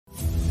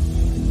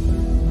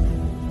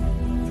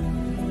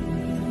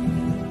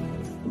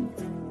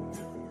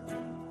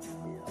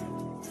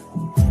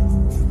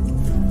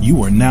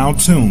You are now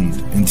tuned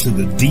into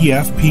the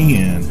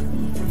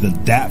DFPN, the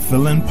Dat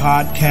Feelin'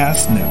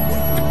 Podcast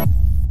Network.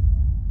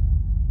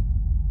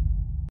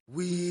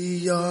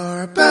 We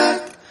are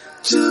back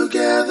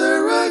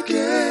together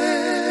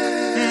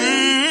again.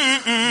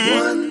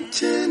 One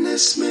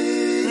tennis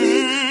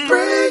meeting,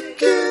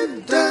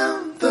 breaking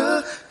down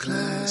the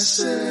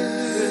classics.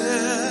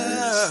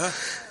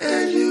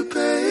 And you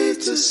paid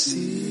to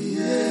see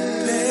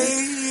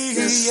it.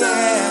 Yes,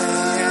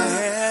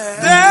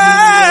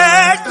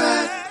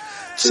 back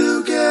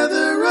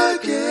together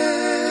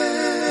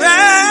again.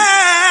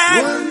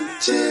 One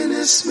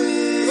tennis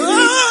meeting,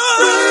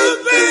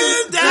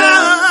 breaking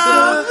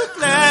down the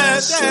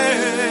classics.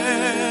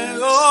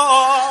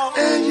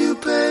 And you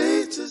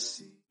paid to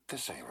see.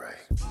 This ain't right.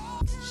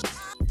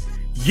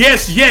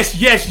 Yes.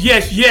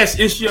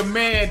 It's your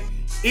man,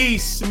 E.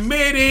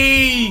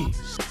 Smitty.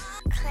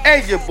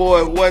 And your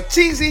boy, One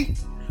Teasy.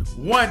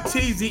 One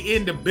Teasy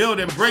in the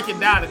building, breaking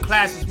down the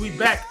classes. We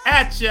back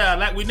at ya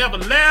like we never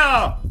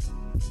left.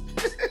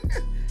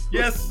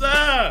 Yes,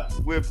 sir.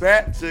 We're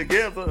back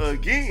together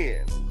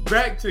again.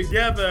 Back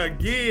together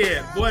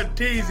again. One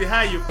Teasy,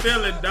 how you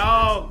feeling,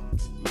 dog?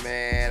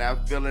 Man, I'm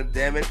feeling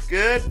damn it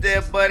good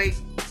there, buddy.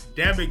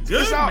 Damn it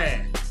good,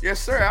 man.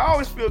 Yes, sir. I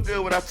always feel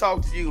good when I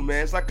talk to you,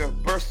 man. It's like a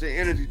burst of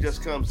energy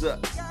just comes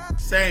up.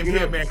 Same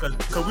here, man,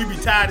 cause we be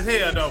tired as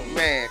hell, though.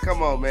 Man,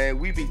 come on, man.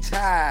 We be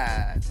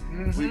tired.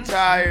 Mm-hmm. We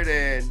tired,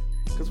 and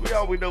because we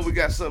always know we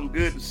got something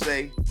good to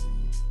say.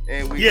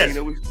 And we,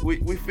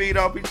 we feed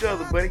off each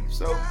other, buddy.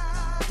 So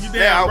you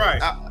damn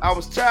right. I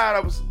was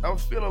tired. I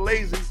was feeling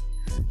lazy.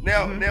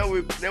 Now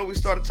we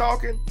started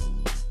talking.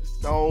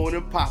 It's on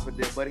and popping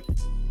there, buddy.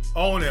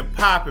 On and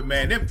popping,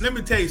 man. Let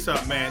me tell you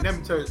something, man. Let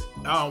me tell you,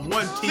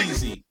 One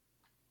Teasy.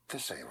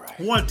 This ain't right.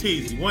 One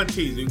Teasy. What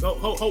you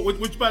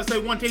about to say,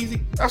 One Teasy?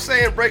 I'm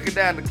saying breaking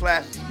down the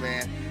classes,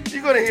 man.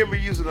 You're gonna hear me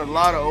using a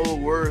lot of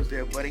old words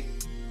there, buddy.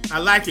 I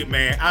like it,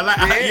 man.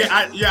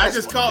 I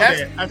just called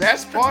that.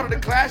 That's part of the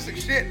classic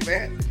shit,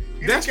 man.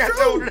 That's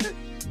true.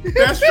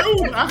 That's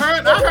true. I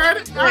heard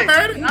it.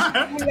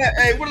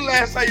 Hey, when the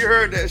last time you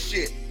heard that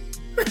shit?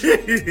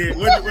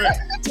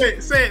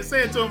 Say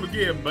it to him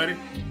again, buddy.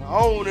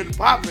 On and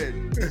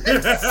popping.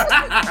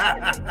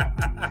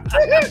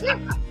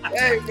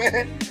 Hey,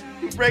 man,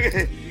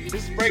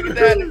 just breaking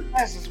down the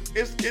classes.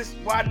 It's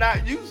why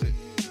not use it?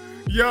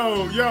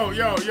 Yo,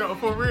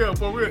 for real.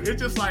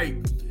 It's just like,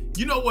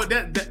 you know what?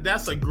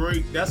 That's a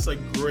great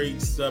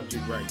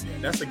subject right there.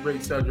 That's a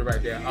great subject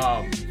right there.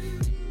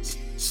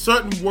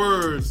 Certain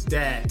words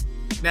that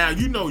now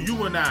you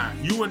and I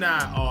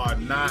are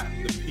not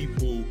the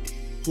people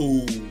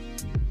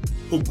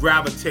who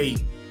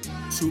gravitate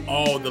to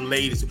all the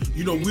latest.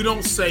 We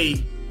don't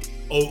say,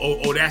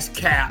 oh, that's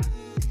cap.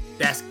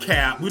 That's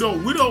cap. We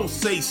don't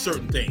say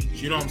certain things.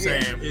 You know what I'm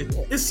saying?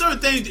 It's certain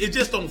things. It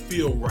just don't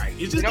feel right.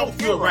 It just don't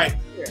feel right.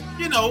 Yeah.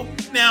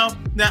 Now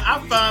I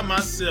find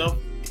myself,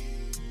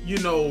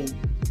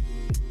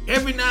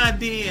 every now and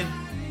then,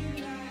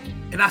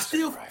 and I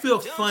still feel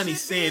funny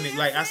saying it.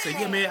 Like I said,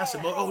 yeah, man. I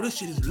said, oh, this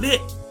shit is lit.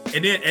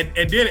 And then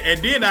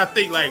I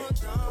think like,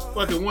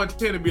 fucking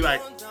 110 and be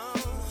like,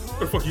 what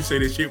the fuck you say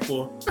this shit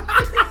for?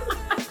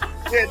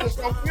 Yeah, it just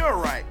don't feel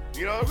right.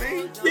 You know what I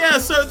mean? Yeah,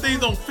 certain things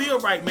don't feel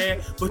right,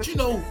 man. But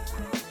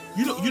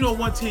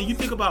 110, you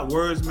think about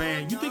words,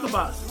 man. You think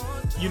about,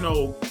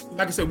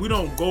 like I said, we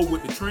don't go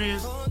with the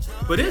trends,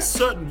 but there's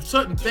certain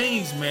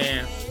things,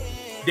 man,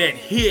 that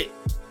hit,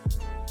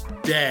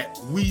 that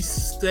we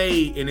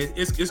stay, and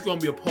it's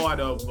gonna be a part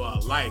of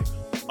life.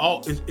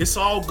 It's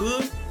all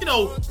good,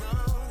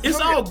 It's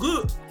all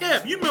good.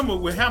 Yeah, you remember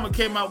when Hammer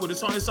came out with the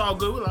song, It's All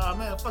Good? We're like, oh,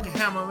 man, fucking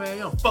Hammer,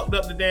 man, fucked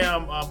up the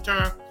damn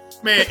term.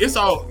 Man, it's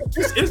all good.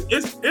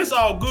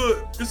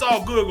 It's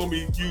all good gonna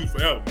be used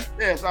forever.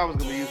 Yeah, it's always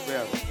gonna be used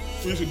forever.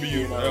 It should be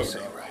used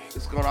forever.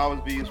 It's gonna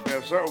always be used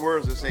forever. Certain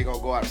words that say gonna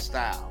go out of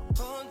style.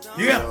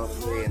 Yeah.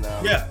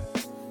 Yeah.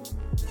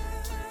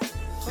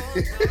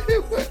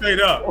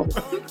 Straight up.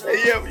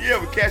 Hey, you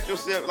ever catch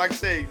yourself, like I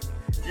say,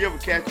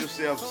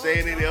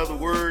 saying any other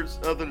words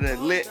other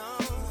than lit?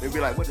 They be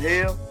like, what the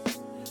hell?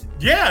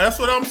 Yeah, that's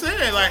what I'm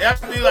saying. Like, I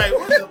be like,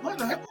 what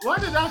the hell? Why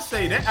did I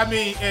say that? I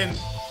mean, and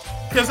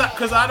because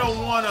I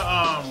don't want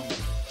to,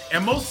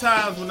 and most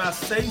times when I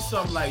say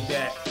something like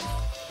that,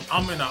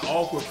 I'm in an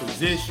awkward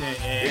position,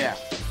 and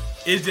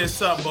it's just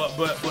something,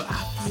 but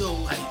I feel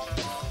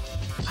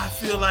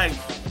like,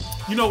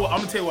 you know what, I'm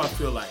gonna tell you what I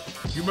feel like.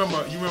 You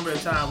remember the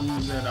time we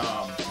was in,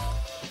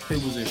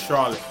 it was in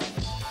Charlotte.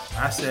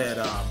 I said,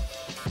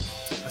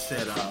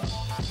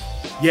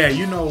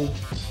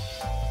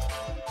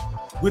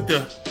 with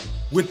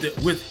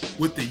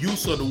the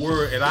use of the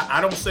word, and I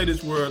don't say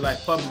this word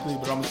like publicly,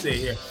 but I'm gonna say it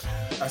here.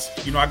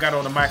 I got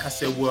on the mic. I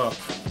said, well,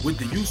 with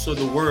the use of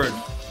the word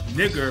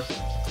nigger,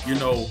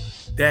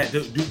 that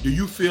do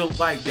you feel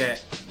like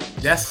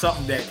that's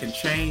something that can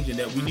change and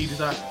that we need to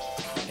start?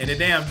 And the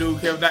damn dude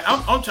kept like,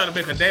 I'm trying to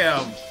make a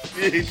damn.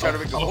 He's trying to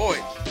make a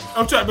point.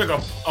 I'm trying to make a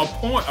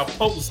point, a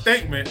potent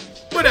statement.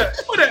 What that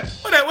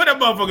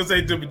motherfucker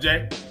say to me,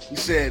 Jay? He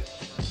said,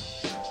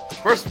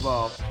 first of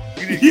all,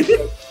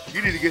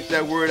 You need to get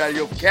that word out of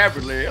your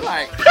vocabulary.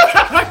 Like,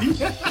 hell,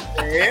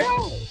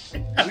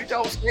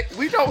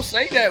 we don't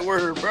say that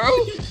word, bro.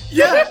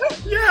 Yeah,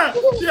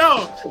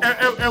 yo.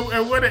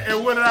 And what did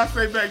I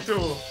say back to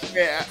him?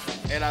 Yeah,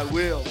 and I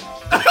will.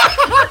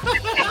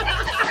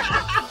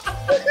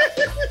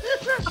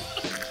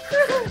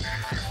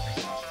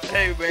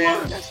 Hey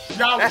man,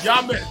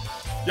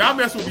 y'all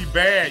mess with me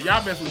bad.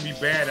 Y'all mess with me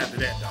bad after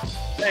that, dog.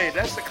 Hey,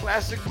 that's a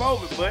classic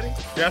moment, buddy.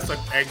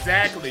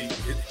 Exactly.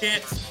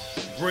 Hence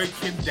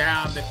breaking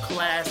down the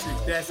classic.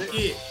 That's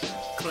it.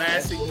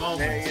 Classic moments.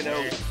 Man, you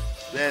know,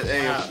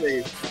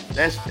 man.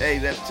 That's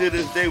to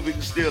this day we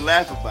can still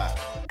laugh about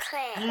it.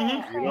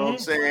 Mm-hmm. You know what I'm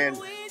saying?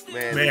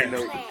 Man. You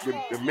know,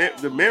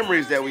 the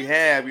memories that we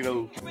have, you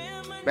know,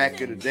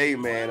 back in the day,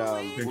 man.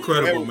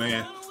 Incredible,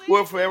 man.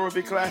 Will forever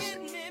be classic.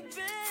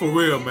 For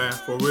real, man.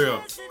 For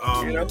real.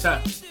 You know?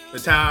 The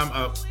time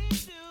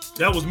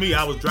that was me.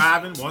 I was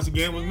driving. Once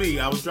again, was me.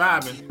 I was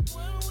driving.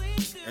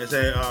 And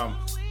say,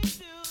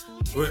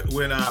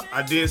 when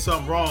I did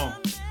something wrong,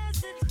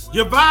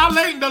 you're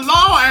violating the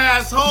law,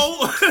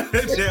 asshole.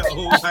 That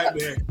old white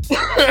man.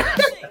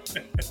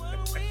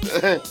 I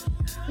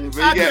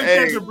couldn't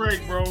take a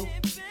break, bro.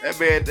 That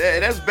man,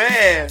 that's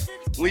bad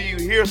when you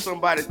hear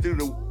somebody in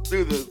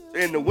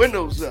the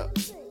windows up.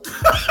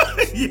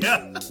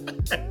 Yeah.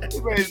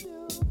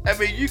 I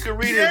mean, you can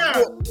read his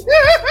book.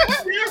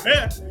 Yeah,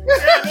 that's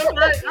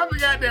right. I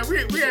forgot that. We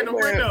had the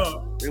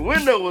window. The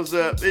window was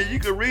up, and you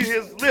could read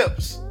his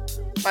lips.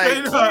 Like,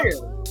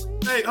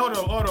 hey, hold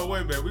on,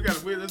 wait a minute.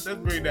 Let's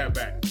bring that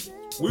back.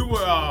 We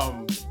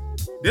were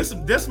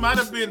this might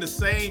have been the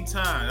same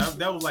time.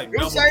 That was like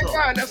double same trouble.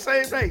 time, that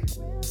same day.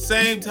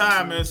 Same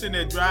time, man. Sitting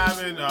there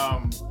driving.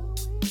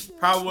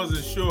 Probably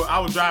wasn't sure. I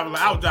was driving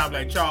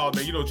like Charles,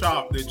 man. You know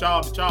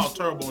Charles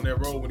Turbo on that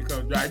road when he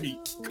comes drive. He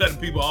cutting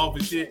people off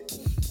and shit.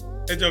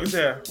 And Joker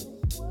said,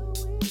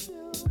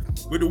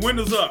 with the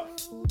windows up,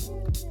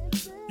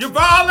 you're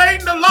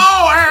violating the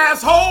law,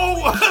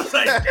 asshole. I was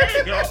like,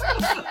 damn.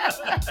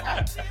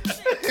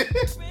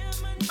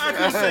 I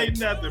couldn't say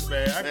nothing,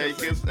 man. You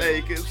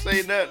couldn't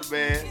say nothing,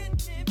 man.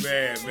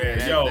 Man.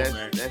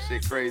 That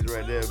shit crazy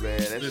right there,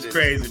 man. It's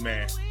crazy,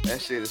 man.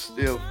 That shit is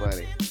still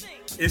funny.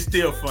 It's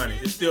still funny.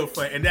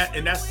 And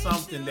that's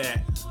something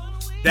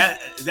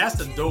that's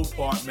the dope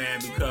part, man,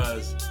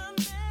 because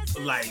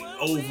like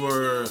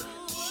over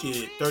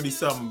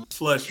 30-something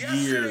plus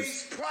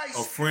years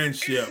of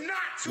friendship,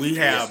 we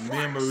have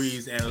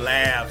memories and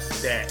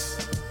laughs that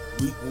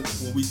when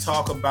we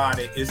talk about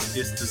it, it's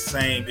the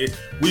same.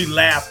 We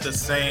laugh the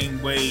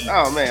same way.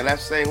 Oh man,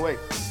 that's the same way.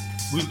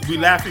 We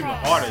laugh even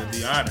harder, to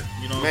be honest.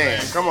 You know what I'm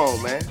saying? Come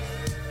on, man.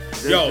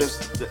 Those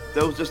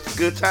just the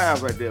good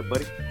times right there,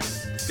 buddy.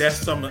 That's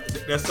some of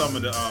the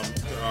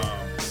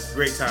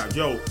great times.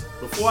 Yo,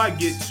 before I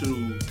get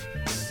to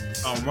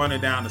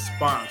running down the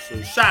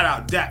sponsors, shout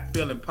out That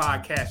Feeling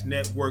Podcast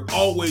Network.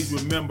 Always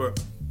remember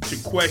to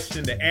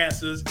question the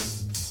answers.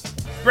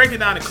 Breaking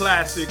down the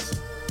classics,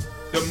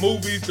 the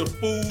movies, the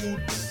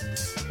food,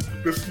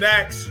 the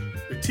snacks,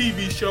 the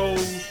TV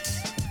shows.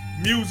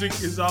 Music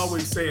is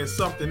always saying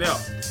something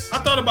else. I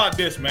thought about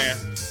this, man,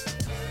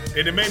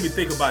 and it made me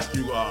think about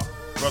you,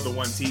 Brother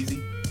One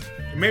Teasy.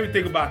 It made me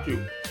think about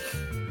you.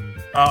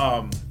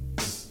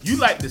 You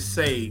like to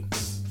say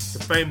the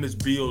famous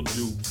Bill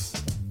Duke.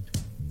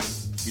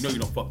 You know you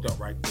done fucked up,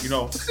 right? You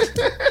know.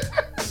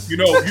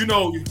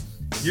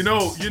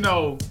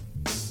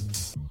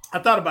 I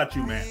thought about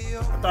you, man.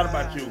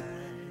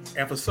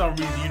 And for some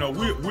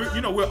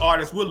reason, we're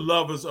artists. We're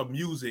lovers of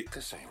music.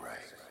 This ain't right.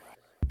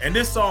 And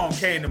this song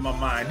came to my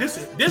mind. This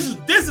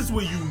is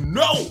where you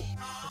know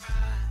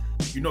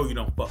you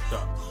done fucked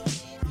up.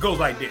 It goes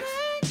like this.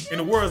 In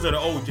the words of the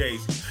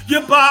OJs,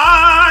 your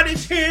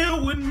body's here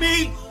with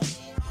me,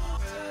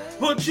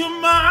 but your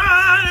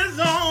mind is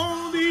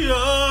on the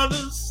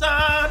other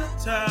side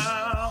of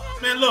town.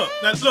 Man, look,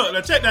 now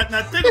check that.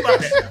 Now think about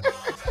that.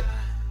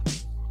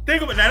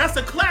 Think about that. That's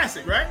a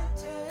classic, right?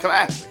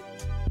 Classic.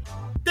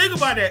 Think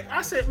about that.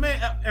 I said, man,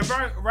 and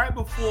right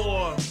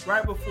before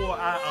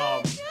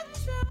I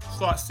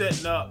start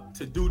setting up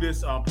to do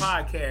this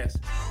podcast,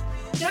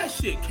 that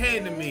shit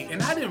came to me,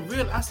 and I didn't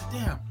realize. I said,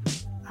 damn.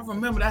 I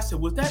remember. I said,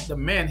 was that the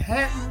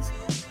Manhattans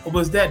or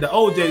was that the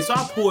OJs? So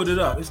I pulled it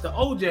up. It's the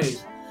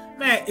OJs.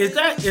 Man, is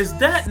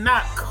that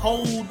not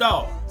cold,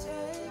 dog?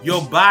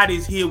 Your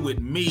body's here with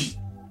me,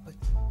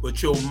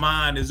 but your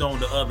mind is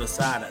on the other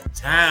side of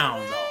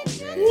town, dog.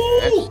 Man,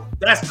 woo,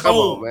 that's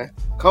cold, on, man.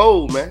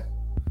 Cold, man.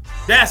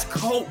 That's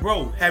cold,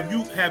 bro. Have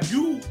you?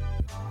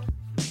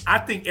 I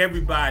think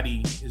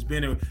everybody has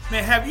been in.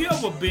 Man, have you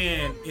ever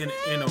been in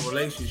a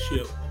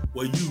relationship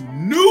where you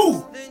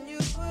knew,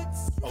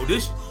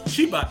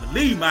 she about to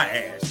leave my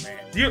ass, man?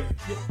 You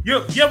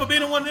ever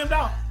been in one of them,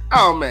 dog?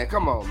 Oh man,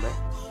 come on, man.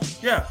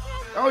 Yeah.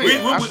 Oh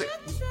yeah.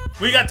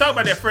 We got to talk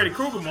about that Freddy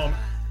Krueger moment.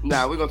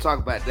 Nah, we're gonna talk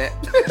about that.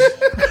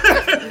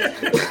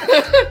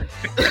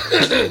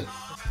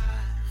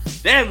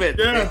 Damn it.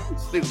 Yeah.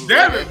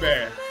 Damn it,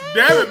 man.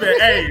 Damn it, man.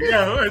 Hey,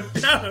 yo.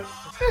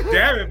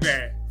 Damn it,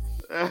 man.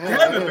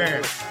 Damn it,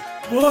 man.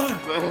 Boy,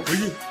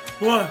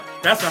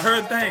 that's a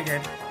hurt thing,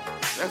 and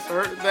that's a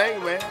hurting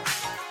thing, man.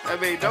 I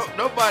mean,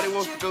 nobody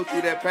wants to go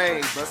through that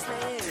pain, but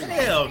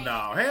hell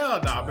no,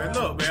 man.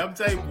 Look, man, I'm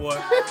telling you, boy.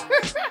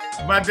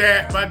 my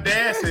dad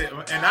said,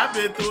 and I've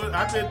been through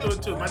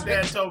it too. My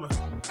dad told me,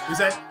 he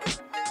said,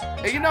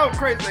 and you know the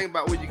crazy thing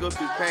about when you go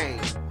through pain,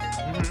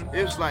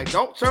 it's like,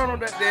 don't turn on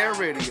that damn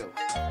radio.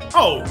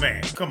 Oh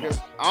man, come on.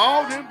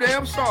 All them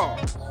damn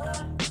songs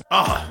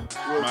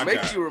will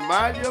make you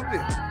remind you of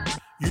this.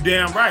 You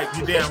damn right.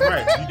 You damn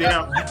right. You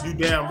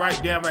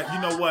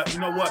know what?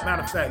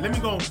 Matter of fact, let me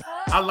go.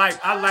 I like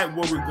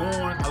where we're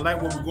going. I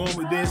like where we're going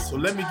with this. So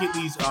let me get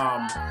these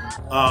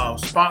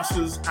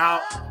sponsors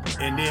out,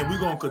 and then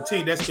we're gonna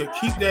continue. That's good.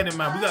 Keep that in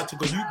mind. We got to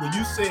go. When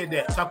you said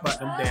that, talk about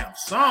them damn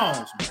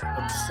songs, man.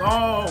 Them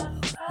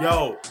songs,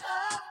 yo.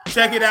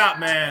 Check it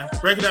out, man.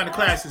 Break it down to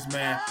classes,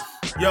 man.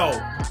 Yo,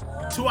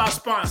 to our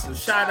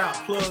sponsors, shout out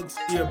Plugs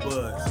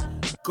Earbuds.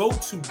 Go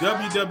to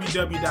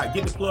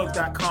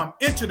www.gettheplugs.com,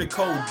 enter the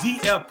code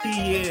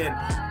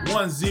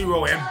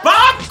DFPN10, and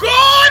by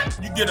God,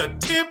 you get a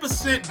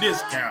 10%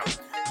 discount.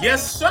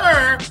 Yes,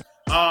 sir.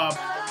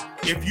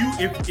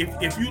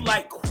 If you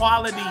like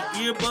quality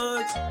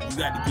earbuds, you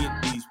got to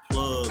get these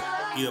Plug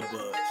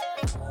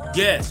Earbuds.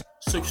 Yes,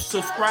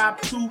 subscribe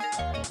to.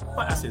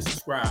 I said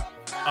subscribe.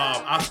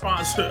 Our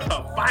sponsor,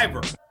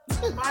 Fiverr.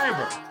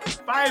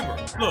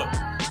 Look.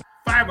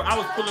 Fiverr, I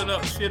was pulling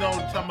up shit on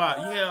talking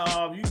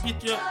about, you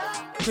get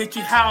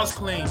your house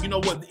clean. You know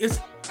what?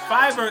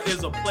 Fiverr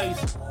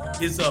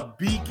is a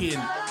beacon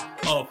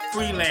of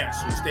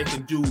freelancers that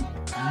can do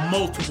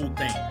multiple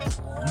things.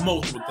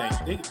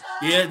 They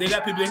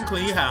got people that can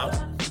clean your house.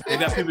 They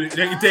got people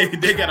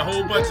they got a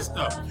whole bunch of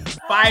stuff.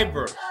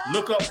 Fiverr,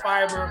 look up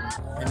Fiverr,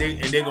 and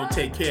they're gonna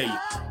take care of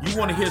you. You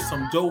want to hear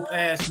some dope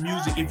ass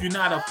music? If you're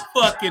not a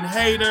fucking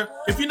hater,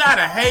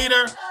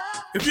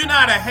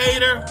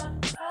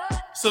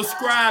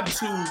 subscribe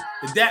to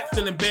the Dat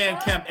Feeling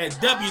Bandcamp at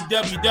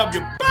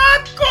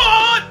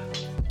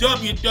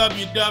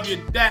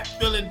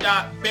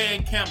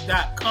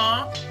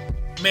www.thatfeeling.bandcamp.com.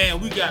 Man,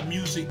 we got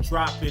music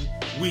dropping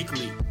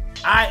weekly.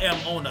 I am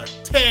on a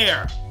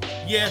tear.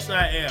 Yes,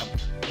 I am.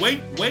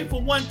 Wait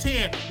for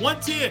 110.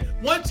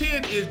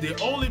 110 is the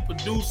only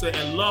producer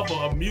and lover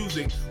of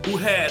music who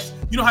has,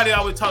 you know how they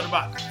always talk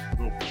about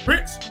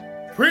Prince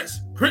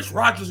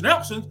Rogers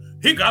Nelson.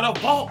 He got a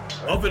vault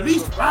of at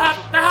least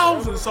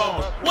 5,000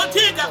 songs.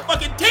 110 got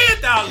fucking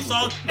 10,000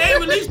 songs. They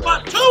released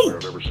about 2.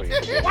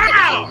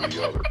 Wow.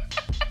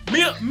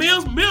 Mills,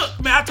 man.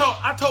 I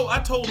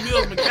told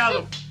Mills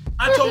McCallum.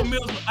 I told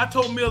Mills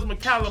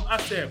McCallum. I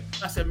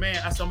said,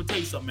 man. I'm gonna tell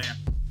you something, man.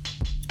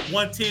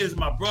 110 is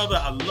my brother.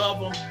 I love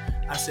him.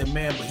 I said,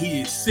 man, but he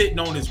is sitting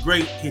on his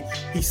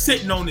he's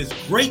sitting on his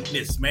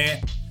greatness,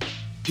 man.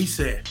 He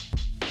said,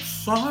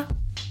 son,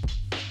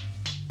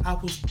 I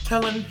was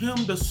telling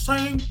him the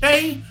same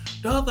thing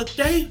the other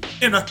day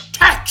in a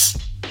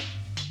text.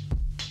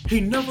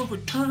 He never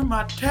returned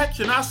my text,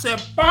 and I said,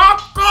 by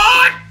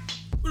God,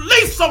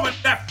 release some of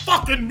that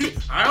fucking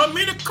music. I don't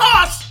mean to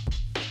cuss,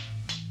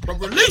 but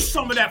release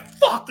some of that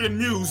fucking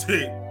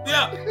music.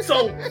 Yeah.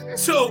 So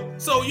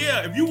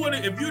yeah. If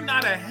you're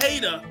not a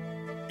hater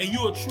and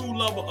you're a true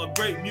lover of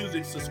great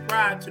music,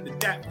 subscribe to the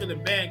Dat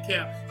Feeling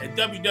Bandcamp at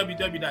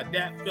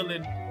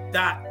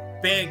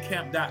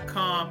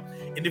www.thatfeeling.bandcamp.com.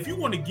 And if you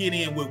want to get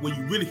in where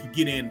you really can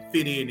get in,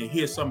 fit in, and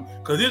hear some,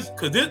 because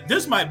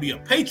this might be a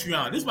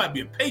Patreon. This might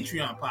be a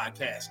Patreon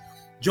podcast.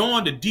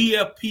 Join the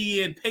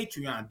DFPN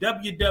Patreon,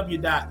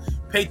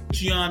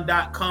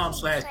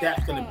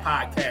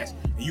 www.patreon.com/thatfeelingpodcast,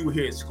 and you will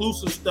hear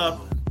exclusive stuff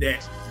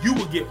that you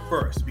will get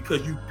first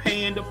because you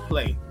paying to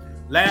play.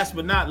 Last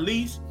but not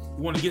least,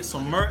 you want to get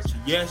some merch?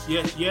 Yes.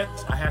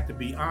 I have to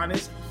be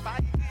honest.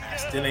 I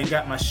still ain't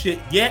got my shit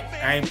yet.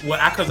 I ain't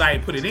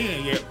put it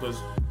in yet because,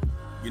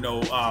 you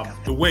know,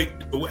 the way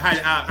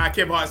I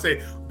can't hardly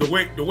say the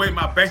way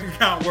my bank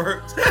account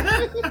works.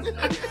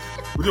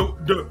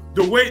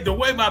 the way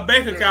my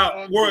bank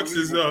account works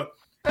is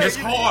it's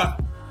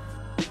hard.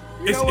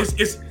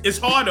 It's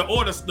hard to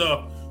order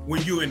stuff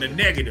when you're in the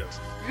negative.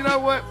 You know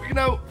what? You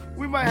know,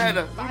 we might have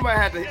to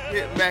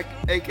hit Mac,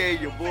 aka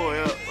your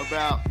boy, up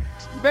about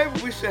maybe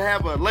we should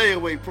have a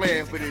layaway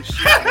plan for this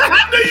shit.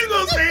 I knew you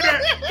gonna say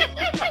that.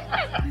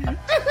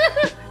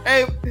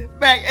 Hey,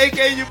 Mac,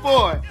 aka your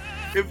boy.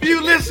 If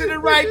you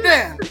listening right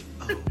now,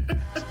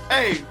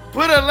 hey,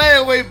 put a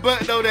layaway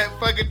button on that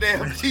fucking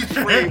damn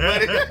T-spray,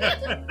 buddy.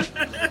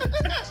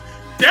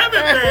 Damn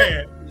it,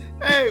 man.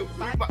 Hey,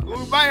 we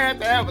might have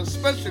to have a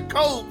special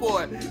code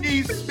for it.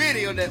 He's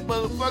spitty on that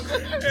motherfucker.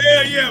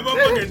 Hell yeah,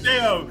 motherfucking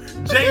damn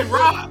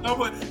J-Rock.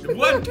 It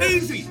wasn't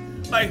easy.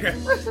 Like,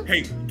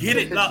 hey, get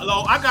it.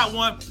 I got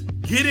one.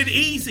 Get it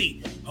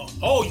easy.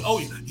 Oh,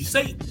 you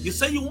say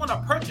you want to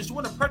purchase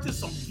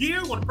some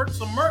gear, want to purchase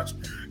some merch?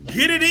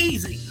 Get it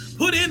easy.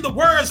 Put in the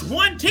words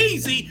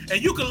 1TZ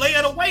and you can lay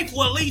it away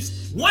for at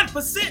least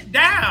 1%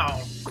 down.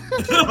 You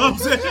know what I'm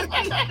saying?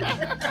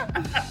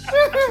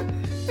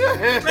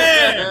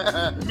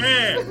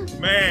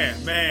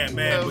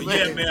 man. But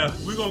yeah, man,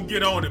 we're gonna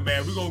get on it,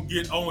 man.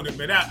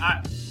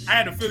 I I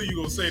had a feeling you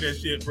gonna say that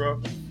shit,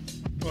 bro.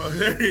 Oh,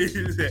 here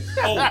you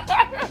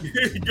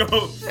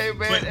go. Hey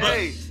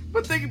man,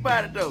 but think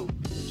about it though.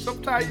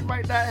 Sometimes you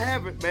might not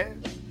have it,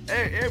 man.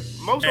 Hey,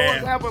 most of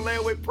us have a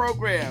layaway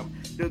program.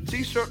 The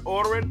T-shirt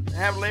ordering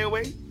have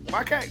layaway.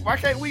 Why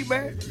can't we,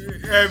 man?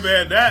 Hey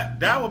man,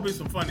 that would be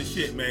some funny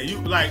shit, man. You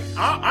like,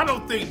 I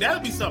don't think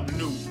that'd be something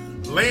new.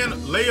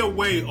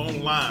 Layaway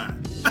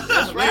online.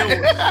 That's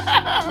right.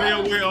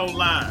 layaway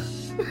online.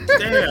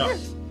 Damn.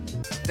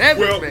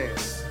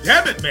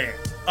 Damn it, man.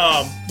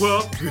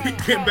 Well,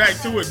 getting back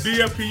to it,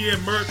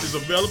 DFPN merch is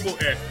available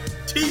at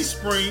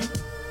Teespring.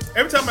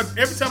 Every time I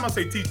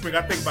say Teespring,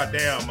 I think about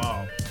damn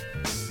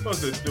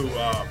what's this dude?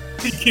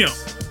 T. Kemp.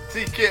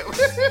 T. Kemp.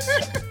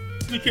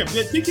 T. Kemp.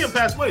 Yeah, T. Kemp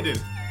passed away, didn't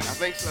he? I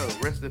think so.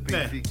 Rest in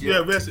peace, T. Kemp. Yeah,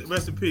 rest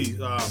in peace,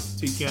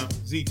 T. Kemp,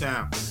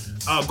 Z-Town.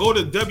 Go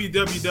to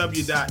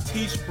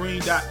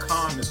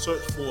www.teespring.com and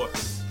search for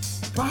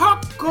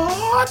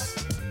God,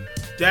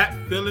 That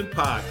Feeling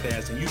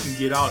Podcast, and you can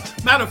get all.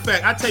 Matter of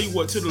fact, I tell you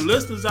what, to the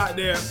listeners out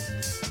there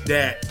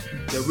that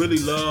really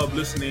love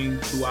listening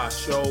to our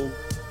show,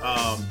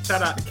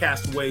 shout out to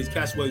Castaways.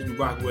 Castaways, we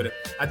rock with it.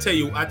 I tell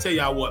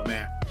y'all what,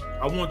 man.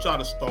 I want y'all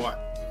to start,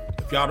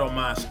 if y'all don't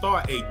mind,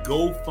 start a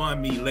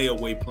GoFundMe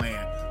layaway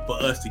plan for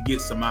us to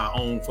get some of our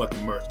own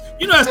fucking merch.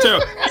 You know that's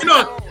terrible. You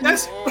know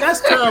that's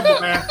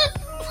terrible, man.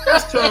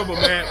 That's terrible,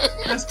 man.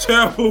 That's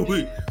terrible.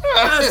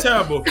 That's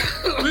terrible.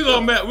 We're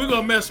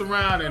gonna mess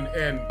around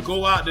and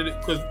go out to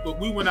because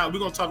we went out. We're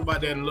gonna talk about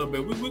that in a little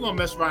bit. We're gonna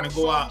mess around and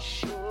go out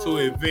to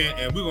an event,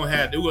 and we're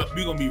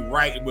gonna be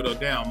writing with a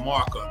damn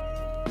marker,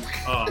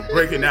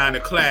 breaking down the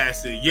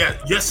class. And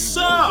yes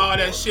sir, all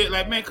that shit.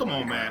 Like, man, come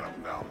on, man.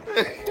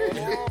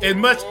 As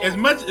much as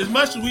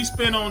we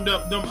spend on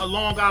them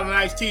Long Island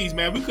iced teas,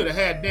 man, we could have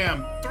had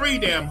 3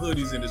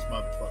 hoodies in this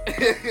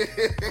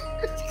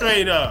motherfucker.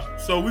 Straight up.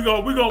 So we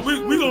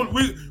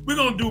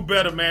gonna do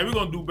better, man. We're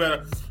gonna do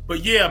better.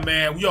 But yeah,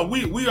 man, we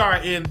are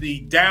in the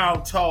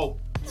down talk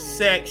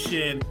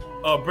section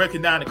of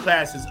breaking down the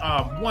classes.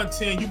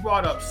 110, you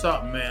brought up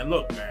something, man.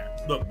 Look, man.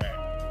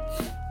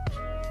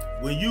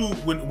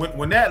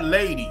 When that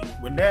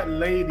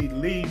lady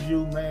leaves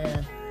you,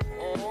 man.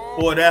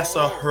 Boy, that's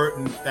a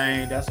hurting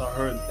thing.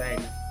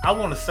 I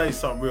want to say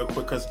something real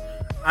quick because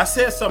I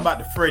said something about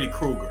the Freddy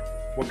Krueger.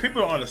 What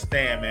people don't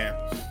understand, man.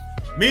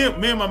 Me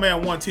and my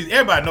man 1T,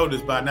 everybody know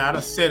this by now. I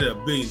done said it a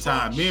billion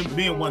times. Me and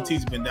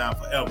 1T's been down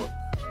forever.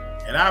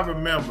 And I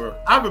remember,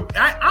 I'm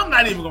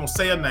not even gonna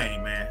say a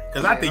name, man,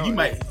 because I think you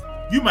might,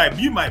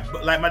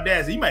 like my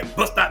dad said, you might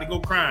bust out to go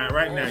crying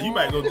right now. You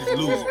might go just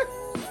lose it.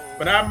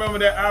 But I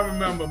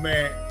remember,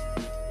 man,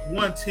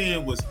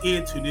 110 was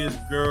into this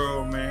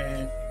girl,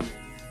 man.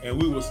 And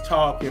we was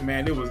talking,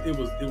 man. It was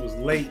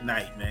late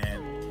night,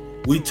 man.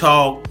 We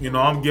talked,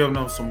 I'm giving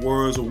them some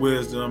words of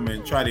wisdom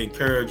and try to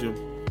encourage them.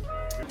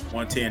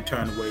 110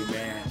 turned away,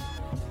 man.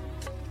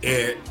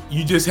 And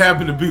you just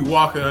happen to be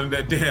walking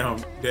under that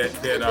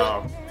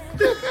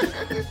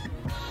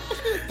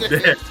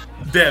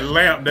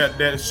lamp,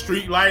 that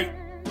street light.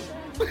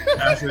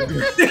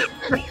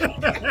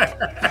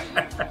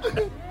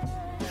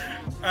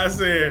 I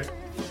said,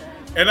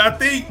 and I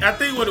think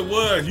what it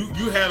was,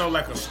 you had on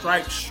like a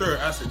striped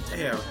shirt. I said,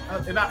 damn,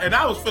 and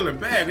I was feeling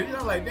bad. And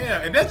like,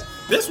 damn, and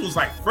this was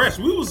like fresh.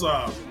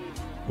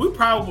 We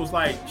probably was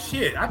like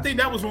shit. I think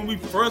that was when we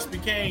first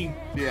became,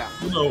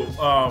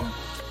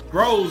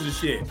 bros and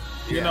shit.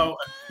 Yeah.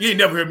 You ain't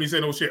never heard me say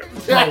no shit.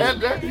 I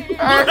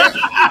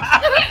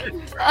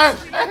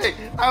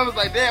was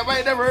like, damn, I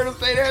ain't never heard him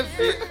say that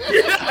shit.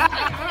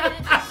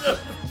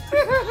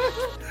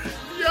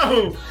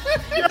 Yo.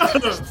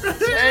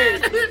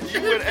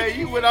 Hey,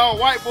 you went all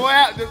white boy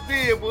out just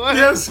then, boy.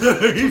 Yes, sir.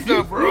 What's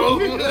up, bro?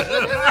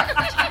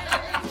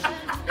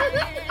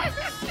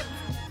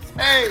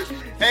 Hey,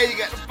 you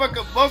got the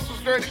fucking muscle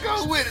shirt to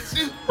go with it,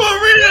 too. For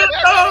real,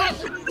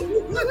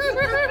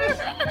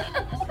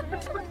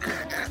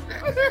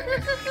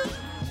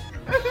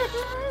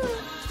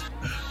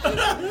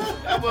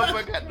 That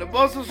motherfucker got the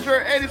muscle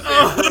shirt and his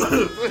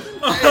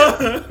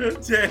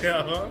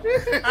Damn.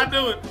 I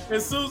knew it.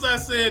 As soon as I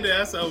said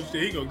that, I said, oh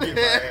shit, he gonna get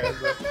my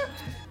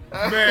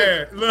ass.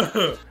 Man,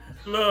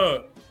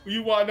 look.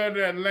 You walked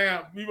under that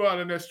lamp, you walked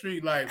under that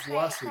street light, boy.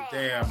 I said,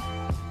 damn.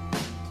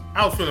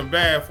 I was feeling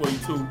bad for you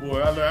too,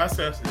 boy. I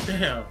said,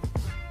 damn.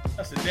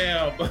 I said,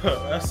 damn.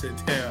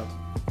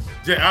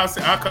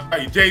 I'll call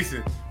you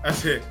Jason. I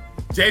said,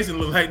 Jason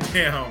looked like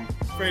damn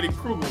Freddy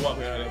Krueger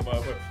walking out of that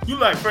motherfucker. You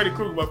like Freddy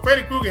Krueger, but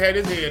Freddy Krueger had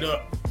his head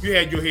up. You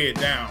had your head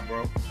down,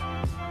 bro.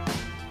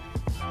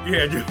 You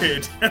had your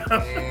head down.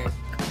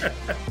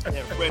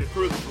 Yeah, Freddy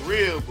Krueger for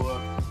real, boy.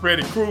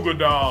 Freddy Krueger,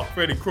 dog.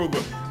 Freddy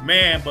Krueger.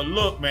 Man, but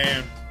look,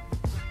 man.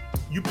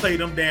 You play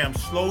them damn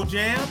slow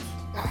jams?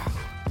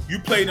 You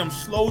play them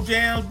slow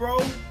jams, bro?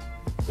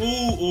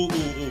 Ooh.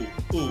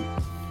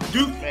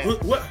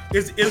 What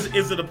is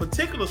it a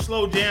particular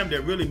slow jam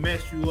that really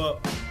messed you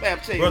up? Man, I'm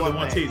tell you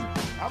one thing.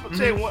 I'm gonna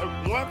tell you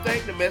one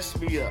thing that messed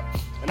me up,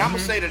 and I'm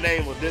gonna say the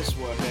name of this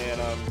one, man.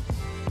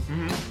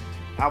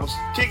 I was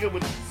kicking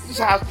with this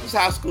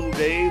high school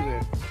days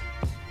and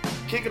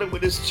kicking it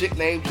with this chick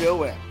named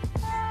Joanna.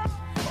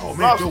 Oh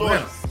man,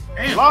 Joanna.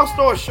 Long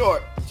story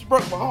short, she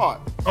broke my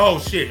heart. Oh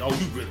shit. Oh,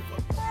 you really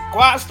fucked.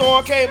 Quiet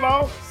Storm came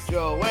on.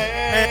 Joanna.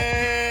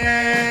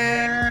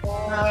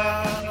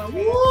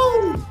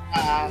 Woo.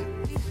 I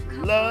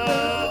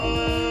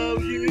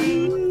love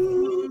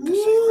you.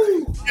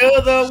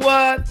 You're the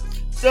one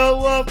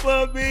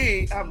for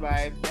me. I'm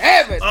like,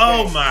 damn it.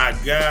 Oh man. my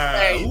God.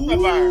 Hey, you talking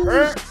about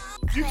hurt?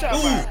 You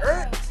talking about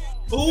hurt?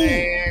 Ooh.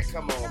 Man,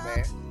 come on,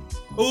 man.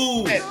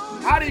 Ooh. Man,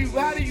 how do you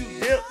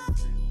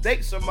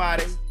date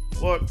somebody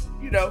or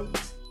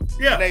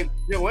named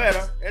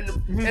Joanna and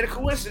the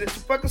coincidence, a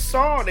fucking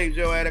song named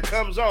Joanna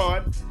comes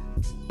on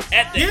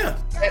at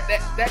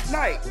that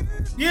night.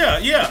 Yeah.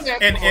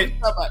 And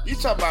you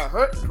talking about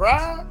hurt and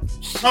cry?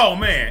 Oh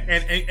man,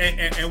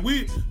 and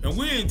we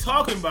ain't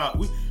talking about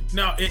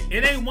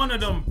it ain't one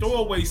of them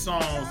throwaway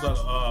songs,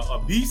 a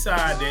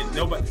B-side that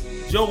nobody.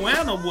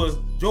 Joanna was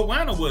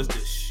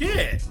the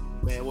shit.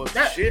 Man, what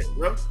that shit,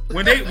 bro?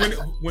 When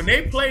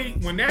they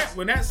played when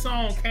that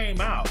song came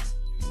out,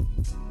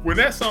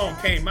 that song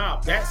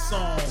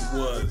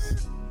was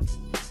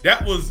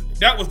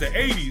the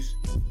 80s,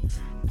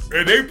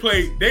 and they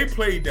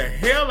played the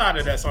hell out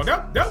of that song.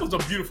 That was a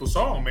beautiful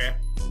song, man.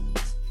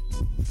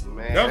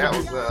 Man,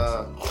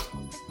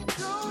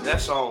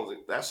 that song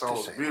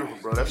was beautiful,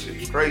 bro. That shit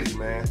was crazy,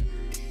 man.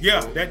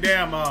 Yeah, that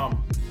damn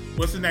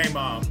what's his name?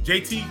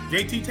 JT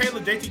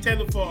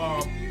Taylor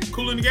for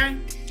Kool in the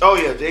Gang. Oh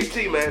yeah,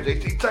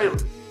 JT Taylor.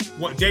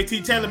 What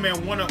JT Taylor,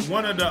 man, one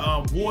of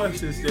the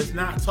voices that's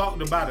not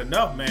talked about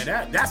enough, man.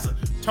 That's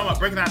talking about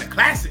breaking down the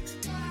classics.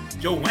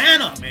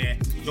 Joanna, man,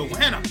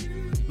 Joanna.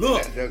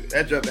 Look,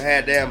 that joke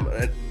had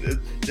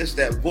just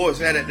that voice,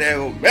 had that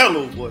damn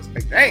mellow voice.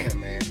 Like, damn,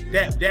 man.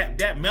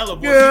 That mellow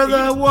voice. You're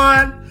the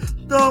one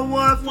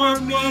for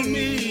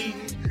me.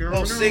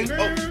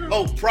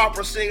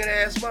 Proper singing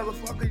ass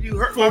motherfucker. You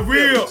hurt for my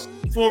real. feelings.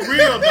 For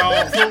real,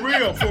 dog. For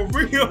real.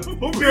 You're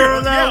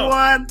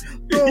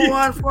the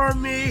one for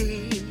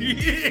me.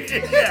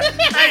 Yeah.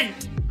 Hey,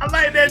 I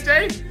like that,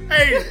 Jay.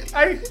 Hey,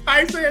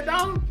 I say it,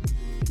 dog.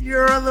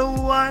 You're the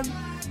one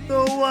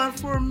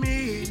for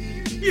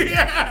me.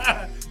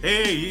 Yeah.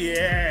 Hey,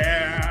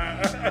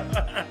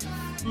 yeah.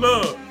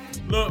 Look,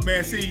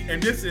 man. See,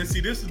 this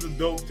is the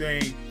dope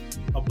thing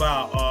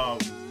about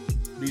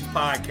these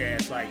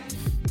podcasts. Like,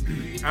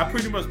 I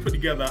pretty much put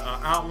together an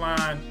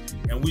outline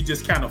and we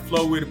just kind of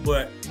flow with it.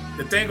 But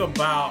the thing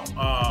about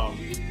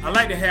I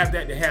like to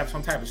have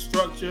some type of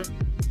structure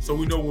so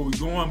we know where we're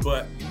going.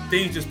 But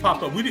things just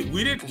popped up. We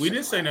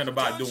didn't say nothing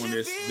about doing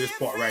this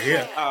part right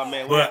here. Oh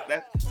man, but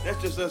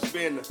that's just us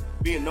being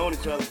known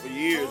each other for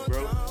years,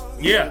 bro.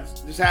 Yeah,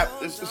 it's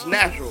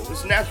natural.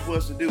 It's natural for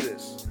us to do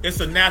this. It's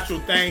a natural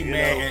thing,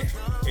 man.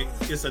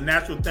 It's a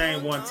natural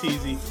thing, one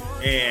TZ.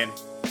 And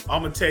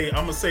I'm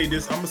gonna say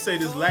this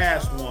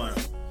last one.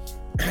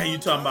 You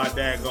talking about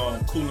that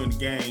going Kool in the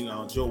Gang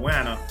on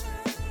Joanna,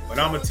 but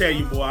I'm gonna tell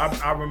you, boy.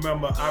 I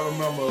remember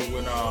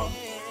when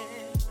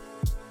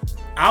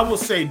I would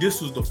say this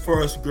was the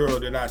first girl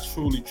that I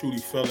truly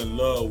fell in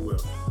love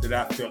with. That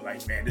I felt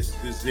like, man, this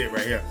is it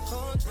right here.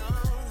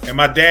 And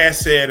my dad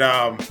said,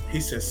 he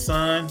said,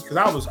 son,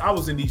 because I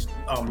was in these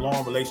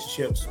long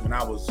relationships when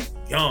I was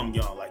young,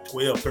 like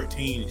 12,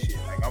 13 and shit.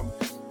 Like I'm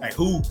like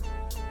who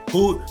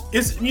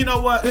it's, you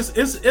know what, it's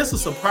a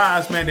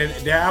surprise, man,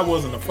 that I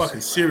wasn't a fucking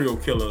serial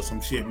killer or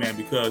some shit, man,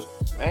 because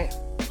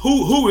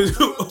who is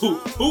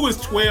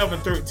 12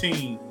 and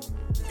 13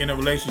 in a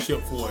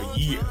relationship for a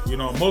year? You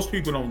know, most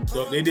people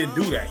they didn't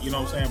do that, you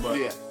know what I'm saying? But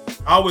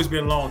I always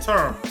been long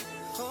term.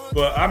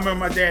 But I remember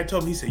my dad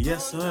told me, he said,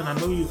 yes, son, I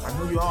know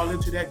you all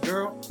into that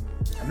girl.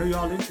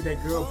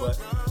 But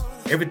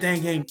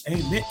everything ain't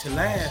meant to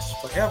last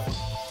forever.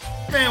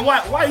 Man,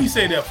 why you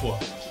say that for?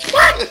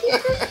 What?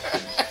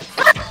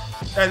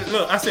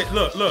 Look, I said,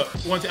 look,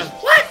 one time,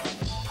 what?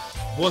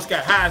 Boys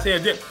got high as hell.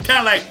 Kind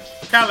of like,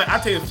 I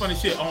tell you the funny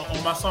shit on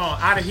my song,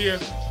 Out of Here.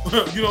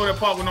 You know that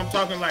part when I'm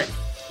talking like,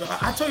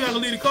 I told you I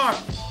could leave the car.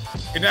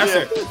 And I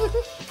said,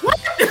 what?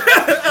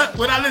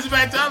 When I listen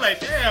back to it, I'm like,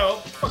 damn,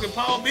 fucking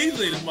Paul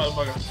Beasley, this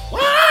motherfucker.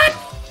 What?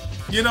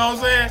 You know what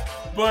I'm saying?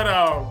 But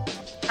I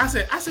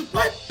said,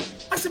 what?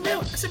 I said,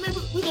 man,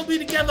 we're gonna be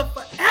together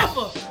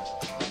forever.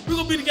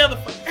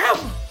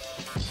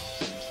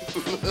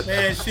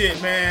 Man,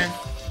 shit, man.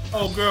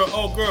 Oh girl,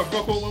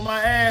 broke up with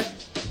my ass.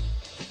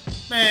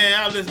 Man,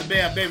 I listen to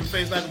Bam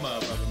Babyface like a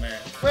motherfucker,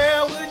 man.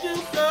 Where would you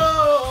go?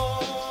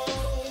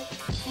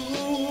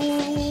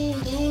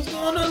 Who's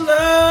gonna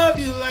love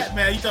you like,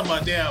 man? You talking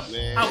about damn?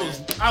 Man.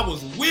 I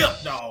was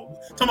whipped, dog.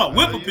 Talking about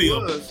whip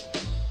appeal.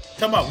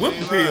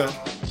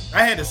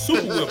 I had the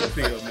super whip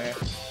appeal, man.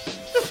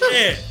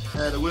 Yeah.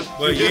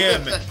 But yeah,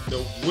 man,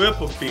 the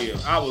whip appeal.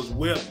 I was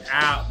whipped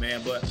out,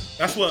 man. But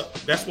that's what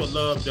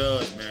love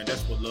does, man.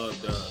 That's what love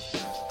does.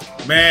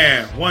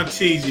 Man, one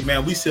cheesy,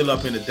 man. We still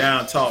up in the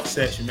down talk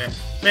section, man.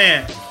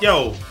 Man,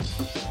 yo,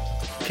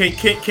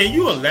 can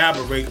you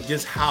elaborate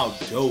just how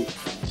dope,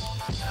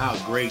 how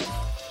great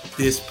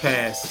this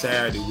past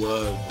Saturday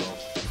was, bro?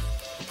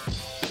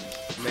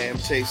 Man, let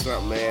me tell you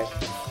something, man.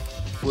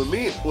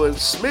 when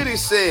Smitty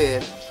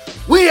said,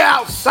 "We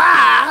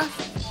outside."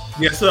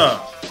 Yes, sir.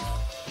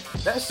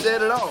 That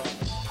said it all.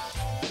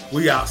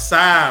 We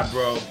outside,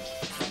 bro.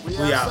 We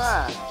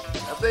outside.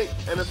 I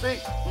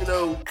think, you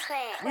know,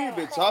 we've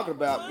been talking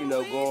about, you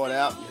know, going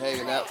out and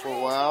hanging out for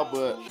a while,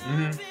 but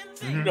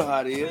you know how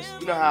it is.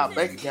 You know how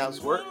bank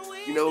accounts work.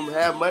 You know, we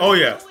have money. Oh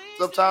yeah.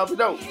 Sometimes we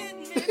don't.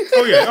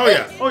 Oh yeah.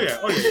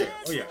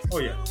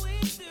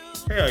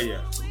 Hell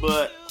yeah.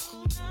 But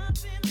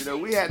you know,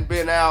 we hadn't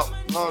been out,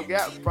 hung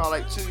out for probably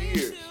like 2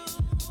 years.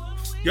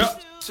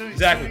 Yep.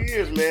 Exactly. 2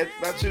 years, man.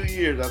 About 2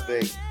 years, I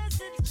think.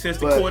 Since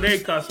the Corday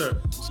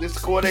concert. Since the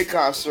Corday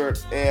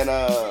concert, and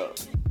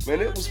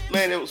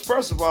it was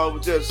first of all, it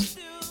was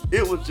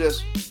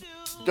just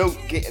dope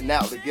getting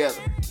out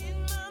together.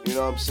 You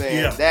know what I'm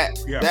saying?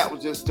 Yeah. That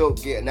was just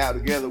dope getting out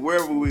together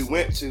wherever we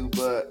went to,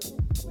 but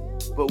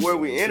where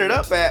we ended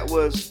up at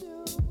was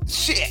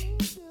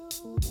shit.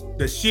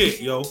 The shit,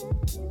 yo.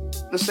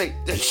 Let's say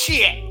the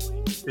shit.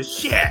 The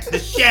shat.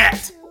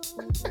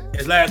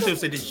 As last time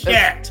said, the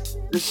shat.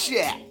 The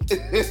shat.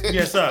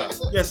 Yes,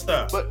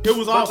 sir. But it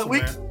was awesome,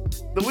 man.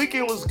 The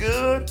weekend was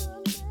good.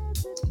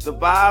 The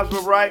vibes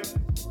were right.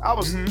 I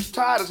was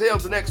tired as hell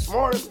the next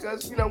morning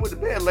because, you know, went to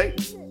bed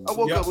late. I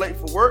woke up late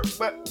for work,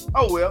 but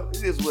oh well,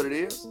 it is what it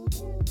is.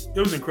 It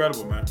was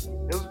incredible, man.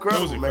 It was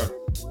incredible, man.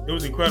 It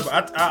was incredible.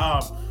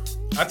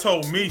 I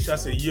told Mish, I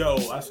said,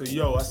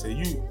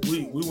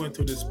 we went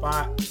to this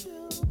spot.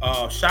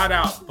 Shout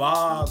out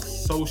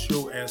Boggs,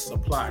 Social, and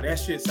Supply. That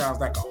shit sounds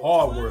like a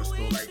hardware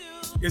store. Like,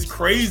 it's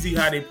crazy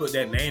how they put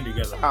that name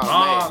together. Oh,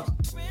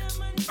 Boggs.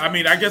 I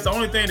mean, I guess the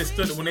only thing that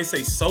stood when they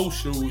say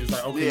social is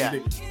like,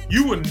 okay,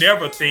 you would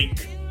never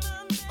think.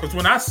 Because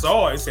when I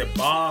saw it, it said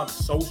Boggs,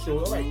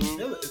 Social. I'm like,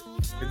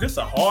 is this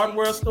a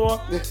hardware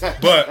store?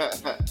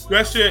 But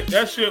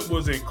that shit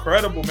was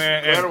incredible,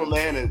 man. Incredible,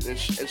 man. And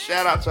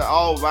shout out to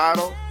All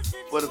Vinyl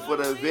for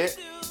the event.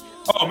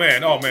 Oh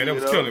man, that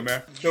was killing,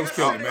 man. That was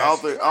killing, man.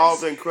 All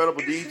the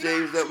incredible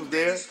DJs that was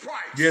there.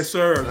 Yes,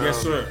 sir.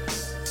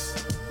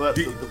 But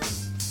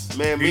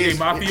man, DJ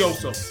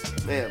Mafioso.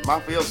 Man,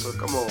 Mafioso,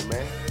 come on,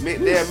 man.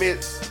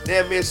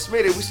 Damn, Miss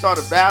Smitty, we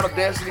started battle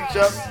dancing each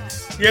other.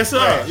 Yes, sir.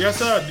 Man. Yes,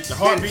 sir. The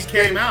heartbeat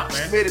came out,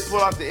 man. Smitty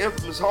pulled out the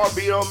infamous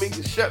heartbeat on me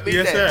to shut me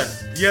down.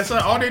 Yes,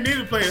 sir. All they needed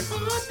to play is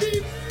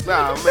heartbeat.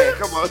 Nah, man,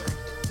 come on.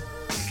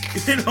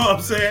 You know what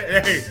I'm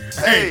saying?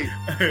 Hey.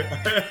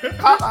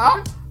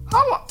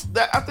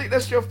 I think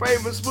that's your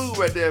famous move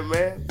right there,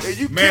 man. And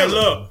you man,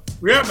 look.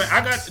 Yeah, man.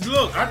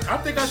 I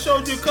think I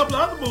showed you a couple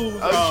of other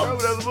moves. I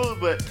showed other moves,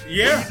 but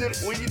yeah.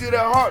 When you do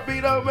that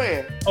heartbeat, though,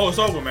 man. Oh, it's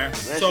over, man.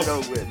 That's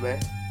over with,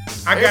 man.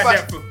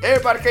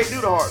 Everybody can't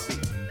do the heartbeat.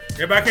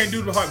 Everybody can't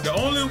do the heartbeat. The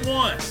only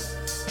one,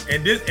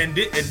 and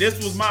this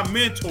was my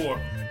mentor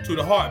to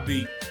the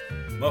heartbeat,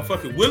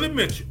 motherfucking Willie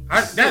Mitchell.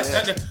 That's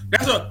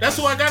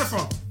who I got it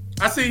from.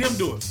 I see him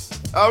do it.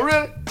 Oh,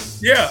 really?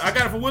 Yeah, I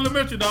got it from Willie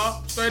Mitchell,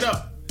 dog. Straight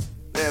up.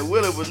 Man,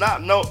 Willie was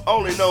not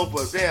only known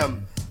for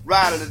damn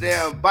riding the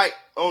damn bike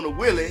on the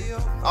Willie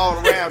all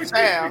around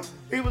town.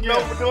 He was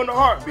known for doing the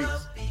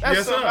heartbeats.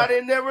 That's something I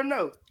didn't never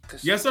know.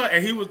 Yes, sir.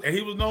 And he was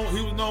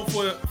known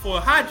for a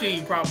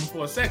hygiene problem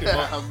for a second,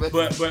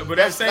 but at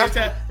the same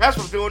time, that's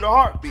from doing the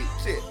heartbeat.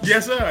 Shit.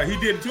 Yes, sir. He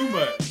did it too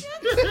much.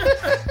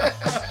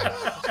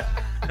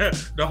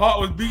 The heart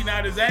was beating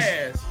out his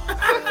ass.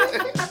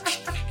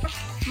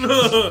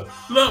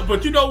 Look,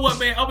 but you know what,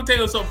 man? I'm gonna tell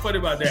you something funny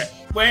about that.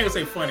 Well, I ain't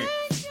gonna say funny.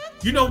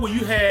 You know, when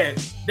you had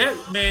that,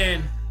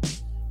 man,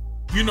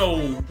 you know,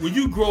 when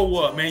you grow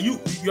up, man, you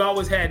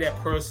always had that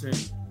person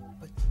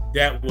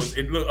that was,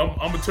 and look, I'm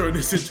gonna turn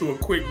this into a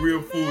quick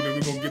real food, and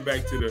we're gonna get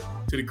back to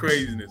the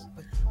craziness.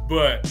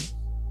 But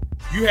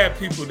you had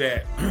people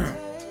that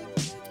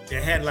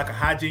had like a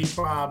hygiene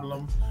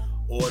problem,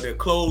 or their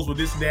clothes were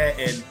this and that,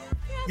 and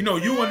you know,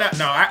 you were not.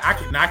 No, I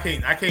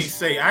can't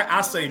say.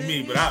 I say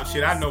me, but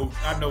I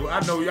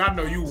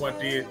know you one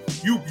did.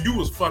 You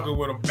was fucking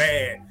with them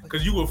bad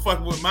because you were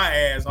fucking with my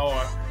ass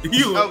hard.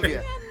 You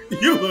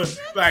were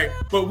like,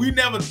 but we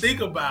never think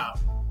about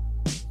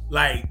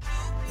like,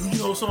 you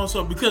know,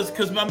 so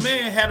because my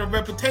man had a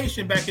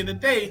reputation back in the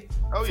day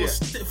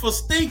for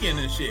stinking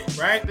and shit,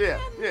 right? Yeah.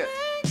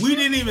 We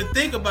didn't even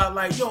think about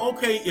like, yo,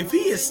 okay, if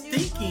he is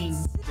stinking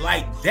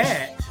like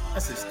that. I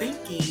said,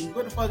 stinking.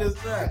 What the fuck is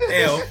that?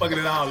 Hell, I'm fucking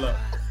it all up.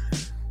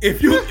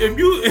 If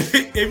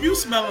you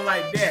smelling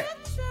like that,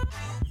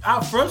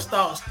 our first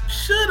thoughts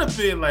should have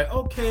been like,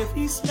 okay, if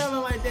he's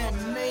smelling like that,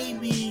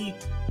 maybe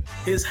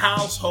his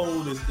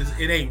household is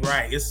it ain't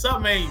right. It's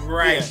something ain't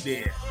right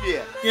there.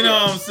 Yeah. You know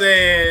what I'm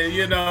saying?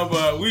 You know,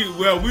 but we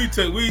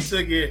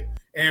took it,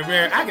 and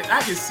man,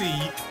 I can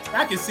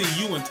see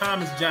you and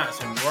Thomas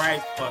Johnson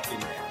right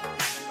fucking there.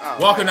 Oh,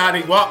 walking out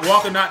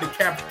the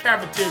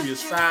cafeteria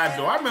side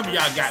door. I remember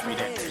y'all got me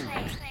that.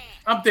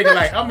 I'm thinking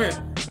like I'm in,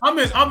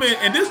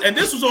 and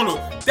this was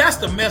that's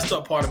the messed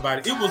up part about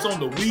it. It was on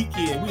the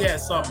weekend. We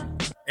had something,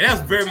 and that's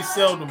very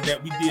seldom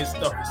that we did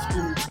stuff with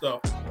school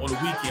stuff on the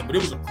weekend. But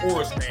it was a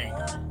chorus thing.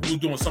 We was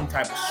doing some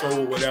type of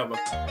show or whatever.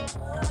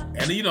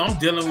 And you know, I'm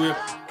dealing with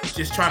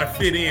just trying to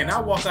fit in. I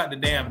walk out the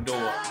damn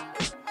door.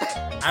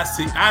 I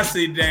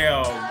see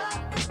damn,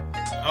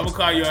 I'm gonna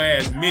call your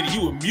ass Minnie.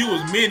 You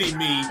was Minnie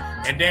me,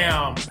 and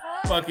damn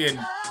fucking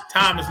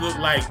Thomas looked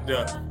like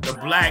the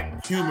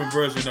black human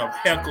version of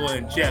Heckle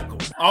and Jekyll.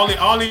 All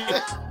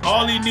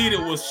he needed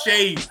was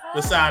shade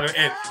beside her,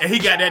 and he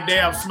got that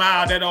damn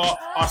smile, that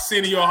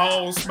Arsenio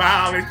Hall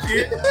smile and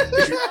shit.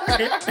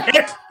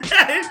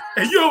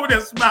 And you over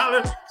there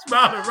smiling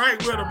right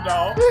with him,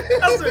 dog.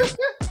 I said,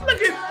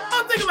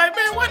 I'm thinking like,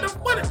 man, what it's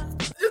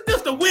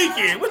just the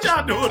weekend. What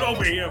y'all doing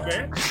over here,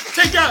 man?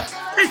 Take your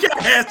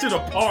ass to the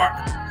park.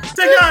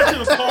 Take your ass to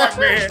the park,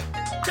 man.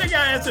 Take your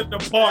ass to the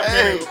park,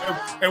 man,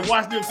 and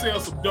watch them sell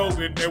some dope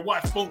and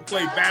watch folk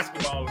play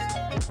basketball.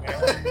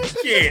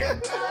 Shit.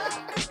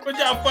 What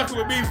y'all fucking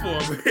with me for,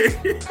 man?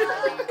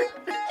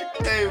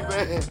 Hey,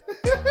 man.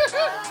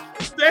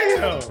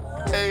 Damn.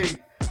 Hey.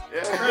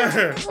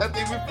 Yeah, I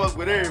think we fuck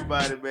with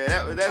everybody,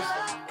 man.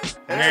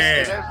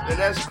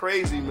 That's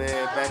crazy,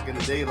 man. Back in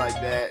the day like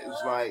that,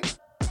 it's like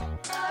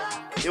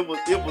it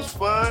was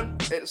fun.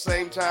 At the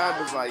same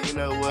time, it's like, you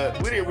know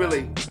what? We didn't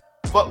really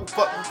fuck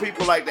with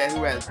people like that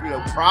who had, you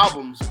know,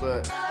 problems,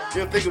 but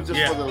you don't think it was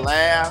just for the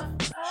laugh.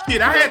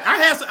 Shit, I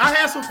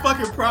had some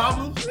fucking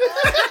problems.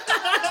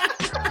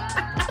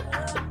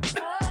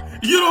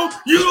 You don't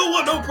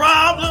want no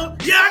problem?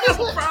 Yeah, I got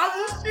some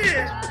problems.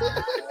 Shit.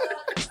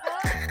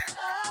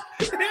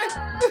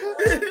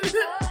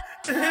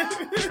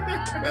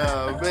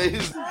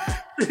 Man.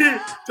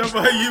 Talk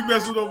about you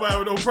mess with nobody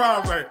with no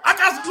problems. Like, I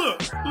got some,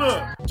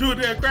 look, do it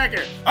there,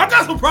 crackhead. I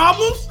got some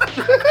problems.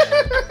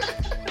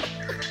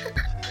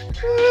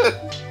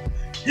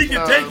 He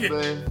can take it.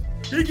 Man.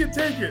 He can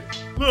take it.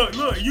 Look,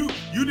 you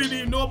didn't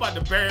even know about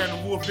the bear and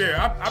the wolf there.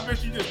 I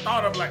bet you just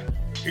thought of like,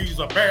 he's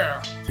a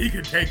bear. He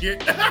can take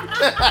it.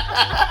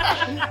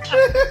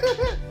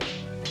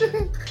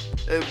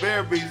 And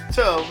bear beats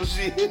tough,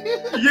 shit.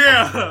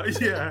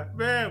 Yeah,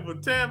 man.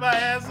 But tear my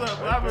ass up.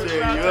 I'm gonna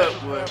tear you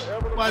up, boy.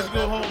 I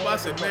go home. I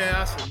said, man,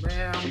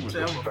 I'm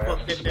gonna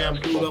fuck that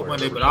damn dude up one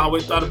day. But I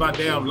always thought about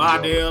damn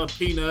Lardell,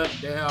 Peanut,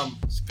 damn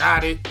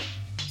Scotty.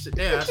 I said,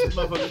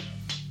 motherfucker.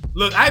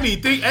 Look, I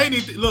didn't think.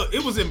 Look,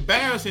 it was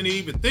embarrassing to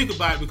even think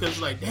about it because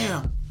it's like,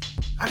 damn,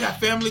 I got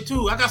family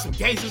too. I got some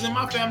gangsters in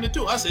my family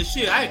too. I said,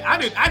 shit, I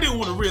didn't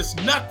want to risk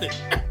nothing.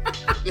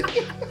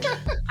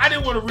 I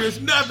didn't want to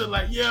risk nothing.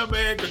 Like, yeah,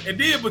 man. And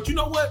then, but you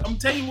know what? I'm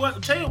telling you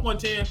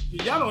 110.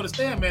 Y'all don't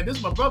understand, man. This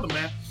is my brother,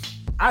 man.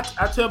 I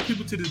tell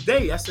people to this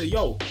day, I say,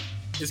 yo,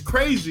 it's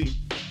crazy.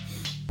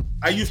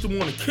 I used to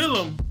want to kill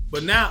him,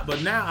 but now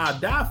I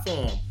die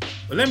for him.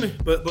 But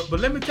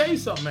let me tell you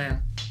something,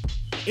 man.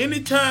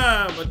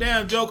 Anytime a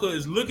damn joker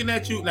is looking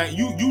at you, like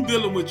you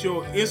dealing with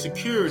your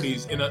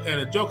insecurities, and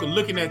a joker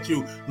looking at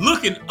you,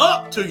 looking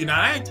up to you.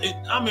 Now,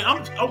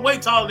 I'm way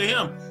taller than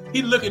him.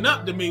 He looking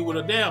up to me with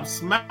a damn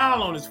smile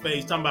on his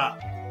face, talking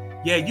about,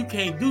 yeah, you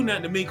can't do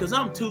nothing to me because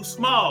I'm too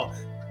small.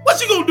 What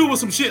you gonna do with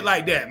some shit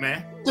like that,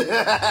 man?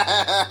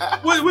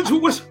 what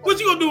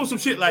you gonna do with some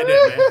shit like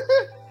that, man?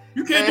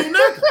 You can't do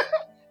nothing.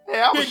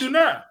 Hey,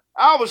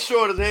 I was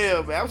short as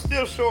hell, man. I'm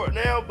still short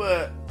now,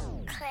 but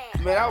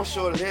man, I was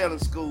short as hell in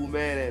school,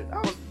 man.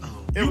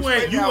 And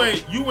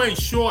you ain't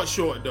short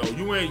though.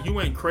 You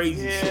ain't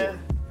crazy short.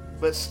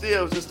 But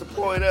still, just to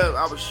point out,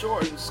 I was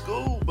short in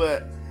school,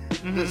 but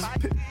just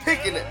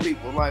picking at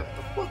people like, what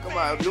the fuck am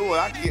I doing?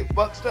 I can get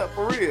fucked up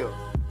for real.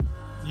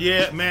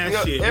 Yeah, man,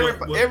 shit.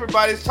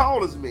 Everybody's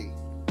tall as me.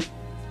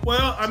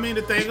 Well, I mean,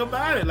 the thing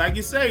about it, like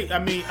you say, I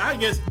mean, I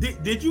guess,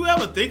 did you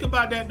ever think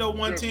about that though?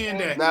 110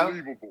 that. No.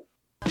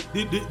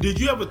 Did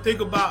you ever think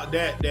about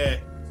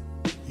that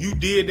you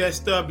did that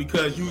stuff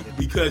because you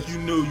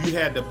knew you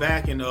had the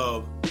backing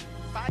of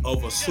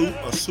a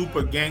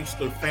super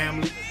gangster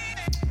family?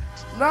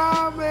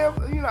 Nah, man.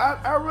 You know,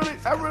 I really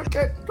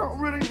don't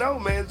really know,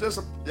 man. It's just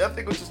I think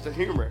it was just the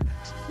humor,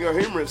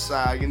 humorous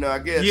side. You know, I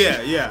guess.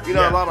 Yeah. You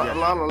know, a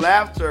lot of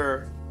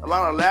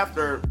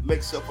laughter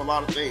makes up a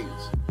lot of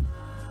things.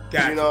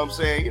 Gotcha. You know what I'm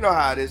saying? You know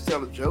how it is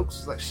telling jokes.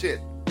 It's like shit.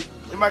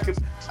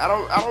 I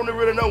don't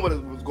really know what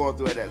it was going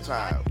through at that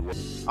time.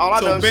 All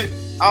I know,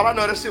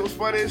 that shit was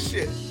funny as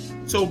shit.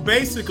 So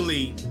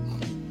basically,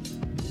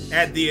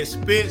 at the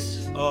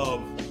expense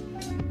of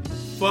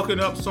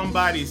fucking up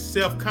somebody's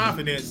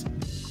self-confidence,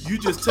 you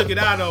just took it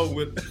out of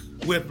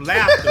with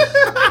laughter.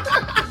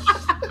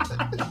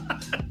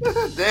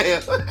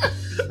 Damn.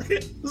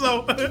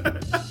 So,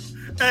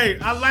 hey,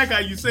 I like how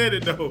you said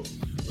it though.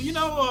 You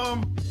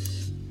know,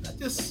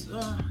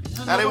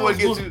 I didn't want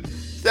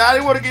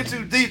to get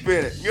too deep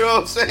in it. You know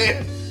what I'm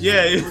saying?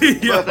 Yeah.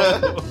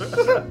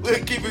 But,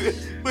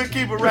 we'll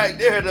keep it right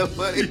there, though,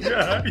 buddy.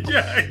 Yeah.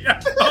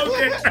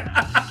 Okay.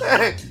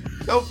 Hey,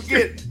 don't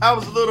forget, I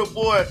was a little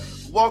boy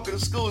walking to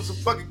school in some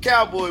fucking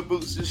cowboy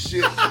boots and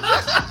shit.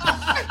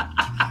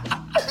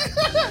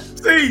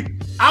 See,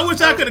 I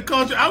wish I could have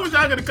caught you. At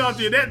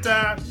that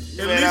time.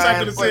 At least I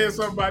could have said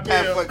something about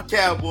that. I had fucking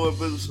cowboy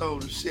boots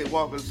on and shit,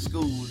 walking to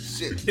school and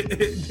shit.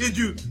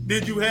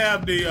 Did you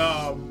have the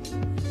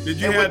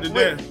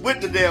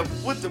with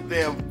the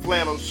damn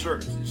flannel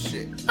shirts and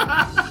shit?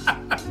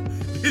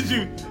 Did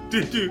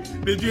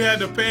you have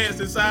the pants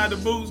inside the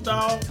boots,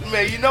 dog?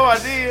 Man, you know I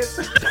did.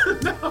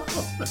 No.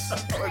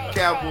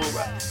 Cowboy.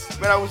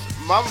 Man,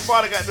 Mama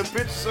probably got the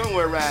picture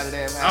somewhere around the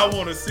damn house. I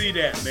want to see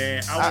that,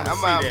 man. I want to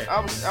see that.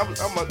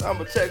 I'm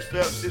gonna text her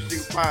up see if she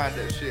can find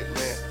that shit,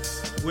 man.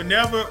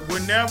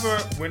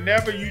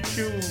 Whenever you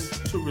choose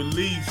to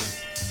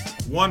release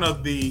one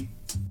of the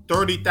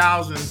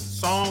 30,000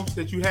 songs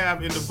that you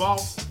have in the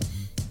vault,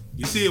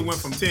 you see it went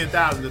from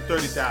 10,000 to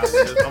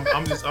 30,000.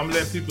 I'm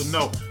letting people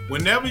know.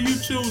 Whenever you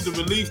choose to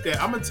release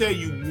that, I'm gonna tell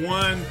you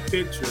one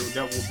picture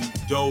that will be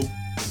dope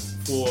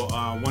for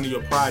one of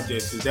your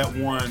projects. Is that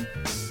one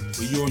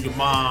where you and your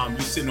mom,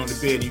 you sitting on the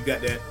bed and you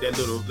got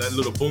that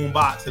little boom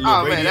box, that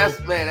little radio. That's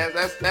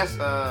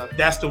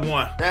the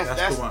one. That's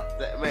the one.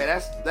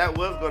 That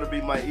was gonna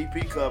be my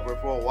EP cover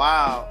for a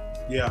while.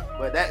 Yeah.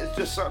 But that is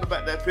just something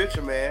about that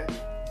picture, man.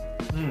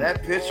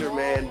 That picture,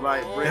 man,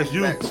 like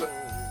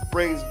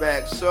brings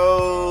back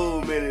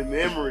so many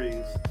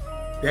memories.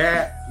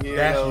 That's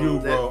you,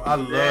 bro. I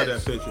love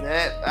that picture.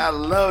 I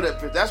love that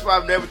picture. That's why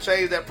I've never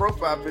changed that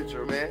profile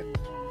picture, man.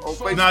 On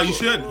Facebook. No, you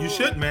should. You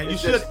should, man. You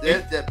should.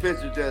 That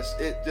picture just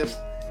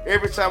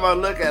every time I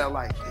look at it, I'm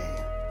like,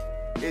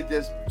 damn, it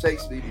just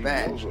takes me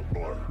back.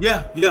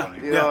 Yeah. You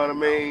know what I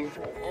mean?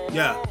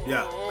 Yeah.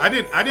 I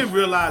didn't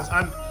realize.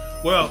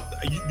 Well,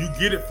 you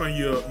get it from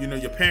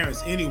your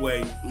parents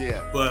anyway.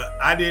 Yeah. But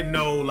I didn't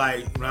know,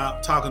 like, when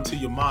I'm talking to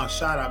your mom,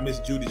 shout out Miss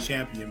Judy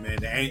Champion, man,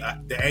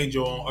 the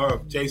angel on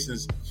earth,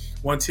 Jason's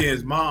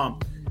 110's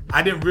mom.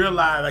 I didn't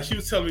realize, like, she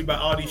was telling me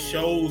about all these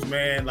shows,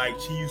 man, like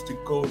she used to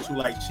go to,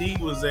 like, she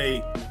was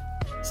a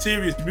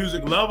serious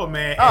music lover,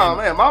 man. Oh,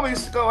 man, Mama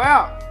used to go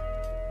out.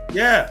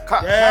 Yeah.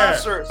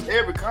 Concerts,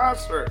 every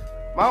concert.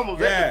 Mama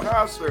was at the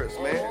concerts,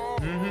 man.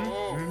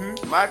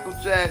 Michael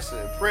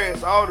Jackson,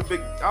 Prince, all the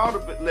big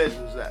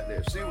legends out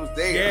there. She was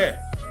there.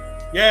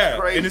 Yeah.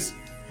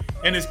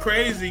 And it's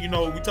crazy, we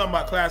talking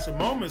about classic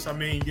moments. I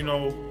mean,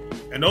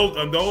 and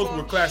those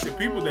were classic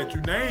people that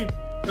you named.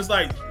 It's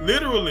like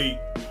literally,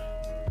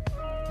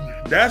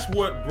 that's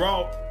what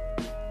brought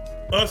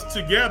us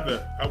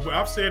together.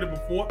 I've said it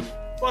before.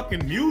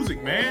 Fucking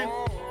music, man.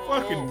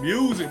 Fucking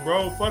music,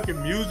 bro. Fucking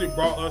music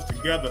brought us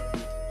together.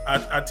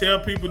 I tell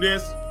people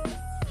this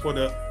for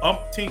the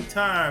umpteenth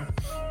time.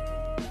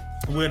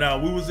 When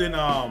we was in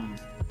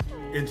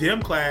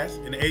gym class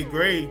in the 8th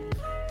grade,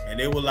 and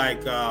they were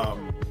like, I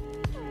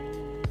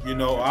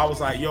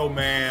was like, yo,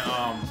 man,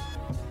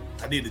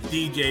 I need a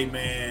DJ,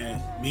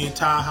 man. Me and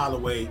Ty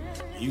Holloway,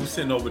 and you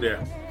sitting over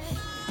there.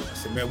 I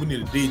said, man, we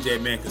need a DJ,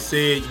 man, because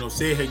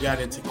Sid had got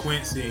into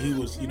Quincy, and he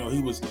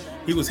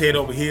was head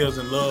over heels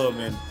in love.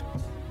 And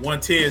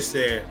 110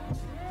 said,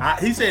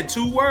 he said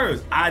 2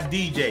 words, I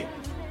DJ.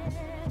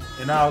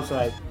 And I was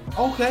like,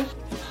 okay,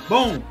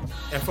 boom.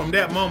 And from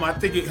that moment, I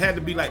think it had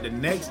to be like the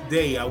next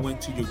day I went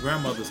to your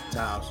grandmother's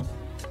house.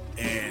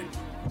 And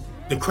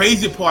the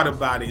crazy part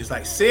about it is,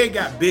 like, Sid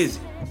got busy.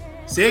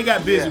 Sid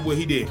got busy with what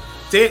he did.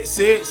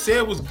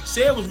 Sid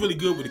was really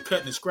good with the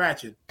cutting and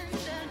scratching.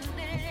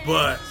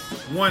 But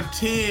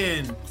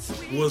 110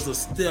 was a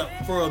step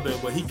further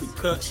where he could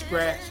cut,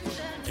 scratch,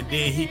 and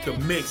then he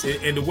could mix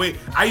it. And the way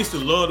I used to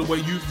love the way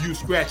you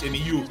scratch and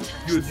then you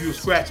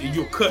scratch and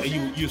you cut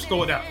and you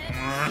slow it down.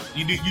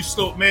 You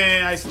slow,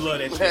 man. I used to love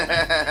that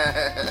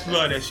shit.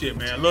 Love that shit,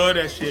 man. Love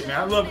that shit, man.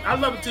 I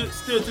love it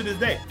still to this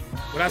day.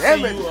 When I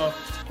see you,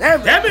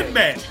 damn it,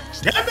 man.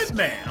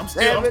 I'm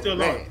still on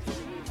it.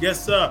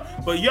 Yes, sir.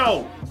 But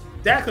yo,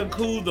 that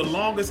concludes the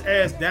longest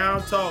ass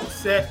down talk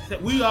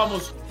set. We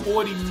almost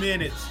 40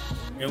 minutes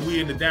and we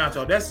in the down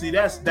talk. That's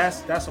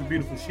some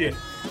beautiful shit.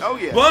 Oh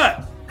yeah.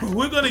 But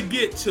we're gonna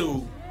get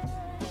to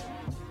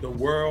the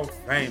world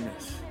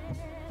famous.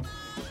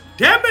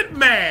 Damn it,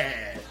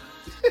 man,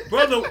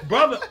 brother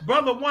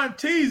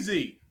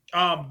 1TZ.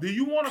 Do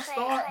you want to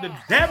start the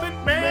damn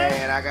it, man?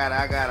 Man, I got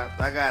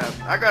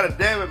a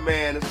damn it,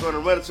 man. It's gonna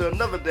run into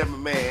another damn it,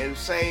 man.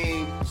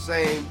 Same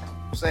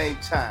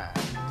time.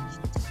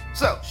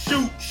 So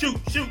shoot.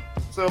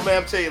 So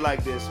man, I'm tell you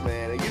like this,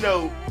 man.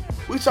 And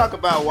we talk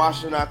about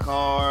washing our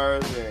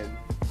cars and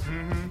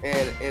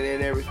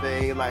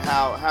everything, like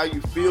how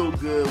you feel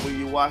good when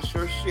you wash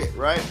your shit,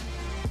 right?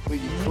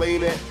 When you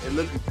clean it and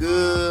looking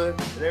good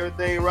and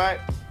everything, right?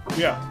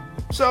 Yeah.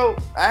 So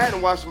I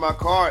hadn't washed my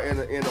car in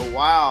a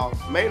while,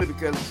 mainly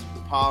because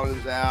the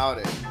pollen's out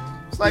and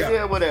it's like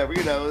whatever,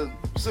 as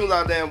soon as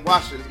I damn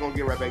wash it, it's gonna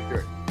get right back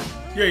dirty.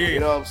 Yeah. You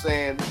know what I'm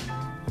saying?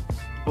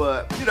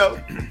 But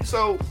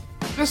so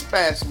this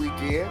past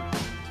weekend,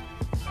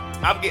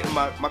 I'm getting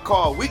my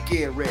car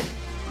weekend ready.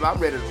 I'm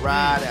ready to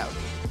ride out.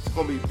 It's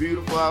gonna be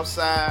beautiful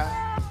outside.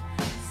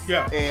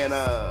 Yeah. And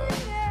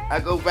I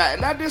go back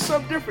and I did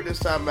something different this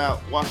time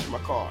out washing my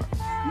car.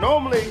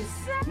 Normally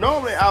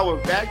I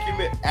would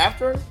vacuum it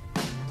after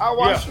I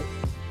wash it.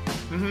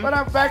 But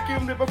I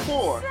vacuumed it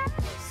before.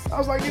 I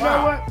was like, you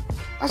know what?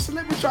 I said,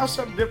 let me try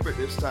something different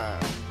this time.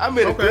 I'm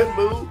in a good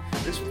mood.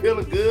 It's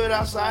feeling good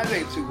outside. It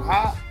ain't too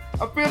hot.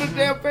 I'm feeling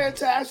damn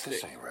fantastic.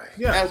 This ain't right.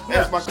 Yeah.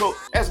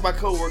 As my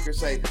coworkers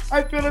say,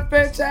 I'm feeling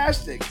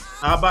fantastic.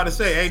 I was about to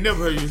say, I ain't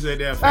never heard you say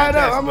that. I know.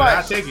 I'm like,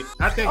 I take it.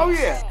 Oh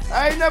yeah,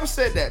 I ain't never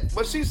said that,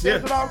 but she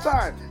says it all the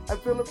time. I'm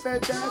feeling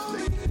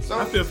fantastic. So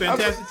I feel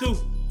fantastic too.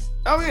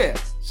 Oh yeah,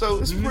 so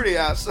it's pretty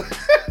outside.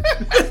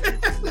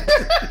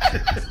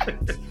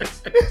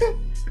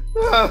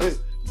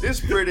 It's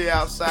pretty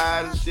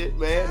outside and shit,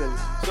 man. And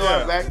so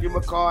I vacuum my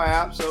car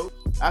out. So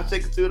I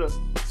take it to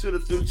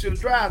the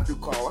drive-through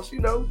cars. You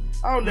know,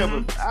 I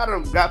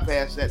don't got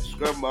past that to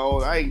scrub my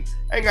own. I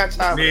ain't got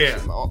time for that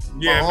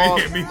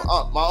shit.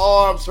 My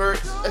arms hurt.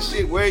 That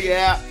shit wear you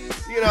out.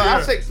 You know,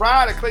 I take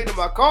pride in cleaning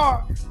my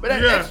car, but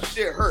that extra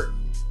shit hurt.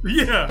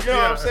 Yeah. You know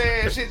what I'm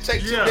saying? Shit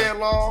take too damn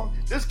long.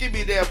 Just give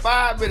me damn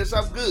 5 minutes.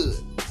 I'm good.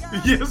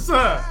 Yes,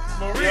 sir.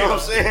 You know what I'm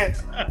saying?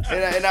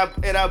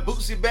 and I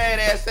bootsy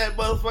badass that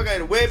motherfucker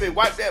and web and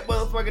wipe that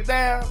motherfucker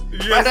down.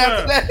 Yes, right sir.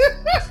 after that.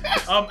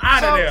 I'm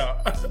out of there.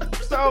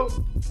 So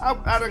I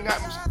done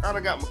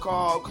got my car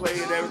all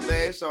clean and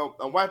everything. So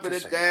I'm wiping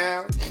it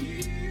down.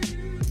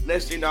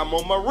 Next thing you know, I'm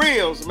on my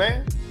rims,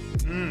 man.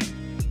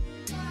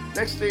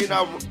 Next thing you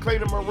know, I'm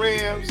cleaning my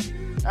rims,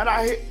 and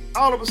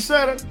all of a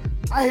sudden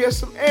I hear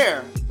some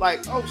air.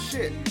 Like, oh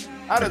shit!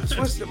 I done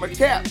twisted my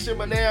caps in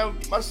my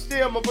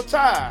stem of my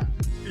tire.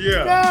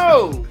 Yeah.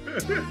 No!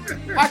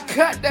 I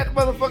cut that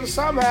motherfucker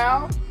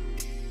somehow.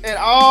 And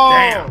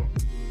damn.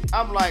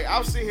 I'm like,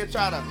 I'm sitting here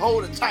trying to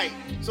hold it tight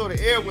so the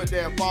air would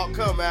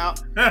come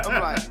out.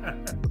 I'm like,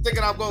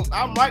 thinking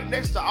I'm right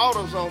next to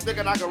AutoZone,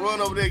 thinking I can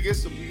run over there and get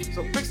some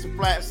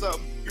Fix-A-Flat,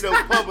 something,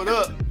 pump it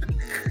up.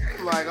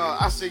 I'm like,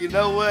 I said, you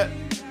know what?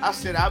 I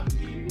said, I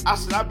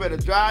better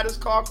drive this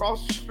car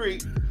across the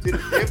street to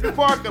the empty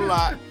parking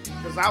lot,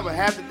 because I'm going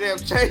to have to damn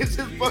change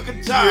this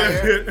fucking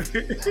tire.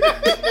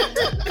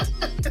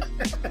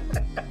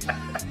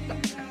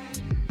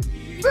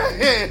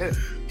 Man,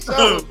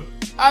 so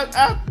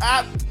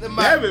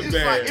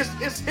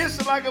it's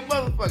hissing like a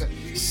motherfucker.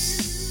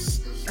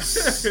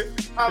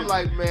 I'm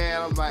like,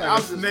 man,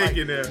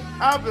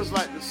 I'm just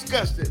like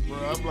disgusted, bro.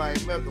 I'm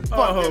like, man, what the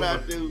fuck did I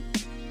do?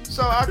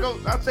 So I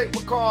take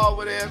my car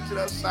over there to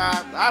the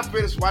side. I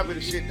finished wiping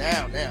the shit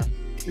down now.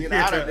 You know,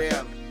 I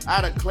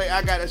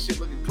got that shit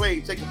looking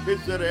clean, taking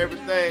pictures of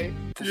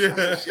everything.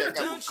 Yeah. Shit, I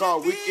got my car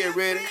weekend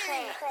ready.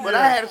 But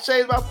I had to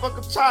change my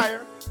fucking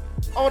tire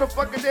on the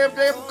fucking damn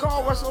day of the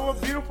car wash on a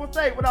beautiful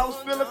thing when I was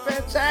feeling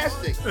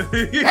fantastic.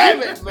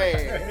 Damn it,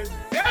 man.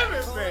 Damn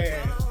it,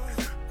 man.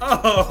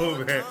 Oh,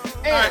 man.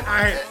 And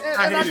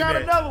I got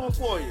that. another one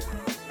for you.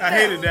 I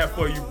hated that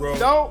for you, bro.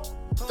 Don't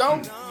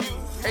you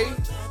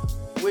hate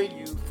when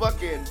you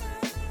fucking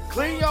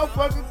clean your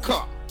fucking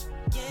car?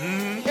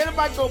 And it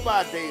might go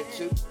by a day or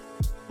two.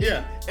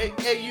 Yeah. And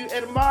you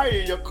admire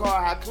your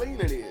car how clean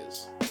it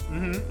is.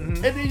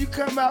 And then you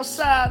come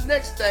outside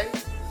next day,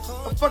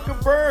 a fucking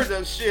bird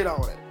done shit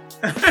on it.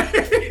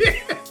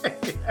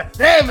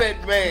 Damn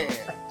it, man.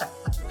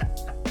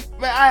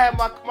 Man, I had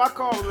my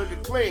car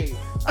looking clean.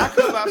 I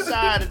come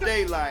outside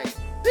today like,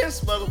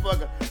 this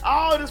motherfucker,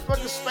 all this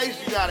fucking space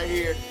you got in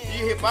here,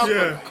 you hit my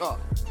fucking car.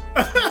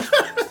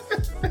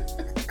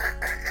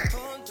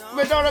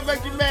 Man, don't that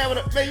make you mad?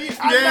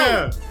 I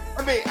know.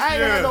 I mean, I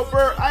ain't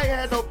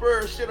had no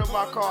bird shit on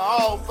my car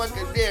all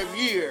fucking damn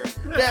year.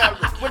 Damn,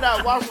 when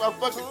I wash my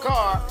fucking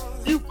car,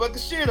 you fucking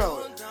shit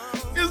on it.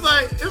 It's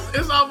like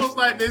it's almost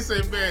like they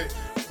say, man,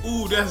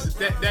 ooh,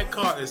 that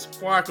car is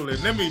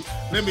sparkling. Let me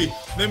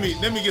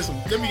get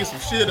some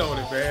shit on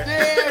it, man.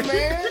 Yeah,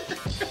 man.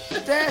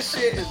 That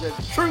shit is a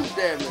true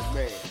damage,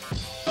 man.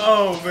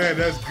 Oh man,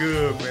 that's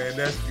good, man.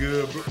 That's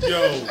good, bro.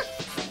 Yo.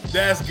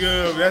 That's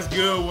good.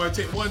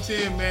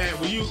 110, man.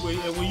 When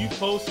you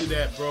posted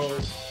that, bro,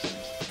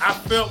 I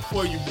felt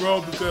for you,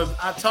 bro, because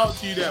I talked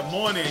to you that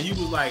morning and you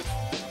was like,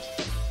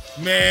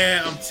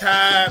 man, I'm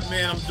tired,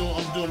 man. I'm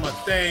doing my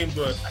thing,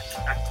 but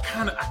I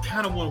kind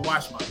of want to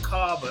wash my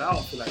car, but I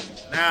don't feel like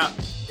going out.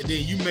 And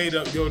then you made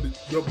up your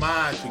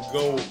mind to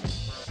go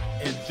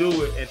and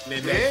do it, and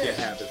then that shit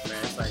happens,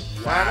 man. It's like,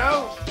 wow. I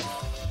know.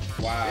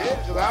 Wow. Yeah,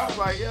 because I was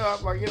like, you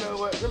know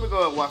what? Let me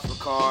go and wash my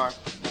car.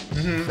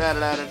 And that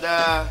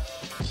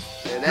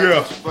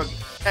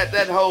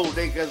that whole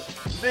thing, because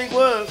the thing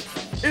was,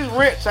 it's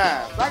rent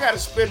time. I got to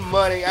spend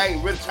money. I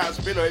ain't really trying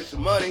to spend no extra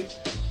money.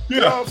 You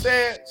know what I'm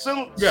saying?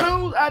 Soon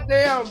I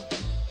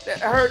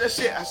heard that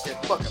shit, I said,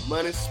 fucking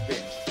money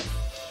spent.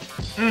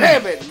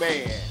 Damn it,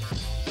 man.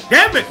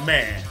 Damn it,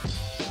 man.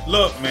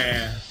 Look,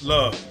 man.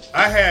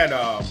 I had,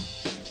 I'm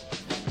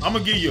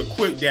going to give you a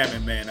quick damn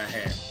it, man, I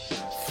had.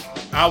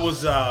 I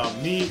was,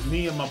 me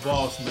and my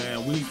boss,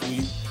 man, we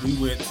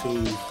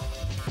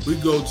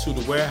go to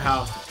the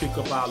warehouse to pick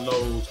up our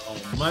loads on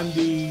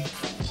Monday,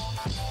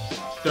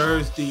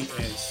 Thursday,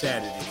 and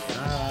Saturday. And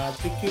I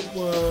think it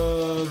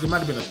might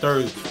have been a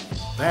Thursday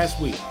last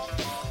week.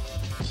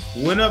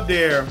 We went up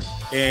there,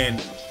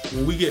 and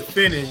when we get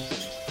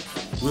finished,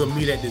 we'll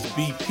meet at this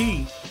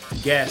BP to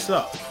gas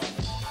up.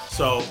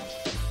 So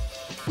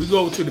we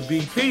go to the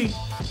BP,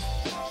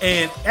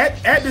 and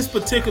at this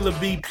particular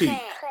BP,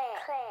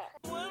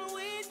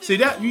 See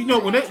that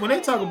when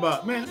they talk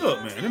about, man,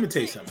 look, man, let me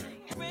tell you something.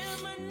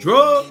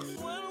 Drugs.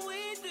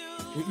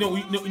 You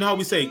know how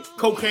we say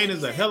cocaine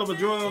is a hell of a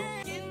drug?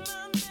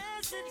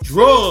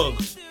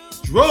 Drugs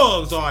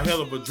are a hell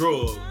of a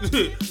drug.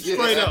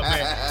 Straight up,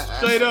 man.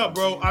 Straight up,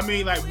 bro. I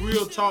mean, like,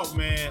 real talk,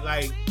 man.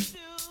 Like,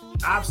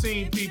 I've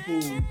seen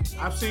people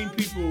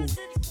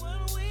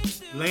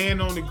laying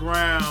on the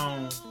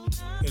ground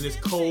and it's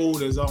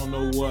cold as I don't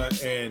know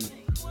what, and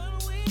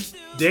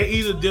they're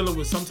either dealing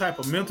with some type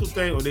of mental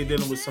thing or they're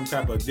dealing with some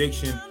type of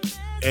addiction.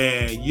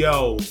 And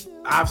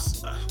I've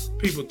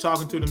people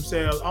talking to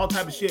themselves, all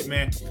type of shit,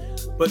 man.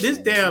 But this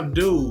damn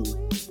dude,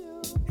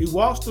 he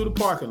walks through the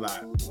parking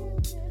lot.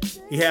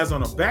 He has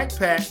on a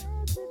backpack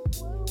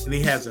and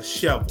he has a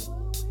shovel.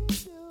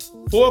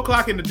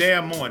 4:00 in the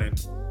damn morning,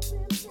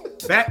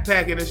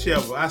 backpack and a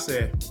shovel. I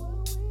said,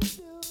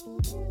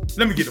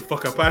 let me get the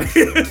fuck up out of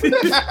here.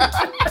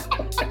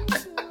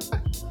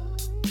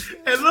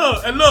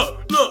 and look,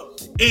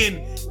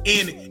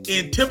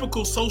 in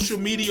typical social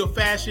media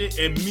fashion,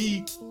 and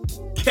me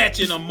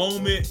catching a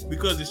moment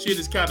because the shit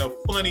is kind of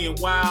funny and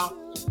wild,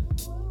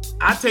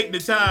 I take the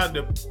time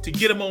to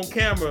get him on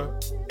camera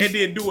and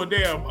then do a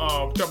damn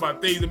talk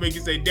about things that make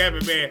you say, damn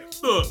it, man.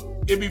 Look,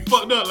 it be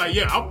fucked up. Like,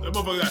 yeah,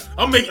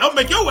 I'll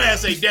make your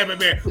ass say, damn it,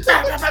 man.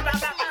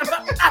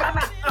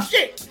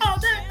 Shit. Oh,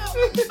 damn.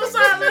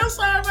 I'm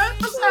sorry, man.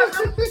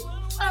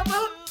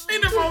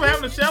 Ain't nothing wrong with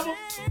having a shovel.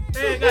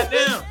 Man,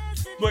 goddamn.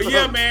 But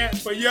yeah, man.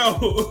 But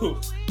yo,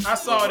 I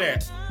saw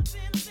that.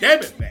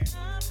 Damn it, man.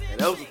 And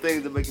those are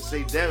things that make you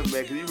say, damn it,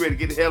 man, because you ready to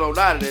get the hell on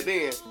out of there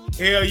then.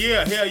 Hell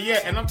yeah.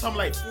 And I'm talking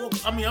like,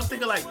 I'm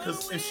thinking like,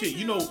 cause and shit,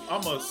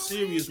 I'm a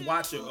serious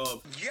watcher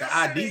of the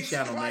ID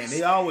channel, man.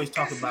 They always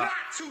talk about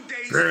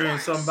burying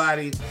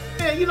somebody.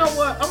 Man, you know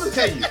what? I'm gonna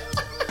tell you.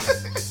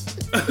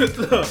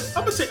 Look,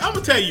 I'm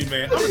gonna tell you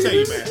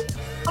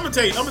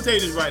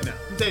this right now.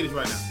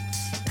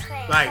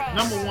 Like,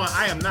 number one,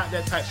 I am not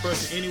that type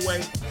person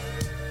anyway.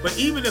 But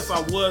even if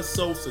I was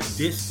so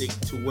sadistic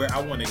to where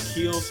I want to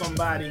kill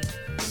somebody,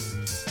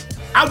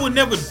 I would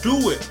never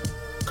do it.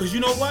 Cause you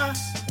know why?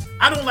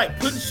 I don't like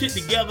putting shit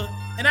together,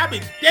 and I be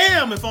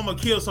damn if I'm gonna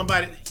kill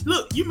somebody.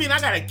 Look, you mean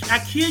I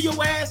kill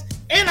your ass,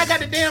 and I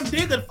got to damn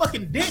dig a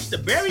fucking ditch to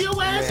bury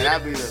your ass? Man,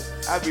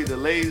 I be the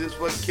laziest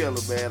fucking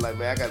killer, man. Like,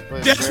 man, I got to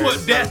put.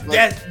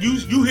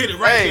 You hit it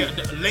right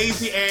there, the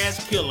lazy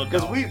ass killer.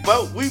 Cause we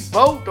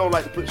both don't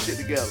like to put shit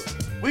together.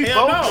 We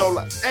don't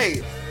like.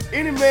 Hey,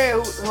 any man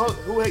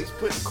who hates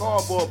putting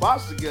cardboard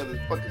boxes together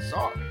is fucking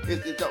sorry.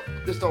 It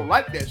just don't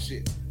like that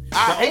shit.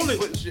 I hate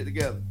putting shit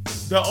together.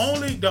 The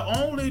only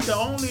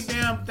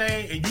damn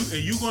thing, and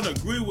you gonna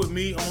agree with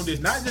me on this,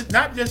 not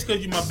just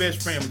because you're my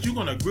best friend, but you're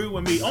gonna agree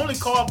with me. Only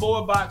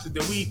cardboard boxes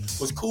that we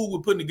was cool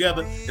with putting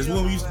together is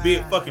when we used to be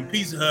at fucking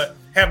Pizza Hut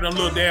having them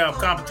little damn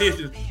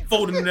competitions,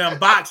 folding them damn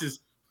boxes.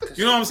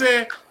 You know what I'm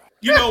saying?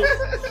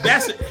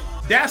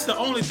 That's the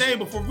only thing.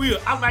 But for real,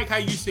 I like how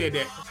you said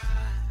that.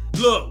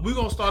 Look, we're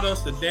gonna start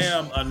us a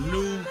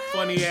new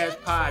funny ass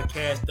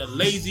podcast, the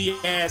Lazy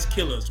Ass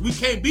Killers. We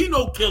can't be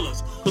no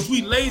killers because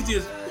we lazy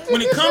as. When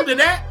it comes to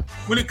that,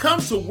 when it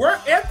comes to work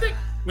ethic,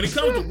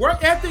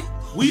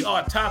 we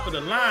are top of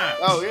the line.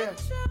 Oh yeah.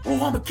 Oh, I'm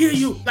gonna kill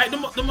you. Like the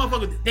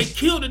motherfuckers, they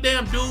kill the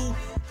damn dude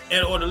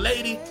or the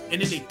lady,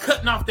 and then they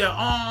cutting off their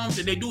arms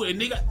and they do it,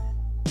 and they got.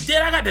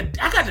 Then I got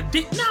the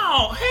dick.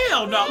 No,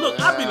 hell no. Look,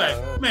 I'd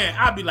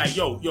be like,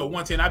 yo,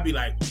 110. I'd be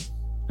like,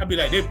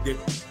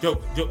 Joe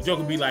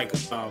could be like,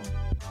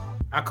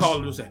 I call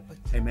him and say,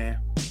 hey man,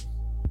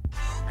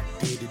 I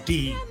did the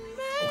deed.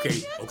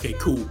 Okay,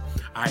 cool.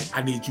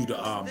 I need you to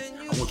I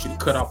want you to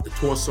cut off the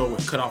torso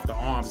and cut off the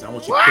arms. I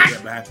want you to put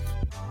that back.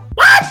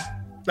 What?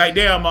 Like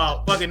damn,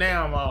 fucking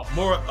damn,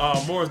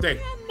 Morris Day.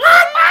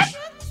 What?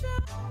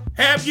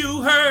 Have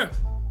you heard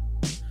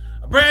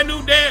a brand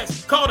new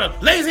dance called a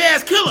Lazy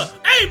Ass Killer?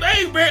 Ain't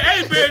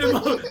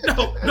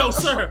no,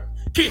 sir.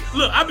 Kid,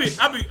 look, I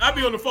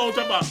be on the phone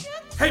talking about,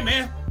 hey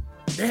man,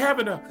 they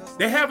having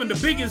the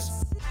biggest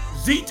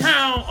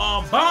Z-Town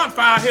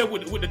bonfire here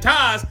with the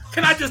tires.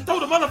 Can I just throw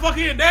the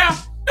motherfucker in down?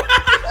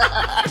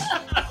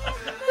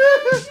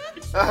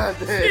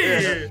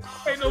 Yeah.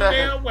 Ain't no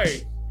damn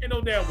way.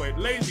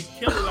 Lazy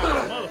killer like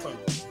a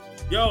motherfucker.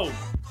 Yo,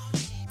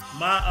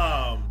 my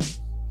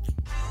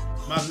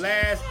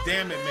last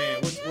damn it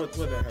man. What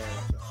the hell?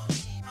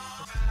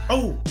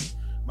 Oh,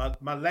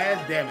 my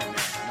last damn it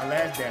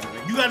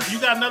man. You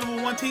got another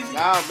one, TZ?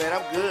 Nah, man,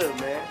 I'm good,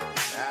 man.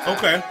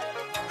 Okay.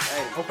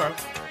 Hey. Okay.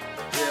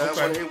 Yeah, I want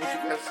to hear what you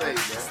got to say,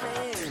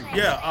 man.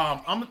 Yeah,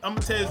 I'm gonna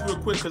tell you this real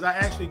quick because I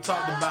actually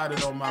talked about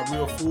it on my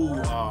Real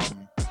Food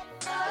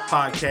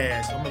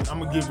podcast. I'm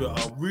gonna give you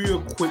a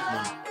real quick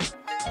one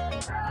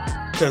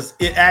because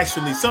it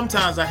actually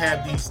sometimes I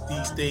have these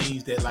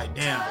things that like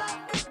damn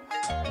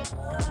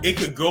it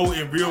could go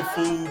in Real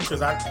Food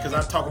because I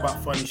talk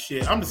about funny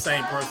shit. I'm the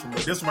same person,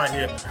 but this right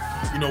here,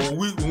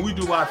 when we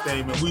do our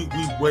thing, man, we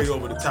way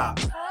over the top.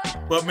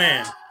 But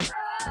man.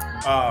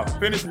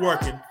 Finished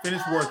working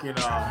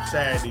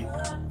Saturday.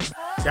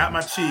 Got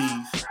my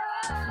cheese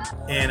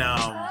and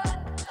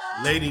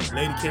lady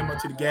came up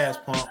to the gas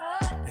pump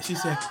and she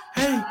said,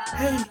 hey,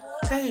 how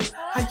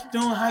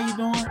you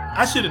doing?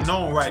 I should have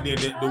known right there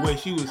the way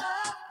she was,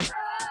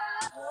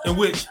 in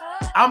which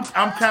I'm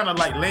kind of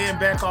like laying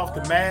back off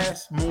the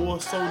mask more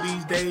so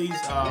these days.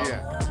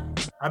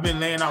 I've been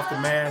laying off the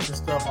mask and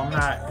stuff. I'm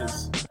not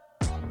as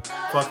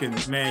fucking,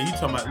 man, you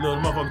talking about little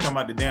motherfucker talking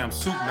about the damn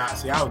suit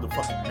Nazi. I was the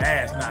fucking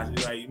mask Nazi.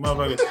 Like,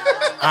 motherfucker,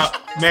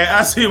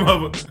 I see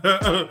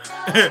motherfucker.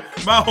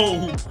 my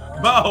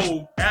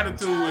whole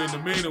attitude and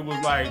demeanor was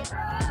like,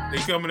 they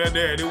coming up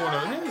there, they want to,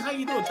 hey, how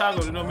you doing,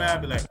 Taco? You know, man,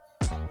 I'd be like,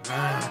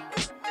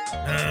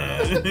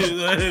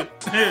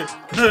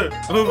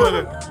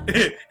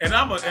 and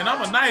I'm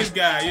a nice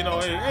guy, you know.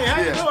 Hey,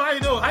 how you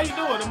doing? How you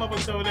doing? The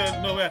motherfucker over there,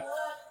 you know, man.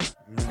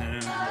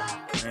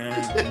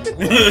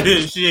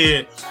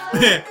 Shit.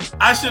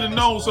 I should have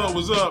known something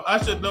was up.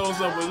 That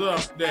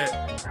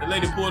the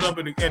lady pulled up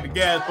at the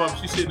gas pump.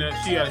 She sitting there.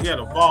 He had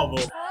a Volvo.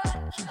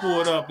 She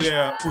pulled up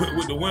there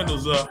with the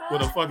windows up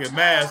with a fucking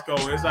mask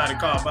on inside the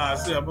car by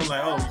herself. I'm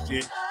like, oh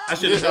shit. I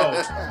should have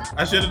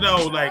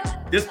known. Like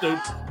this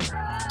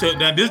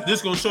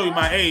gonna show you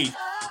my age.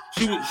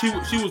 She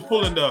was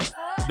pulling the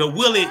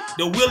Willie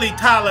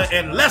Tyler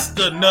and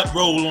Lester nut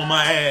roll on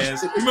my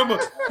ass. You remember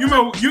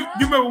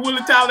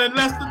Willie Tyler and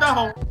Lester?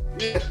 No.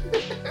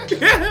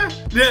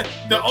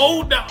 the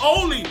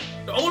only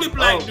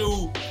black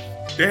dude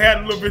that had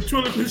a little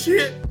ventriloquist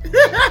shit.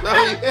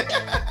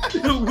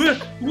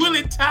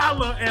 Willie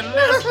Tyler and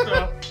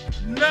Lester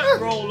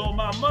nut roll on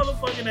my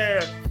motherfucking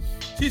ass.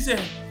 She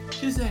said,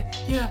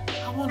 yeah,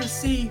 I want to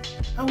see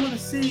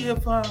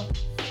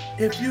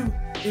if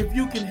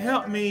you can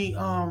help me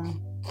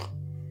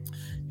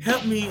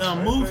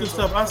move some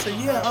stuff. I said,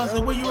 yeah. I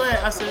said, where you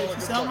at? She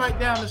said, I'm right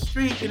down the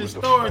street in the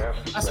store.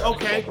 I said,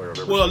 okay,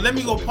 well, let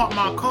me go park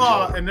my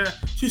car. And then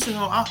she said,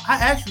 oh, I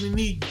actually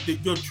need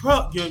your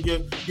truck,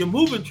 your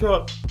moving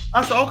truck.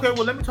 I said, okay,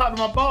 well, let me talk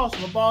to my boss.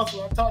 I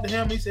talked to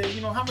him. He said,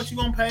 you know, how much you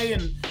gonna pay?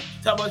 And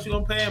talk about you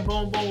gonna pay, and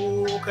boom,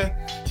 okay.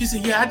 She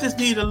said, yeah, I just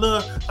need a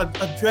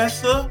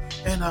dresser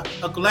and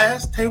a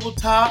glass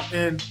tabletop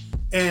and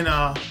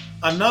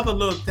another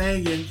little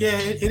thing. And yeah,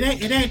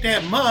 it ain't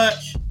that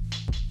much.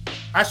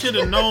 I should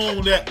have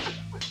known that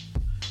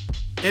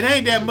it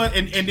ain't that much,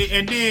 and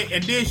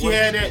then she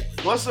had that.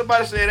 Once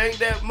somebody said it ain't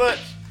that much,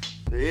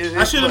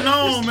 I should have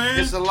known, man.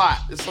 It's a lot.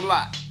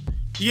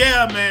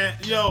 Yeah, man.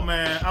 Yo,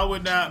 man. I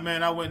went down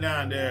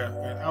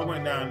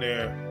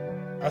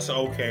there. I said,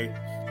 okay.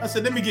 I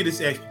said, let me get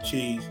this extra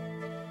cheese.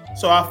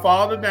 So I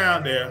followed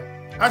down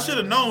there. I should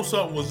have known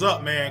something was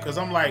up, man, because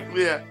I'm like,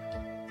 yeah.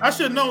 I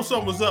should have known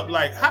something was up.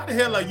 Like, how the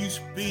hell are you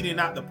speeding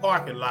out the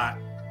parking lot,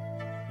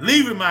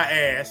 leaving my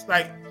ass?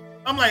 Like,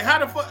 I'm like, how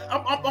the fuck?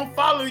 I'm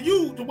following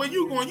you to where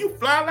you going. You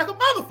flying like a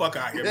motherfucker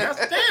out here.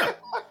 That's damn.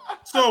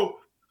 So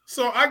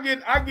I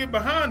get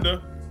behind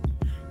her.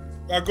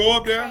 I go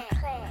up there,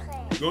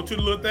 go to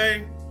the little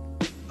thing.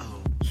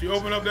 She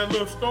opened up that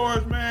little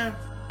storage, man.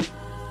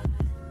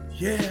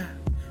 Yeah.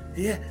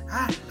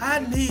 I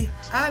need,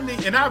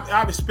 and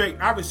I respect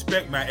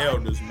my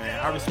elders, man.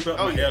 I respect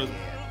my elders.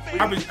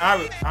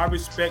 I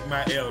respect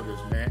my elders,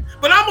 man.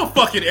 But I'm a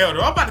fucking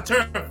elder. I'm about to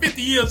turn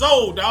 50 years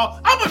old,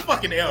 dog. I'm a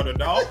fucking elder,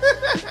 dog.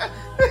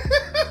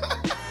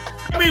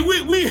 I mean,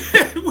 we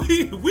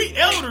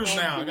elders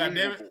now,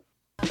 goddammit.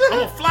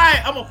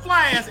 I'm a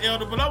fly ass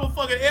elder, but I'm a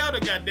fucking elder,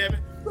 goddammit.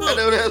 Look, I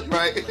know that's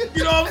right.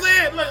 You know what I'm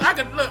saying? Look,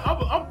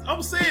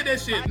 I'm saying that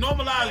shit.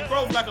 Normalize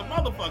growth like a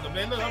motherfucker,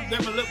 man. Look, I'm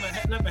definitely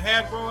let my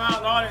hair grow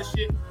out, all that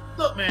shit.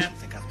 Look, man.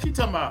 She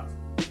talking about,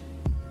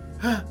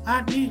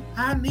 I need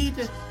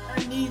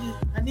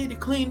to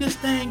clean this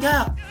thing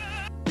out.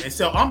 And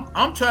so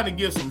I'm trying to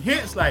give some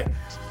hints like,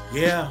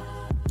 yeah,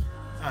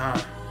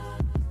 I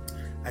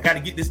got to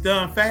get this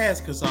done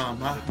fast because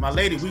my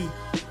lady,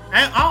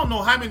 I don't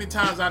know how many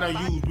times I done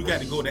used we got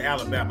to go to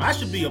Alabama. I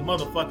should be a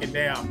motherfucking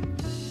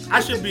I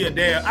should be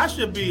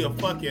a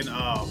fucking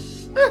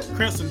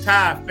Crimson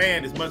Tide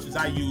fan as much as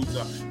I use.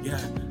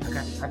 Yeah,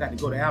 I got to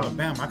go to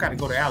Alabama.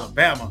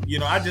 You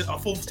know, I just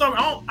for some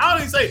I don't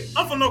even say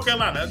I'm from North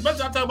Carolina. As much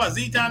as I talk about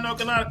Z-Town, North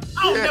Carolina,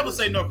 I don't never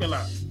say North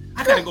Carolina.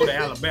 I got to go to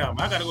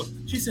Alabama. I got to go.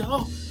 She said,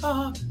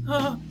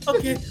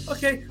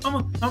 okay.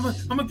 I'm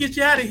gonna get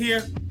you out of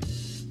here,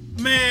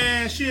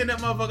 man. She and that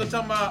motherfucker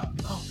talking about,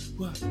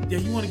 well, yeah,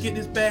 you want to get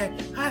this bag?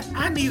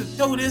 I need to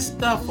throw this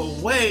stuff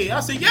away. I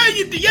said, yeah,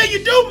 you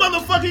do,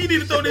 motherfucker. You need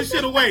to throw this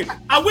shit away.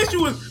 I wish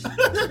you was.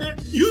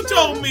 You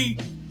told me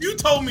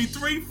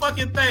 3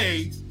 fucking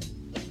things.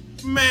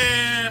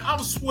 Man, I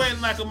was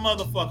sweating like a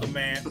motherfucker,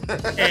 man.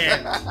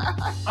 And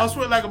I was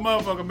sweating like a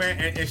motherfucker, man.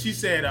 And she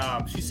said,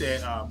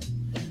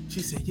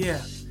 yeah.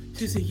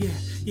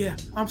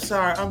 I'm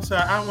sorry. I don't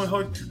want to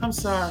hold you. I'm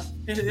sorry.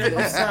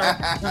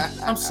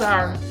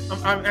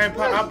 I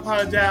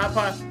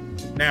apologize.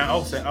 Now,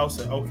 I said,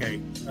 okay.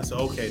 I said,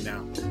 okay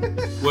now.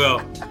 Well,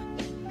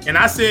 and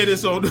I said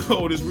this on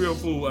this Real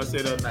Food. I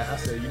said the other night, I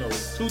said, you know,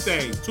 two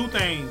things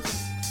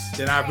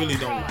that I really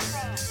don't like.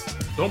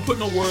 Don't put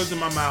no words in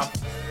my mouth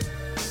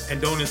and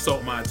don't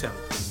insult my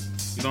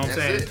intelligence. You know what I'm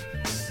saying?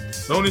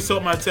 Don't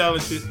insult my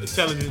intelligence.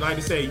 Like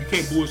they say, you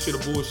can't bullshit a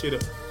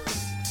bullshitter.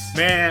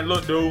 Man,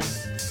 look, dude.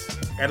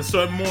 At a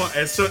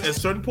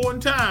certain point in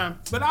time,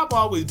 but I've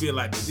always been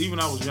like this, even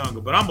when I was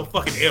younger. But I'm a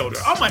fucking elder.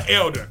 I'm an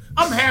elder.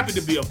 I'm happy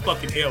to be a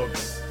fucking elder.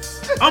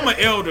 I'm an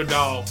elder,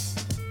 dog.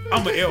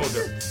 I'm an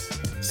elder.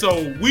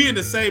 So we in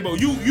the same boat.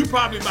 You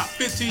probably about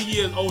 15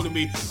 years older than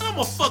me. I'm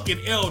a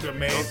fucking elder,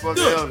 man. Look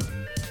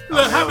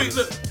how many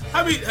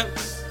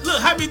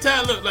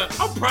times.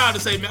 Look, I'm proud to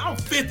say, man, I'm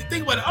 50.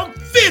 Think about it. I'm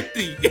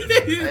 50.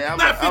 Hey, I'm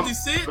not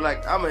 56.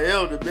 I'm an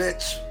elder,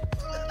 bitch.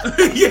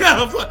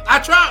 Yeah, I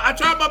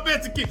tried my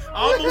best to keep.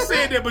 I almost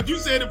said that, but you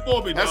said it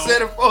for me, dog. I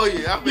said it for you.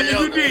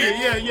 You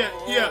did.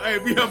 Yeah. Hey,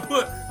 we have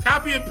put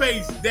copy and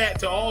paste that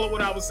to all of what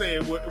I was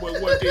saying. What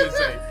did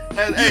say?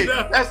 Hey,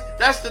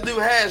 that's the new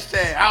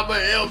hashtag. I'm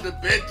an elder,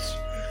 bitch.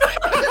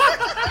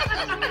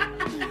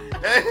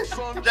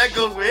 That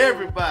goes for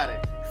everybody.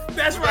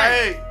 That's right.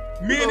 Hey,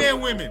 men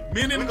and women.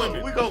 We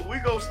go.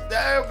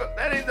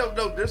 That ain't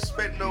no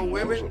disrespect no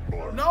women.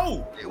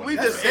 No, we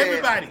just said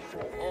everybody.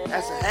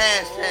 That's a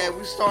hashtag.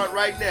 We start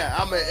right now.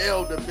 I'm an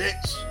elder,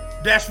 bitch.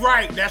 That's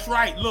right.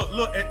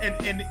 Look,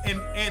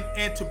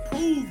 and to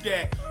prove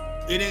that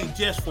it ain't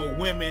just for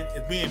women,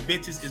 it's being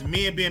bitches, it's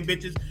men being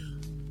bitches.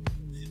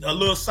 A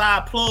little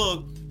side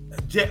plug.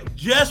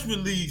 Just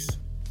released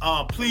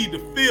Plead the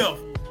Fifth,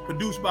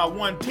 produced by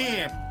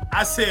 110.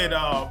 I said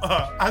on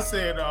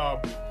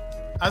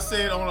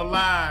the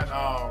line,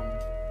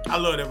 I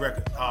love that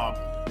record.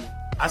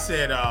 I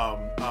said, how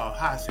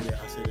I said that?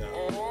 I said,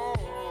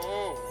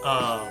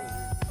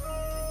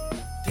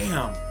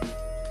 damn.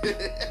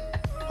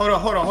 Hold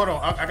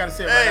on. I gotta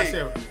say it right. I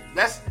said it.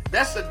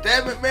 That's a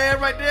damn it, man,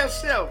 right there,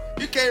 self.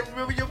 You can't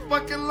remember your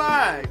fucking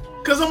line.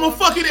 Cause I'm a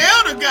fucking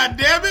elder,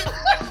 goddammit.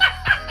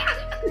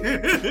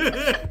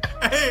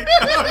 Hey,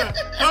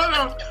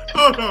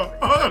 hold on.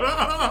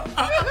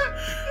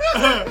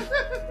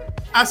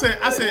 I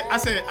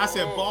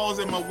said, balls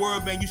in my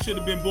word, man. You should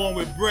have been born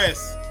with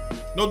breasts.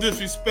 No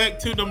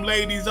disrespect to them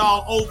ladies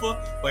all over,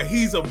 but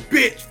he's a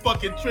bitch.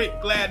 Fucking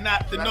trick. Glad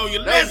not to know you.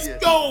 Let's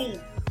go.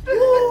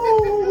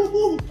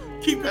 Woo.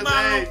 Keep your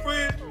mind on,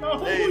 friend.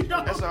 Hey,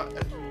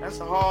 that's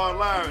a hard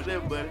line right there,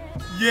 buddy.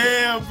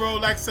 Yeah, bro.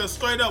 Like I said,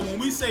 straight up. When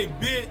we say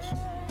bitch,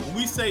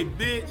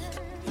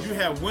 you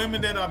have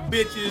women that are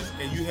bitches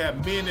and you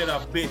have men that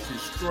are bitches.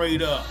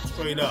 Straight up.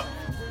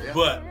 Yeah.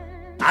 But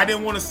I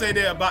didn't want to say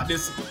that about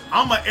this.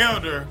 I'm an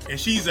elder and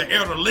she's an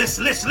elder. List.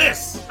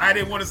 I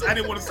didn't want to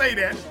say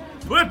that.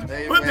 But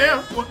there,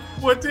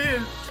 what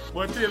ten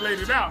laid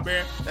it out,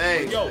 man.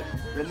 Hey, but, yo,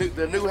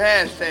 the new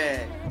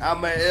hashtag.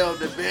 I'm an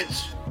elder,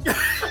 bitch.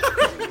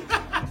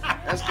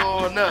 That's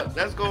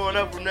going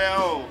up from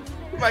now on.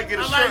 We might get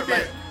a shirt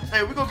like.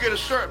 Hey, we gonna get a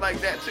shirt like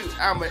that too.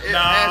 I'm an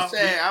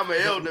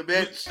elder,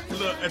 bitch.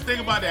 Look, and think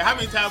about that. How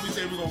many times we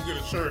say we gonna get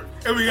a shirt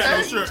and we got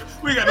no shirt?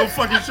 We got no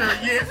fucking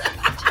shirt yet.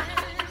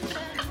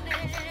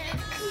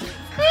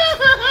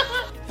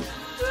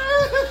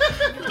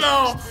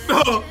 No.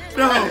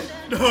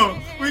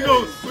 We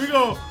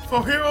go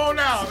from here on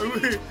out.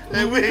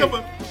 When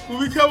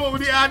we come up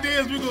with the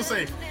ideas, we gonna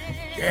say,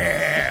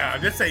 yeah.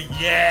 Just say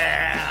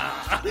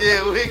yeah.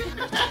 Yeah,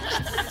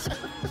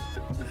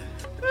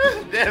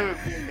 Damn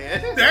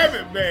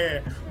it,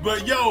 man.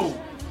 But yo,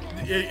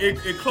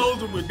 it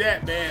closing with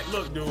that, man.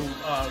 Look, dude.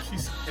 She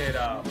said,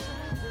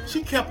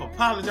 she kept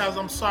apologizing.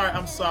 I'm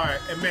sorry.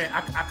 And man,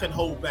 I couldn't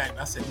hold back.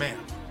 I said,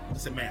 ma'am.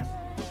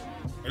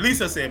 At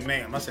least I said,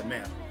 ma'am. I said,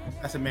 ma'am,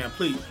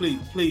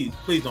 please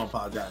don't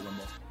apologize no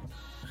more.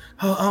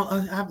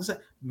 I have to say,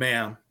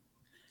 ma'am.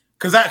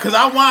 Cause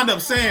I wound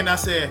up saying, I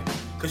said,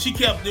 cause she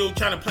kept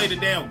trying to play the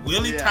damn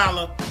Willie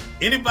Tyler.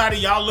 Anybody,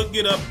 y'all look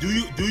it up. Do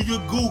your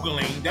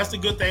Googling. That's the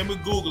good thing with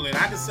Googling.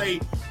 I can say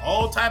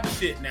all type of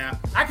shit now.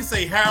 I can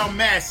say Harold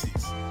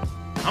Massey's.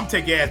 I'm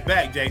taking your ass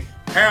back, Jay.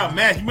 Harold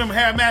Massey. You remember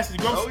Harold Massey's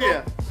grocery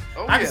store?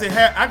 I can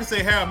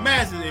say Harold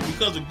Massey's, and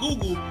because of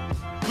Google,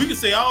 we can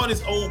say all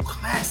this old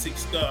classic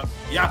stuff.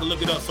 Y'all can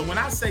look it up. So when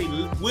I say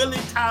Willie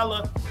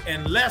Tyler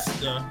and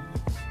Lester,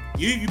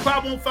 you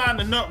probably won't find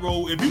the nut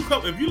roll. If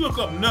you look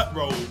up nut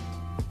roll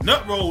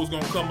is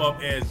gonna come up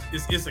as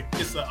it's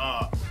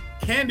a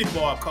candy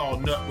bar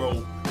called Nut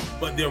Roll,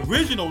 but the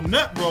original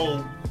Nut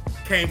Roll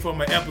came from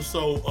an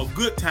episode of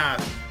Good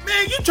Times.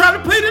 Man, you trying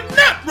to play the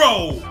Nut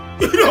Roll?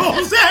 You know what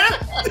I'm saying?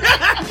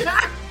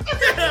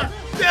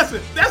 Yeah,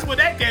 that's where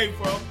that came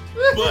from.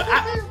 But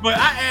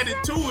I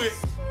added to it.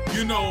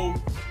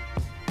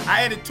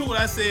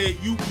 I said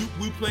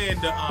we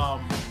playing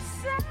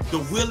the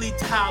Willie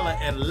Tyler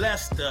and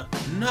Lester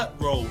Nut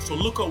Roll. So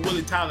look up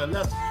Willie Tyler and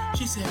Lester.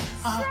 She said,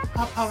 I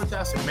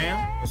apologize. I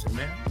said,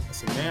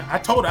 ma'am. I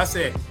told her, I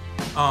said,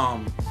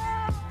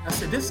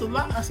 this is a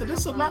lot. I said, this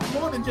is a lot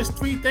more than just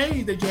 3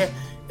 things that you had.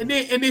 And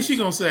then she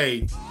gonna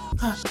say,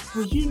 well,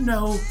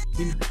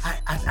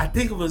 I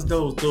think it was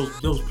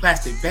those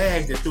plastic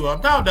bags that threw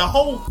off. No, the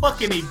whole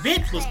fucking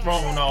event was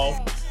thrown off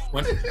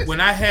when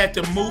I had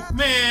to move.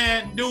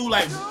 Man, dude,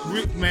 like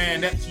Rick,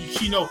 man, that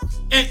she know.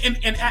 And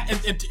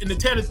to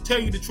tell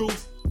you the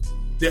truth,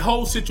 the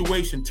whole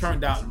situation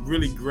turned out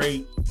really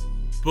great.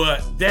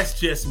 But that's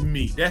just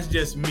me. That's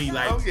just me.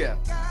 Like, oh yeah,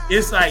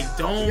 it's like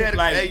don't you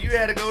like. You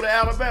had to go to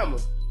Alabama.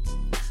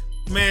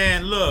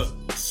 Man, look,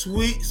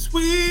 sweet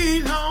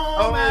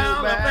home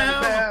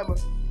Alabama.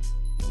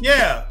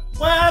 Yeah.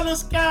 Well, the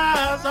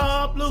skies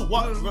are blue.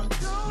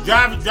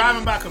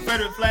 Driving by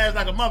Confederate flags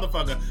like a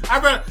motherfucker.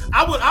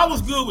 I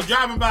was good with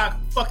driving by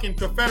fucking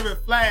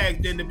Confederate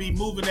flags than to be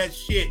moving that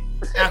shit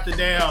after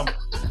damn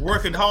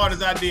working hard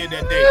as I did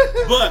that day.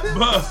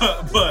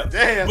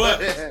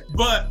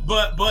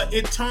 But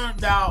it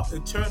turned out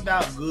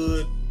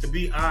good. To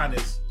be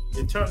honest,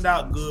 it turned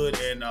out good,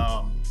 and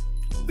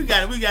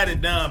we got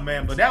it done,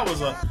 man. But that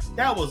was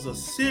a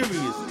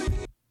serious.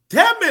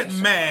 Damn it,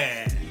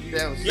 man.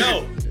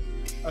 Yo.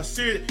 A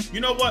serious. You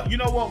know what?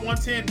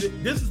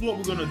 110. This is what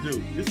we're gonna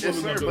do. This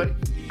is what we're gonna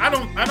do. I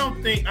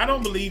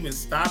don't believe in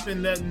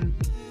stopping nothing.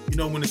 You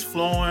know, when it's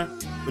flowing.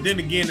 But then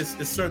again, it's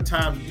certain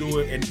times to do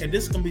it, and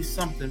this is gonna be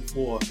something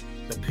for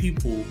the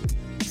people,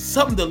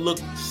 something to look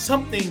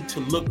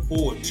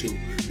forward to,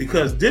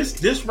 because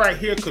this right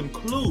here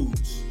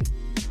concludes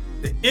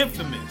the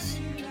infamous,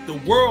 the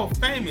world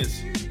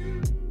famous.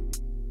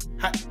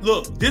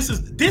 Look, this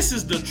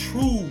is the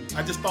true.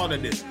 I just thought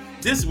of this.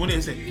 This is when they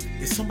say,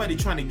 is somebody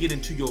trying to get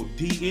into your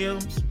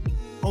DMs?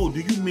 Oh, do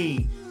you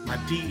mean my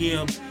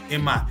DMs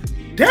and my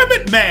damn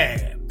it,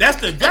 man?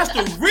 That's the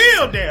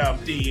real damn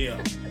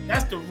DM.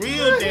 That's the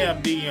real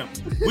damn DM.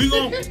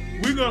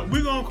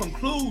 We're gonna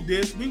conclude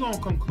this. We're gonna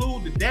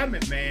conclude the damn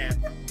it,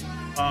 man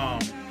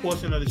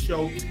portion of the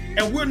show,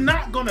 and we're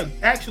not gonna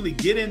actually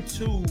get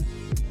into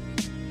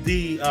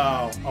the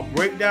a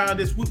breakdown of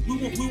this. We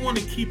want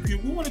to keep you.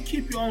 We want to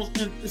keep you on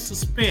in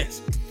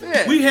suspense.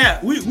 Yeah. We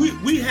have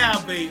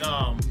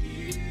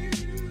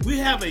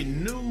a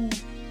new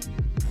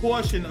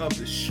portion of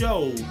the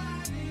show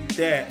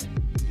that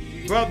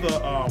brother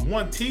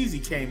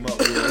 1TZ came up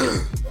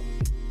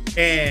with,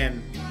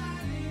 and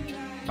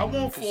I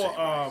want for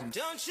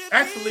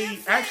actually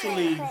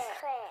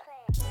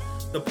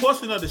the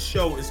portion of the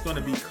show is going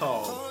to be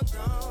called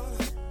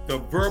the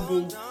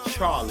Verbal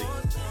Charlie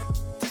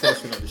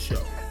portion of the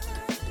show.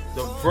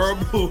 The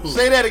verbal.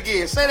 Say that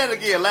again,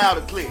 loud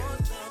and clear.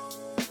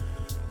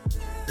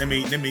 Let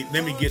me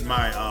get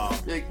my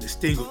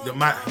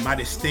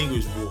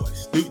distinguished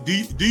voice. Do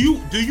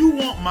you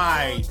want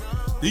my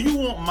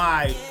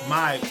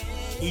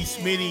E.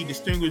 Smitty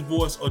distinguished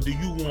voice, or do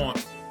you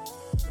want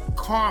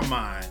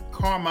Carmine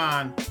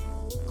Colangelo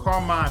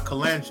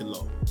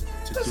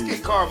to Let's do?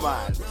 Get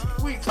Carmine.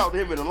 We ain't talked to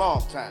him in a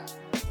long time.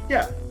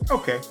 Yeah.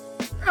 Okay.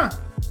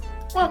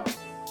 Well,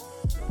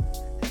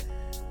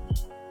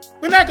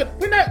 we're not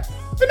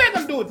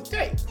gonna do it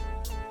today.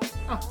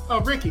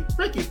 Ricky,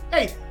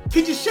 hey,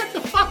 could you shut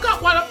the fuck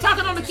up while I'm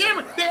talking on the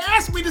camera? They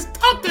asked me to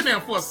talk to them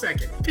for a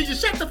second. Could you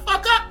shut the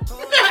fuck up?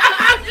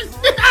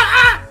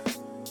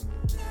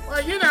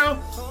 Well, you know,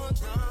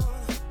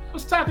 I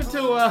was talking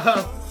to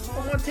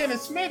 110 and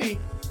Smitty,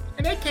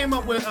 and they came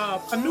up with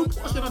a new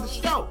portion of the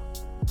show.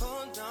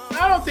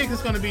 I don't think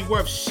it's gonna be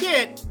worth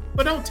shit,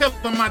 but don't tell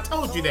them I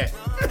told you that.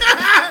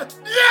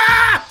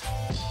 Yeah!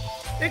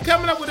 They're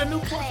coming up with a new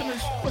portion of the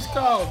show. It's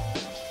called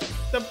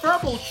The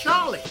Verbal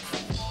Charlie.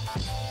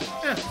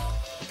 Yeah.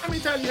 How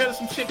many times you heard of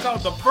some shit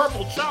called The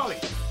Verbal Charlie?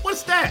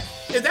 What's that?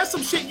 Is that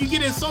some shit you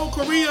get in Seoul,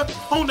 Korea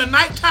on the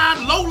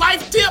nighttime low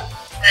life tip?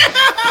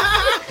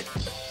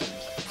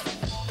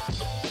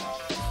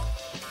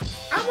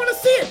 I want to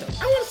see it though.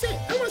 I want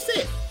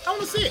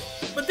to see it.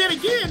 But then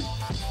again,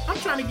 I'm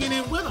trying to get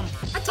in with them.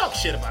 I talk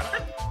shit about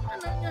them. I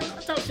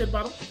talk shit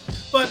about them.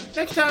 But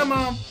next time,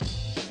 I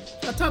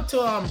talked to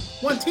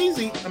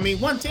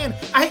 110.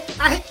 I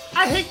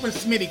hate when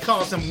Smitty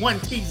calls him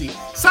 1TZ.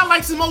 Sound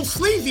like some old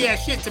sleazy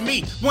ass shit to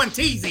me.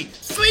 1TZ.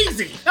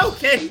 Sleazy.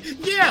 Okay.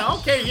 Yeah,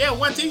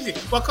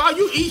 1TZ. Well, call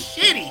you E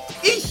Shitty.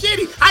 E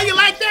Shitty. How you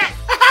like that?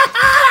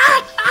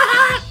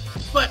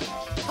 But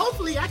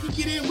hopefully I can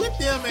get in with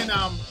them, and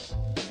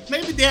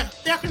maybe they're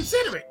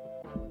considerate.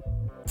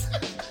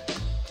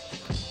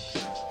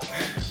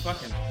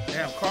 Fucking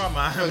damn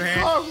Carmine,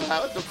 man. Carmine,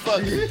 what the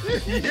fuck?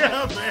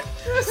 Yeah, man.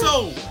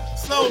 So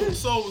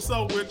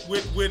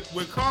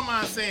with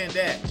Carmine saying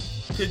that,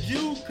 could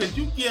you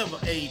give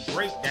a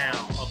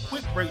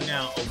quick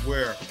breakdown of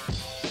where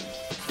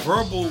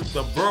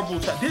the verbal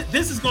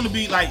this is gonna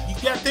be like, you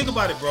gotta think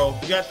about it, bro.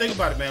 You gotta think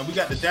about it, man. We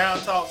got the down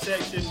talk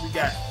section, we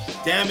got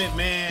damn it,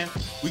 man.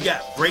 We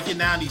got breaking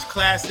down these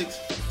classics.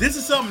 This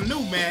is something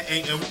new, man,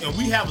 and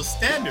we have a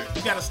standard.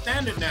 We got a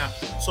standard now.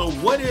 So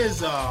what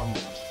is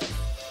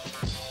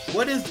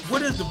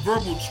the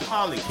Verbal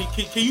Charlie?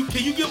 Can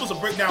you give us a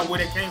breakdown where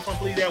that came from,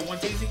 please? That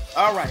 1TZ?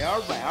 All right.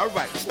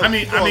 So I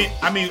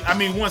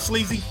mean one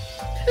sleazy.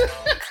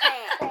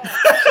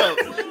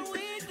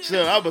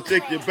 So I'm gonna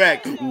take you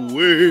back,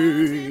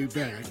 way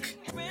back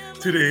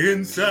to the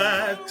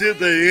inside.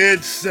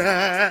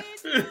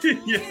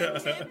 Yeah.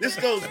 This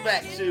goes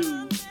back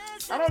to,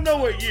 I don't know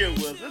what year it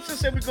was. Let's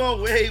just say we're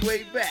going way,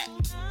 way back.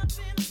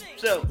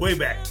 So way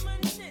back.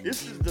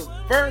 This is the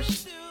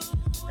first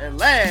and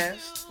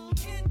last.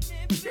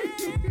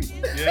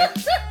 Yeah.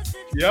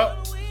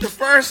 Yep. The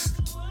first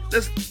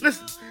Listen.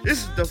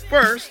 This is the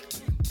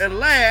first and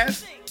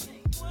last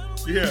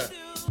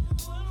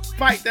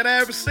fight that I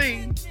ever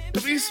seen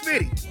of E.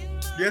 Smitty.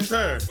 Yes,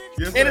 sir.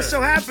 Yes, and it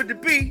so happened to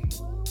be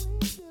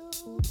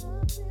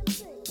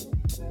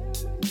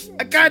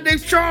a guy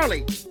named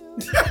Charlie.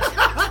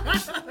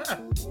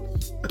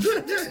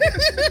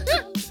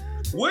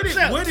 Where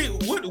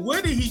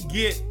did he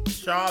get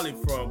Charlie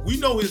from? We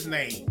know his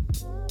name.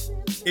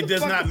 It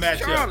does not match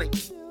Charlie. Up.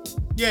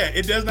 Yeah,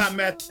 it does not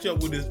match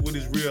up with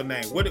his real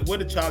name. Where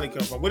did Charlie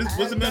come from? What's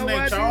the middle name?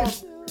 Idea.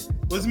 Charles?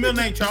 Was the middle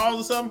name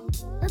Charles or something?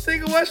 I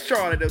think it was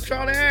Charlie though.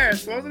 Charlie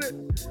Harris, wasn't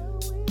it?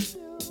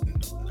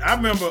 I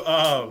remember.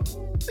 I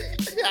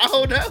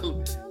don't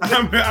know.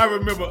 I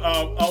remember.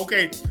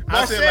 Okay,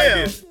 I said like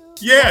this.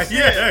 Yeah.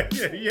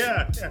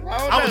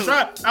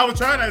 I was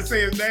trying not to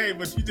say his name,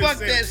 but you just fuck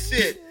said that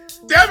shit.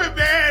 Damn it,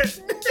 man.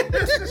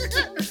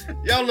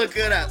 Y'all look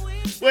it up.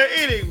 Well,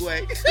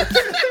 anyway.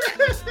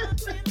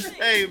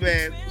 Hey,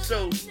 man.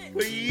 So,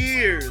 for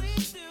years,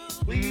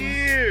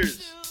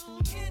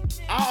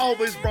 I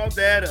always brought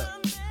that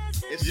up.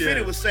 And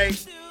Smitty would say,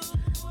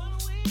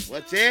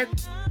 what's that?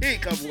 He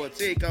ain't coming what's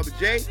he ain't coming,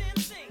 Jay.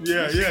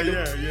 Yeah.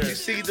 You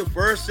see the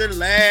first and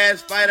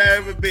last fight I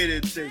ever been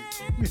into.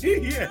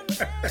 Yeah.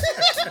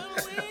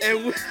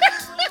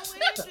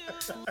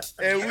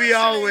 and we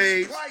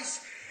always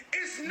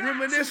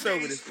reminisce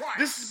over this.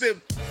 This has been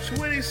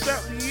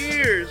 20-something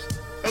years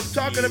of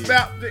talking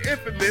about the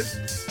infamous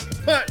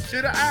punch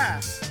to the eye.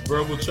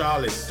 Verbal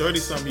Charlie,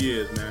 30-something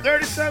years, man.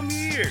 30-something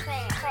years.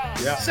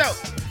 Yeah. So,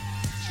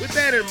 with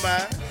that in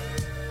mind,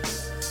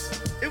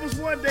 it was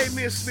one day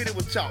me and Smitty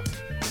were talking.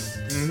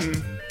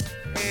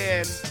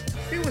 And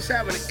he was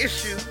having an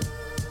issue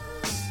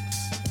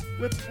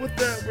with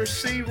the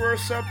receiver or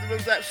something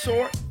of that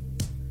sort.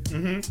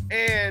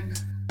 And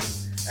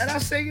I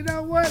said, you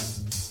know what?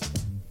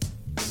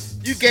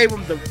 You gave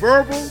him the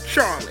verbal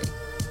Charlie.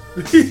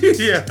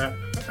 Yeah.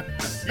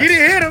 You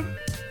didn't hit him,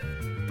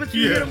 but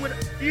you hit him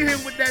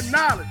with that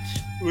knowledge.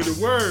 With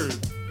the words.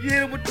 You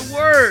hit him with the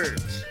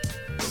words.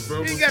 The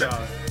verbal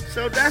Charlie.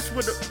 So that's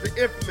where the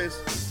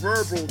infamous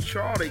verbal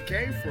Charlie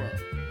came from.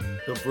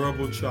 The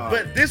verbal Charlie.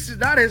 But this is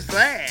not his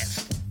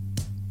last.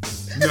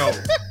 No.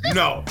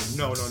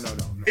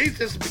 He's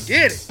just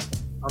beginning.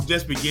 I'm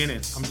just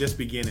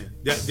beginning.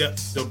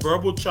 The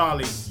verbal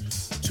Charlie,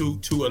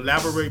 to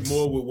elaborate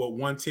more with what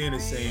 110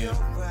 is saying,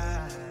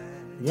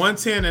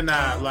 110 and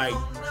I, like,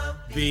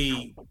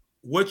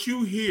 what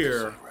you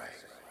hear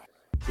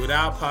with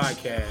our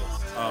podcast,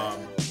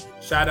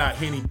 shout out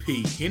Henny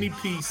P. Henny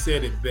P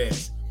said it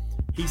best.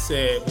 He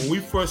said, when we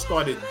first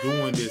started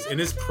doing this,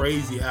 and it's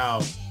crazy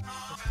how,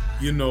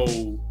 and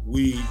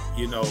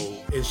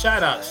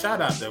shout out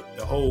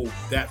the whole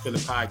That Feeling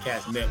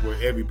Podcast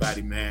Network,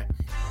 everybody, man.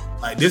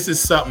 Like, this is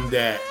something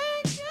that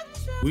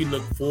we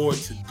look forward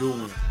to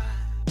doing.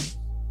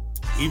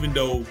 Even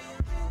though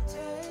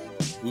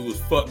we was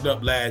fucked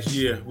up last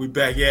year, we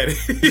back at it.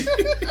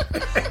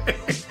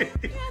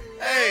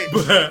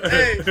 We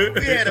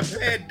had a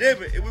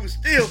pandemic and we was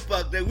still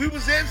fucked up. We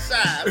was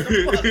inside.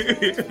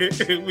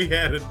 We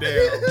had a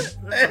damn.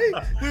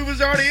 We was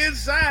already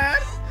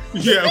inside.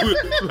 Yeah,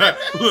 like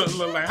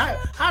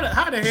how the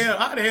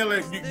hell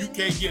you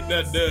can't get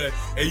nothing done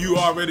and you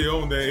already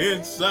on the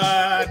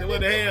inside?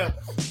 What the hell,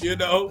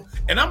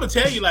 And I'm gonna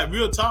tell you, like,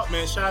 real talk,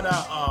 man. Shout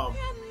out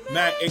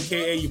Matt,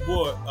 aka your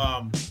boy,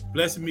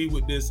 blessing me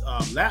with this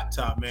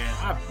laptop, man.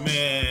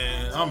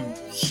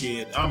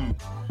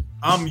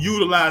 I'm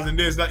utilizing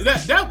this. Like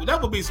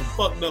that would be some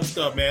fucked up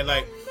stuff, man.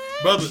 Like,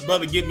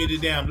 brother, give me the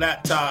damn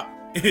laptop.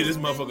 This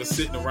motherfucker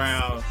sitting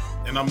around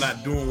and I'm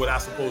not doing what I'm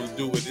supposed to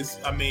do with this.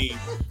 I mean,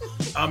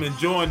 I'm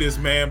enjoying this,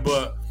 man,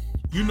 but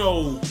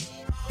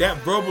that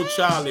verbal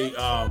Charlie,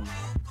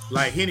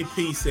 like Henny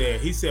P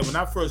said, he said, when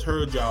I first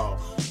heard y'all,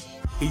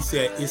 he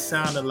said, it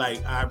sounded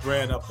like I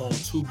ran up on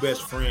two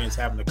best friends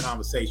having a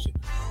conversation.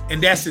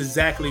 And that's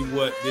exactly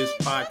what this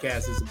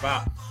podcast is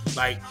about.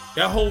 Like,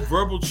 that whole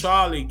verbal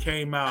Charlie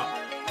came out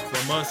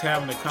from us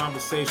having a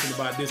conversation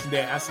about this and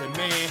that. I said, I'm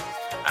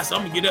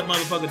going to get that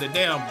motherfucker the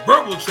damn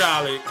verbal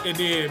Charlie. And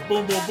then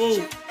boom, boom,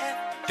 boom.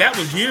 That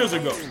was years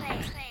ago.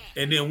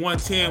 And then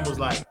 110 was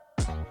like,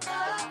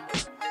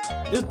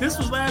 this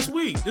was last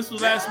week.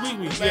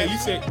 Yeah, you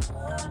said,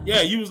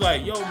 yeah, you was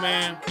like, yo,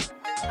 man,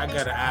 I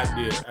got an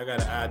idea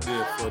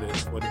for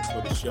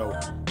the show.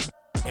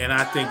 And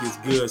I think it's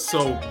good.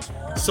 So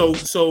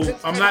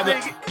I'm not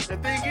gonna. The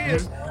thing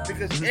is,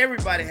 because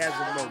everybody has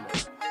a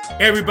moment.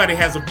 Everybody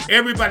has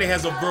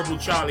a verbal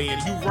Charlie,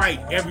 and you right,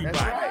 everybody.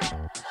 That's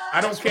right. I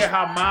don't care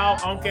how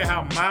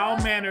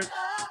mild mannered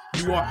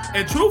you are.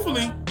 And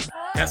truthfully,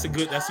 that's a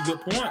good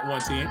point,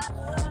 110.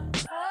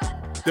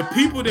 The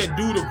people that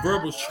do the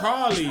verbal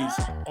Charlies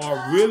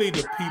are really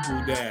the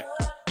people that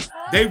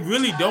they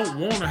really don't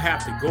want to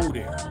have to go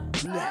there.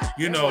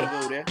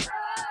 Go there.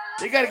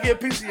 They got to get a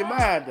piece of your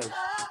mind, though.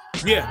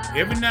 Yeah,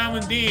 every now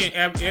and then,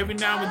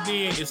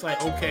 it's like,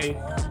 okay,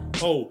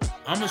 I'm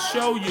gonna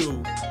show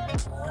you.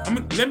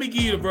 Let me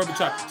give you the verbal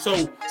Charlie.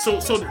 So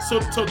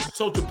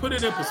to put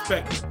it in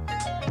perspective,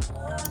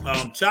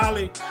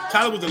 Charlie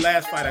was the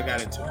last fight I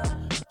got into.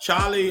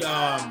 Charlie,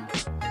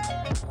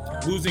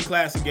 we was in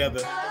class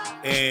together,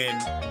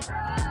 and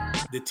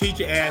the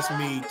teacher asked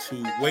me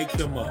to wake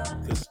him up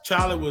because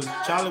Charlie was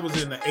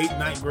in the 8th,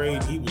 9th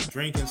grade. He was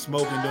drinking,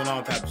 smoking, doing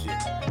all types of shit,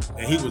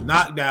 and he was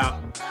knocked out.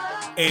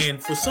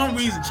 And for some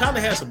reason,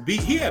 Charlie had some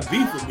beef. He had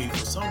beef with me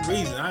for some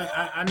reason.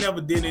 I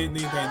never did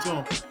anything to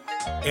him.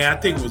 And I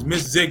think it was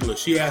Miss Ziegler.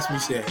 She asked me,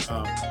 said,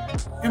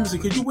 Emerson,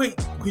 could you wake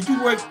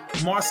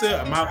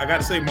Marcel? I got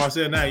to say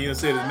Marcel now. You didn't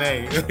say his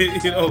name.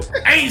 You know,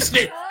 I ain't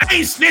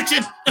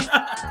snitching.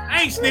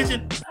 I ain't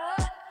snitching.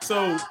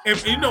 So,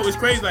 and you know, it's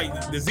crazy. Like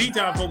the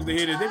Z-Town folks that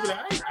hear this, they be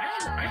like,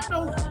 I ain't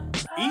know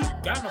he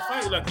got in a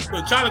fight. Like,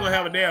 but Charlie gonna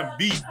have a damn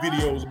beef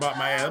videos about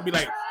my ass. I'll be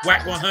like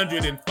whack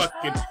 100 and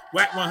fucking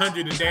whack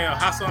 100 and damn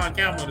Hassan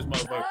Campbell on this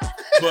motherfucker.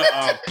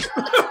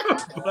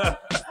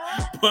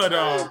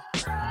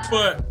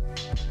 But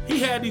he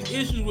had these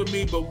issues with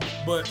me.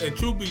 But and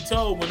truth be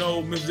told, when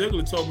old Miss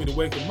Ziegler told me to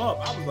wake him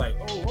up, I was like,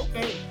 oh,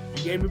 okay.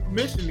 He gave me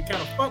permission to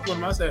kind of fuck with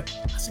him. I said,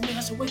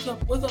 wake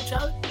up,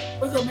 Charlie.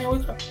 Wake up, man,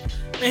 wake up.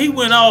 Man, he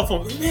went off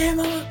on me.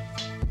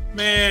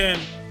 Man,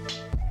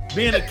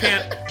 being a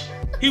cat,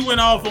 he went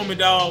off on me,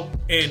 dog.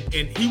 And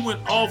he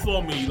went off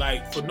on me,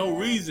 like, for no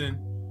reason.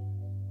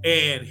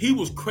 And he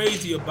was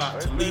crazy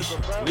about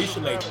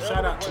Talisha Lady.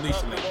 Shout out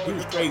Talisha Lady. He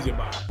was crazy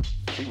about her.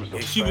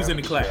 And she was in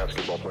the class.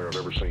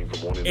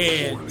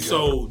 And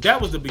so that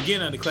was the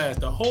beginning of the class.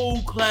 The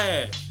whole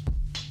class,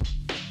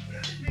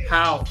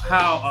 how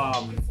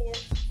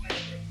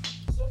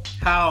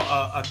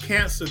a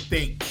cancer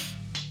thinks.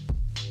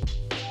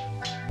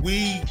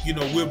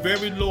 We're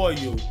very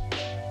loyal,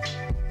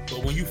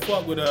 but when you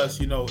fuck with us,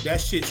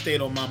 that shit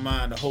stayed on my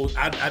mind.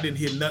 I didn't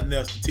hear nothing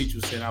else the teacher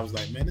was saying. I was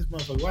like, man, this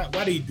motherfucker,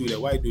 why did he do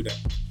that? Why did he do that?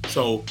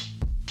 So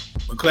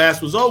when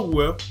class was over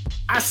with,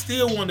 I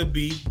still want to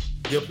be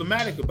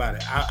diplomatic about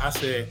it. I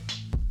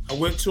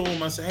went to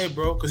him. I said, hey,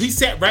 bro, because he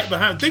sat right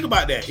behind. Think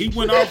about that. He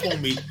went off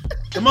on me.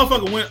 The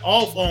motherfucker went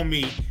off on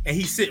me, and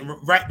he's sitting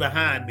right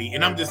behind me.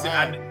 And I'm just,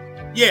 I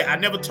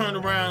never turned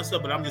around and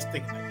stuff, but I'm just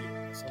thinking like,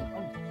 yeah. So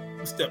I'm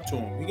gonna step to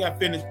him. We got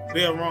finished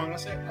bell wrong. I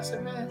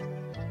said, man.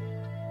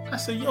 I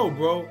said, yo,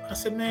 bro. I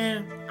said,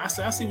 man. I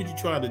see what you're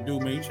trying to do,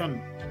 man. You're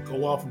trying to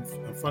go off in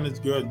front of this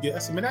girl. I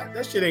said, man,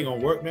 that shit ain't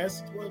gonna work, man.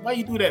 Why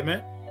you do that,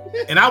 man?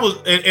 And I was,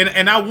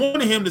 and I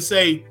wanted him to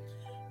say,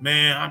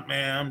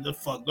 I'm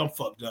fucked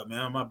up,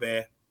 man. My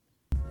bad.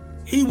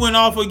 He went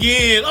off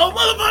again. Oh,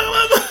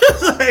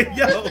 motherfucker. Like,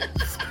 yo.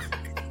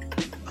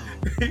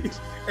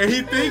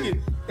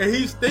 and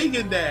he's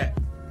thinking that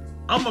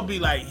I'm gonna be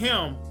like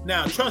him.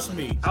 Now, trust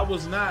me, I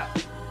was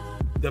not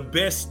the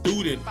best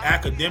student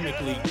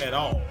academically at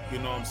all. You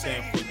know what I'm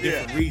saying? For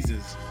different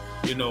reasons,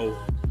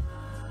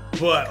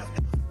 But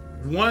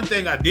one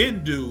thing I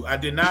didn't do, I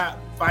did not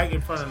fight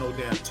in front of no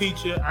damn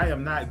teacher. I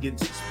am not getting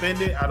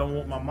suspended. I don't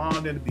want my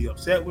mom then to be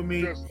upset with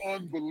me. That's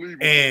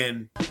unbelievable.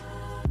 And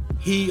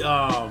he's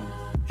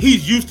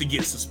used to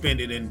get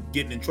suspended and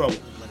getting in trouble.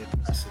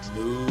 I said,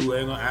 no,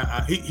 ain't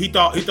gonna, he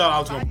thought I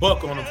was gonna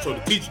buck on him so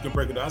the teacher can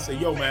break it up. I said,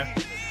 yo, man.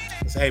 I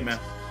said, hey, man.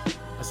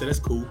 I said, that's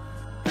cool.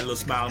 Had a little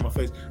smile on my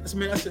face. I said,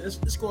 man,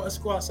 let's go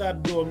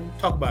outside the door and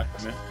talk about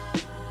it, man.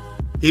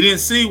 He didn't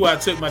see where I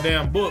took my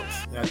damn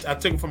books. I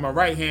took them from my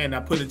right hand. I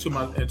put it into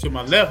my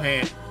left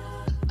hand.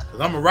 Cause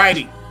I'm a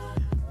righty.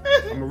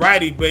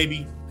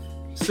 Baby.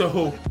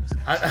 So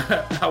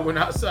I went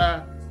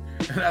outside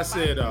and I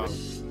said,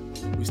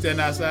 we stand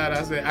outside.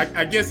 I said,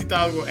 I guess he thought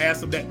I was gonna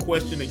ask him that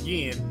question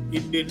again. He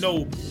didn't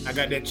know I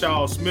got that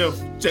Charles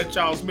Smith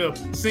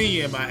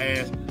Senior in my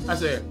ass. I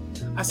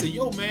said,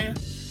 yo, man,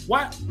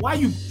 why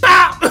you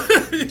pop?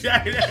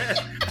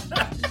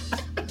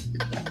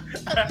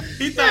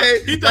 He thought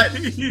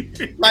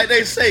like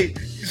they say,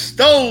 you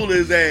stole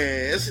his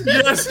ass.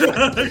 Yes,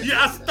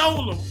 yeah, I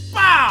stole him.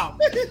 Wow!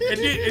 And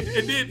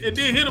then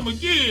hit him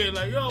again,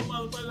 like, yo,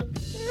 motherfucker.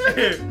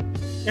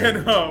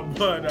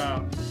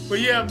 But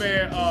yeah,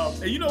 man.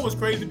 And you know what's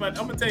crazy about it?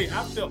 I'm gonna tell you,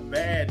 I felt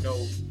bad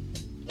though.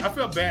 I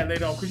felt bad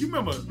later on because you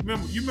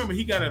remember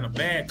he got in a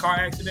bad car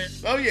accident.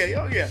 Oh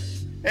yeah.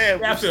 Hey,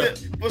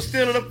 we're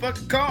stealing a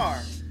fucking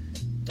car.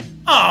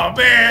 Oh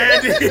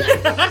man.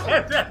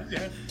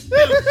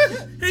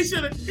 He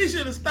should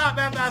have stopped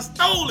after I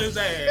stole his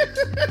ass.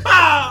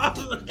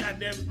 Oh, God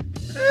damn it.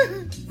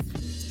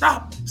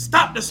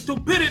 Stop the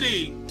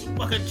stupidity,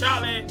 fucking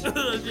Charlie.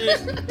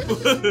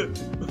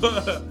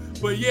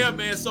 But yeah,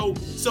 man, so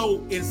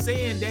in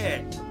saying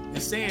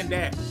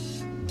that,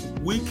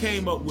 we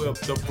came up with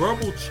the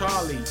verbal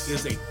Charlie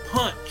is a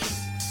punch.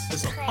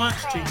 It's a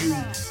punch to you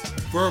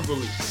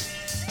verbally.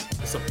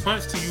 It's a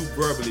punch to you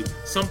verbally.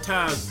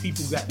 Sometimes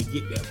people got to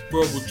get that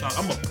verbal Charlie.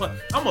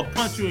 I'm gonna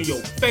punch you in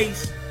your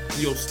face,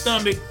 in your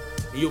stomach,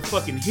 in your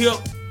fucking hip,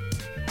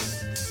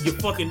 your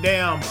fucking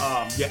damn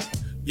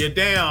your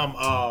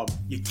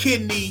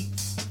kidney,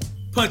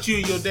 punch you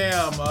in your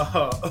damn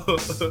I'm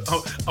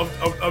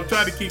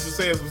trying to keep from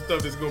saying some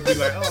stuff that's gonna be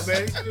like, oh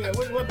man, yeah,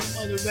 what the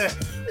fuck is that?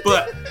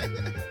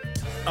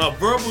 A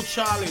verbal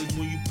Charlie is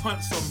when you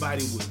punch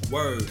somebody with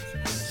words.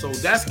 So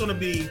that's going to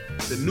be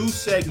the new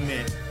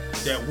segment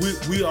that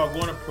we are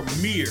going to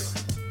premiere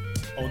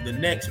on the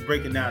next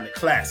Breaking Down the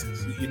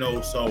Classics. You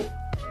know, so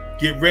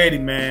get ready,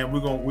 man. We're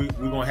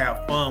gonna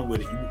have fun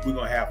with it. We're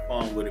gonna have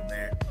fun with it,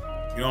 man.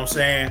 You know what I'm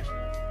saying,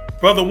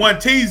 brother? One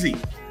Teasy.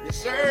 Yes,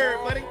 sir,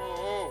 buddy.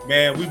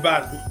 Man, we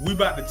about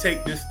to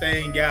take this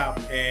thing out,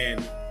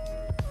 and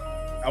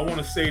I want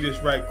to say this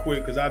right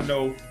quick because I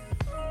know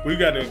we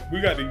got to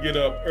get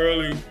up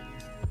early.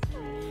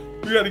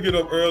 We got to get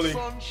up early,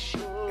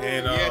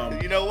 and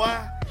yeah, you know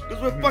why?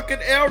 Because we're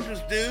fucking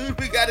elders, dude.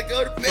 We got to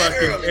go to bed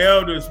fucking early.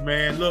 Elders,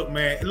 man. Look.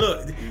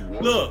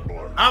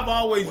 I've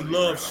always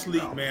loved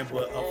sleep, man.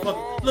 But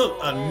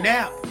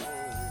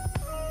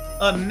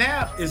a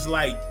nap is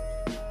like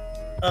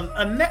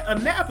a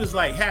nap is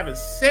like having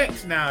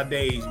sex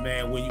nowadays,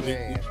 man. When you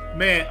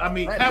man, I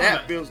mean, that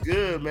nap feels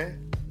good,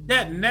 man.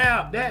 That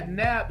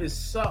nap is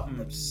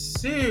something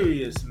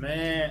serious,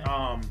 man.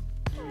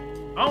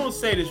 I want to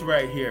say this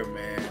right here,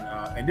 man,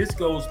 and this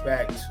goes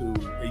back to,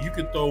 and you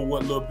can throw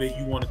what little bit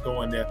you want to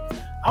throw in there.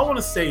 I want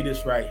to say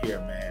this right here,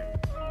 man.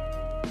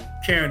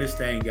 Carrying this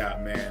thing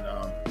out, man.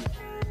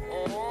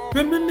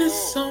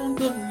 Reminisce on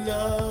the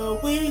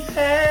love we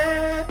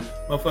had.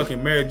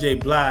 Motherfucking Mary J.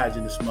 Blige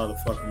in this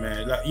motherfucker,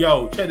 man. Like,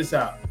 yo, check this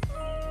out.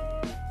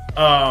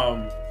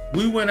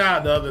 We went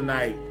out the other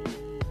night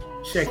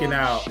checking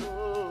out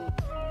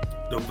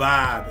the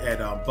vibe at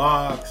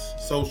Boggs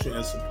Social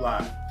and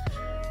Supply.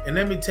 And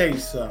let me tell you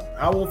something.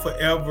 I will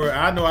forever,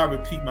 I know I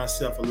repeat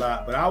myself a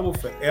lot, but I will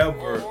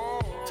forever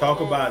talk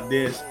about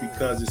this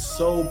because it's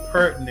so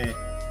pertinent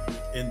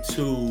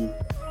into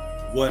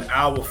what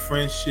our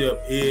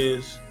friendship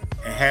is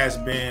and has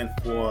been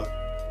for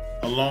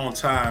a long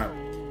time.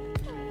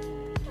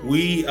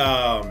 We,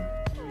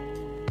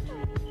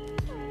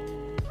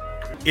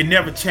 it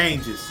never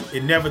changes.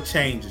 It never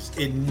changes.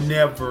 It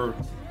never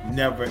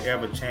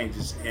ever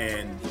changes.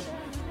 And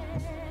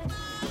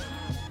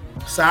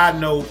side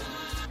note,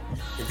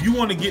 if you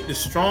want to get the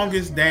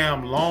strongest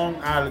damn Long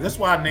Island, that's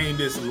why I named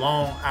this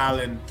Long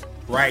Island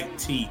Bright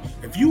Tea.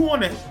 If you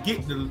want to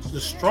get the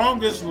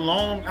strongest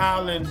Long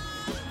Island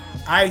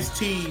iced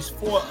teas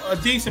for a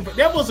decent,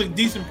 that was a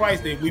decent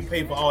price that we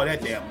paid for all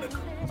that damn liquor.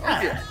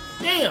 God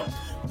damn.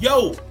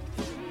 Yo,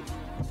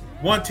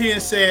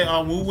 110 said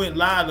when we went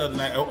live the other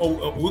night, we're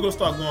going to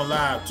start going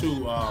live too,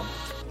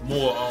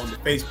 more on the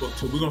Facebook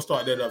too. We're going to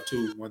start that up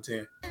too,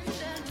 110.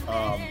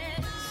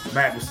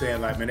 Matt was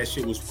saying, like, man, that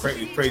shit was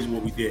crazy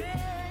what we did.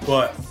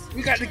 But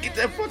we got to get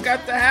that fuck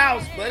out the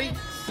house, buddy.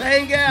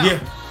 Hang out.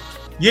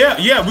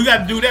 Yeah, we got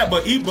to do that.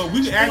 But we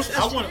can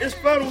actually, it's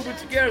fun when we're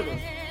together.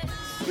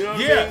 You know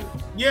what I mean?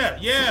 Yeah.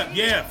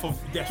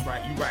 That's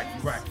right. You're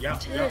right.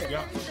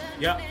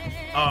 Yep.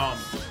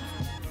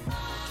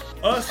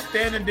 Us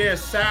standing there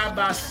side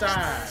by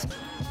side,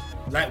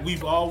 like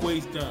we've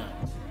always done.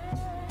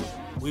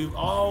 We've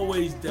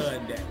always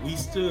done that. We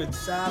stood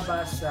side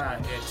by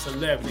side as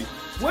celebrities.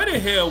 Where the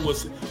hell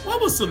was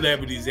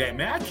celebrities at,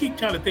 man? I keep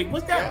trying to think.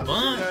 What's that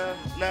Bun?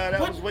 That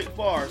was Wake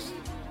Forest.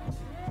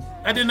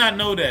 I did not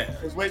know that.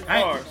 It's Wake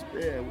Forest.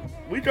 Yeah,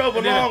 we drove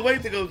a long way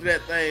to go to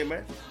that thing,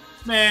 man.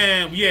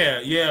 Man,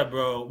 yeah,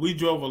 bro. We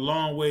drove a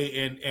long way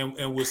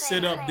and would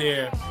sit up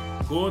there,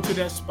 go into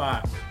that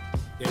spot,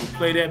 and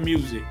play that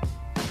music,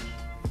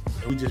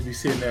 and we just be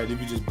sitting there, we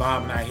just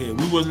bobbing our head.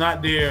 We was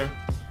not there,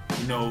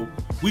 you know.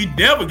 We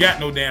never got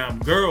no damn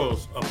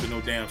girls up to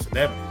no damn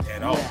celebrities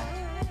at all.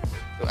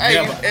 Hey,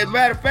 as a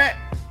matter of fact,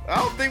 I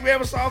don't think we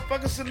ever saw a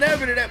fucking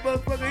celebrity that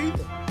motherfucker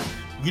either.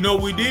 You know,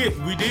 we did.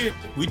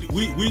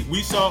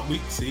 We saw.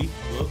 See.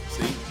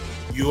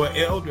 You're an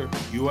elder.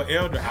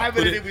 How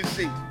many did we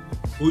see?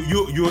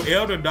 You're an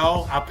elder,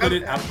 dog. I put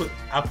it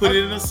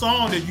in a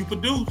song that you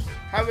produced.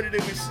 How many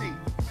did we see?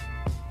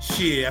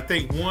 Shit, I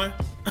think one.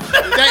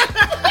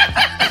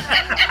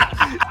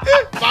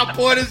 My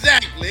point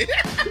exactly.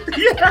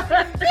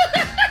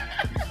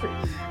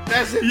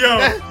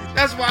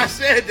 That's why I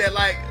said that.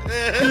 Like,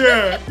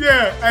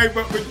 yeah. Hey,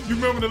 but you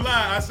remember the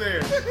line I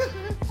said?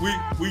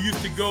 We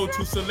used to go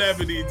to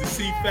celebrities to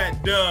see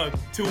Fat Doug.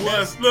 To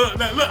us, look.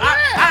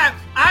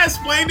 I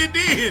explained it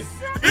then.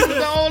 He was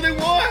the only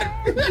one.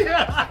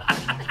 Yeah.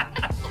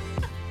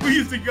 We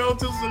used to go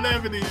to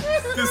celebrities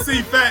to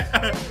see Fat.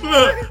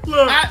 Look.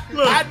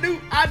 I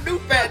knew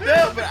Fat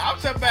Doug, but I'm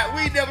talking about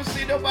we never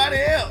see nobody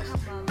else.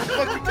 What the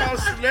fuck you call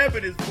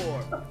celebrities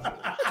for?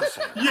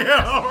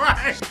 Yeah, all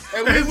right.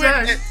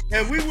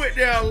 And we went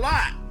there a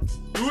lot.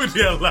 You went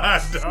there a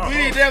lot, dog. We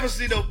ain't never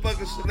see no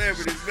fucking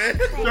celebrities, man.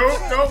 No.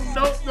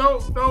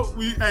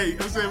 We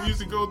used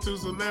to go to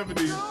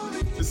celebrities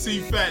to see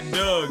Fat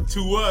Doug.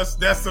 To us,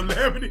 that's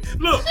celebrity.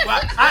 Look,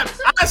 I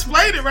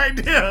explained it right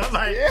there.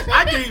 Like, yeah.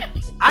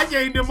 I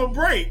gave them a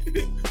break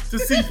to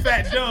see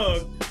Fat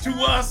Doug. To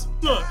us,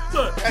 look.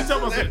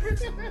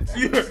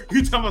 You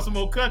talking about some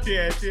old country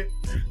ass shit?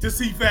 To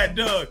see Fat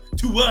Doug.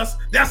 To us,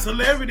 that's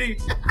celebrity.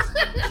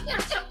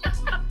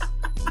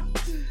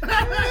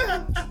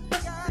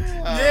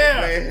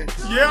 Man.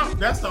 Yeah,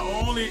 that's the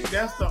only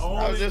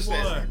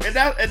one.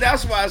 And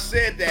that's why I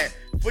said that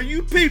For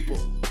you people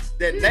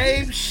that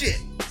name shit.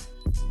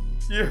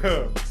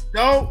 Yeah.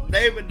 Don't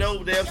name it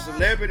no damn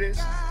celebrities.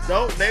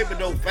 Don't name it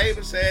no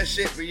famous ass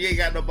shit, but you ain't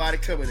got nobody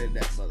coming in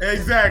that mother.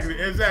 Exactly.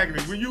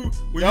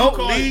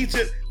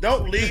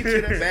 Don't lead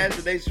to the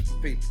imagination for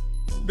people.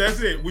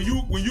 That's it. When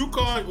you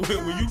call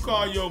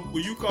your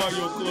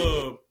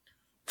club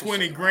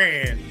 20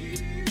 grand,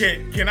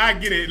 can I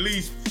get at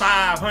least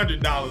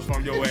 $500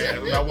 from your ass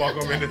when I walk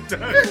up in the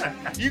door?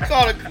 You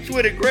call it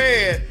 20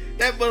 grand,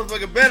 that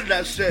motherfucker better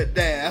not shut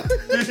down.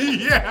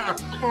 Yeah,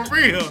 for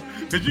real.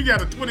 Because you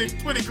got a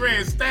 20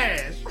 grand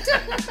stash.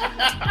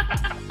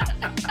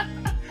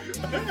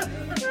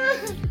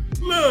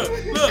 Look.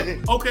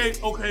 Okay.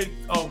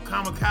 Oh,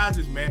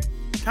 kamikazes, man.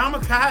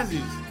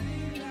 Kamikazes.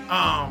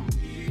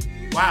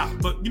 Wow.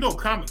 But you know,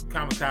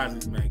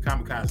 kamikazes, man.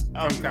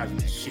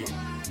 Kamikazes is shit.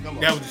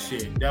 That was the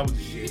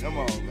shit. Come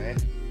on, man.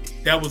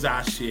 That was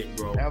our shit,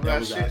 bro. That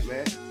was our shit,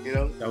 man. You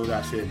know? That was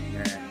our shit,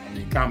 man. I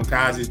mean,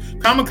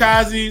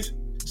 kamikazes,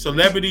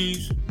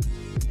 celebrities.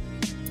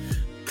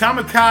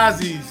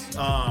 Kamikazes,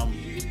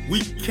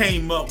 we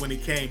came up when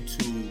it came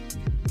to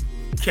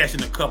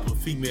catching a couple of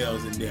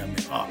females in there, man.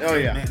 Oh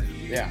yeah. Man.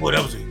 Yeah. Boy,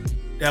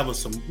 that was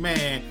some,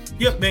 man.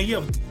 You ever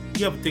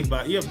think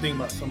about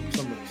some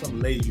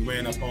lady you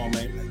ran up on,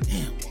 man? Like,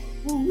 damn,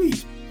 we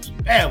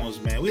bad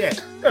ones, man. We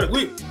had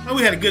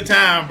a good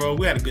time, bro.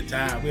 We had a good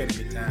time.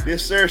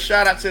 Yes, sir.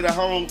 Shout out to the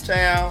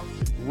hometown,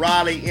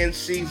 Raleigh,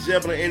 NC,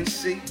 Zebulon,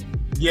 NC.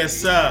 Yes,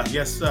 sir.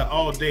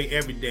 All day,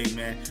 every day,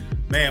 man.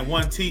 Man,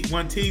 one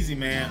teasy,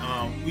 man.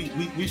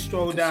 We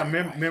strolled down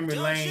memory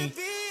lane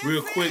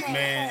real quick,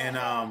 man,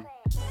 and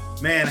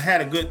man, I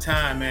had a good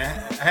time,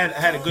 man. I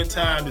had a good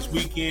time this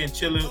weekend,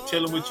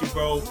 chilling with you,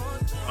 bro.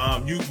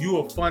 You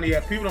are funny.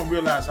 People don't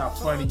realize how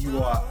funny you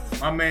are.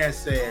 My man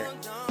said,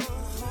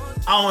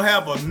 I don't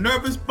have a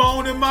nervous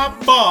bone in my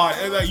body.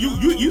 It's like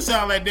you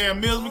sound like damn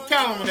Mills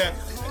McCallum with that.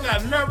 I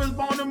got a nervous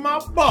bone in my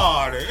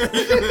body.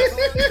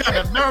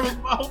 Got a nervous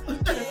bone.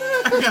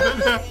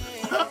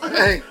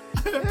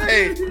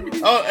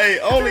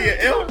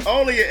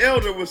 Only an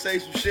elder would say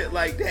some shit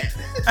like that.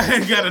 I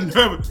ain't got a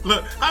nervous.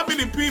 Look, how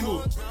many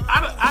people?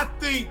 I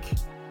think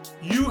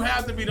you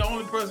have to be the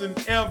only person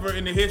ever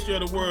in the history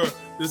of the world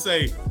to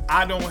say,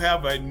 I don't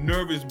have a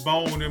nervous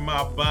bone in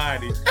my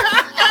body.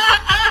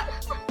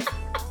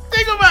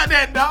 Think about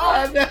that,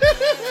 dog.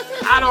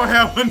 I don't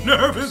have a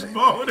nervous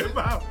bone in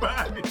my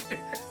body.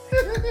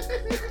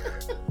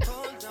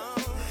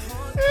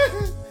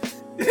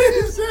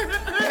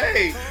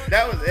 Hey,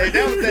 that was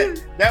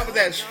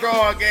that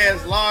strong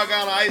ass log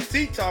out of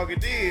Ice-T talking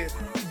then.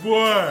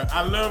 Boy,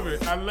 I love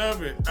it, dog.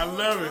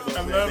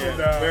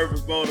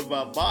 Nervous bone in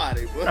my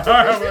body.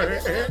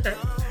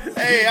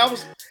 Hey,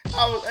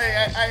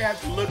 I had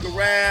to look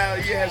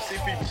around. You had to see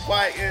people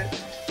fighting,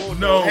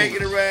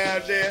 hanging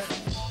around there.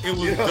 It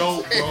was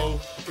dope, bro.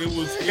 It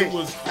was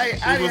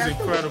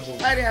incredible.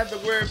 I didn't have to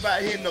worry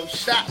about hitting no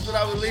shots when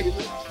I was leaving.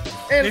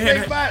 And the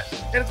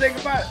thing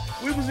about it,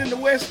 we was in the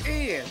West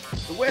End.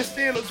 The West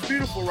End looks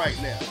beautiful right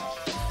now.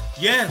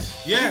 Yes.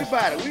 Think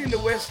about it. We in the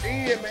West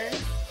End, man.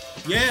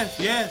 Yes,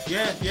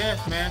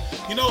 man.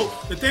 You know,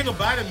 the thing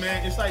about it,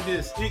 man, it's like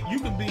this. You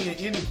can be in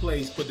any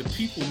place, but the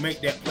people make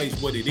that place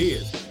what it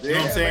is. You know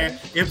what I'm saying? Man.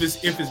 If it's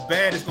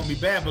bad, it's gonna be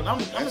bad. But I'm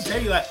gonna tell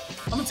you like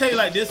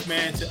this,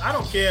 man. I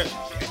don't care,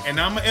 and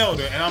I'm an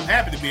elder, and I'm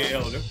happy to be an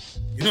elder.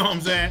 You know what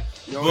I'm saying?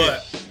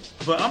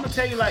 But I'm gonna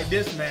tell you like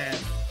this, man.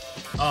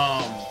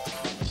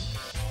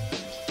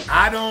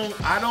 I don't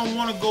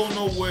want to go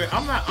nowhere.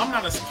 I'm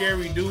not a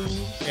scary dude,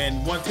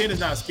 and 110 is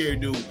not a scary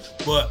dude,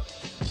 but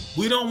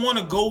we don't want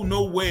to go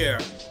nowhere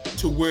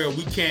to where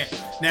we can't.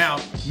 Now,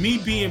 me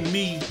being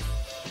me,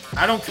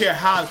 I don't care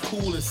how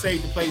cool and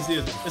safe the place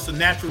is. It's a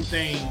natural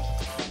thing.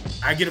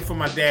 I get it from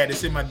my dad.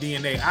 It's in my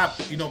DNA.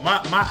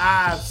 My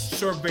eyes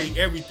survey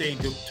everything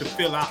to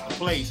fill out the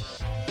place,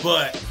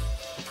 but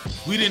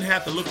we didn't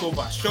have to look over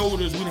our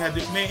shoulders. We didn't have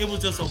to, man, it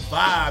was just a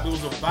vibe. It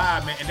was a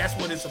vibe, man, and that's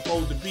what it's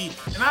supposed to be.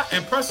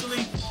 And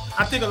personally,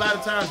 I think a lot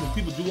of times when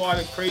people do all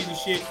that crazy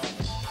shit,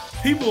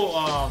 people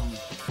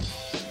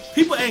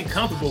ain't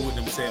comfortable with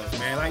themselves,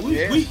 man. Like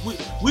we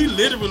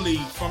literally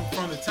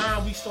from the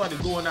time we started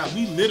going out,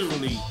 we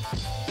literally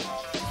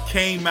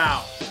came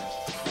out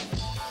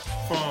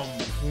from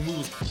when we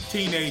was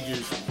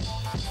teenagers.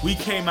 We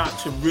came out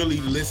to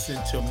really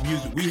listen to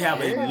music. We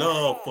have a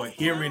love for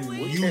hearing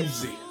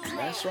music.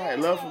 That's right,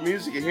 love for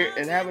music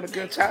and having a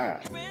good time.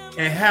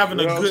 And having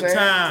a good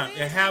time.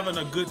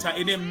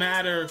 It didn't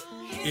matter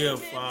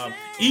if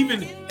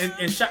even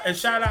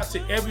shout out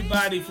to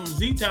everybody from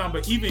Z-Town,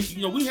 but even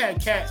we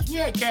had cats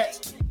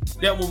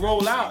that would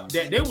roll out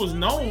that they was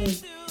known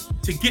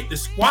to get the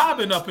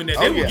squabbing up in there.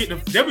 They were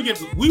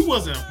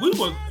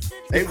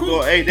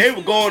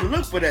going to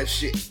look for that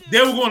shit. They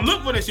were going to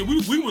look for that shit.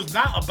 We was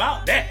not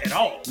about that at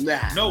all.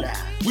 Nah.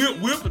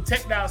 We'll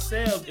protect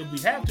ourselves if we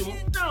have to.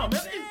 No,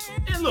 man.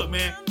 And look,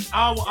 man,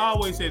 I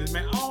always say this,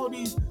 man. All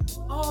these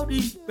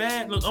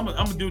bad. Look, I'm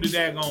gonna do the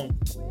daggone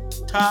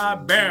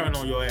Todd Barron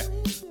on your ass.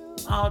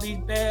 all these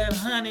bad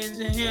honeys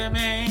in here,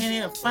 man, in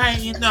here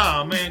fighting.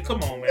 No, man,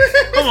 come on, man.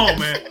 Come on,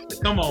 man.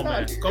 Come on,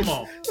 man. Come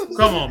on.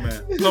 Come on,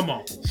 man. Come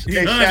on.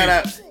 Hey,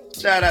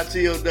 shout out to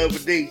your Double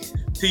D.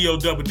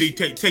 T-O-double D,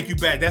 take you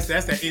back. That's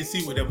that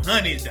NC with them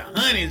honeys, the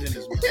honeys in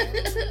this one.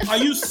 Are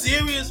you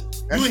serious?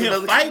 You in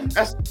here fighting?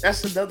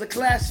 That's another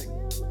classic.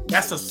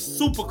 That's a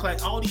super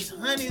classic. All these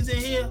honeys in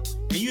here,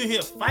 and you in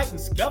here fighting,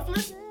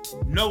 scuffling?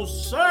 No,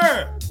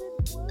 sir.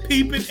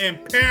 Peeping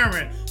and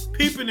pairing,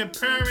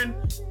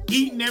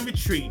 eating and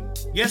retreating.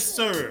 Yes,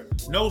 sir.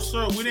 No,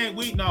 sir. We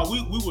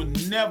were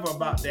never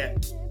about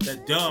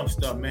that dumb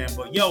stuff, man.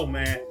 But yo,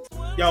 man.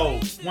 Yo,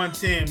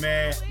 110,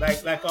 man.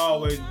 Like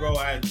always, bro.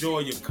 I enjoy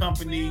your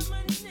company.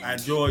 I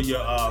enjoy your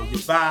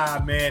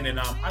vibe, man. And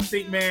I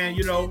think, man,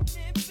 you know,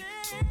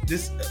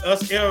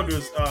 us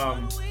elders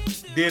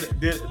did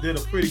a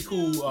pretty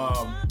cool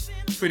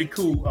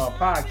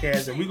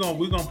podcast, and we're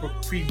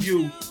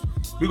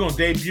gonna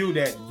debut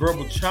that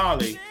Verbal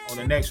Charlie on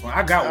the next one.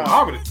 I got one.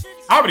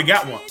 I already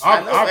got one.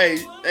 I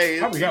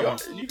got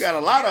one. You got a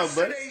lot of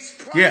them, buddy.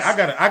 Yeah, I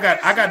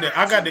got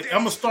the.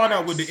 I'm gonna start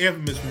out with the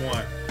infamous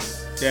one.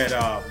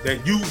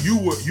 That you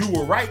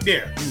were right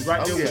there. You were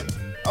right there with me.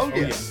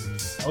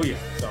 Oh yeah.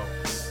 So,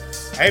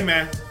 hey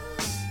man,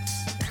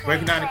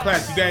 breaking down the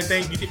class. You got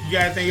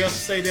anything else to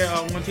say there,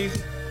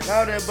 1TC?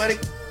 No, there, buddy.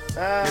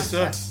 Yes,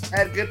 sir. I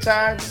had a good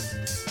time.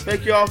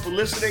 Thank you all for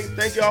listening.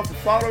 Thank you all for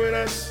following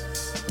us.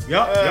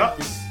 Yup.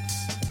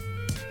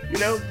 You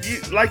know,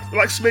 like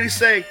Smitty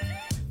say,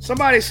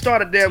 somebody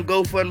start a damn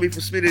GoFundMe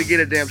for Smitty to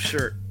get a damn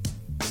shirt.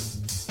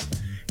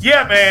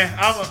 Yeah, man,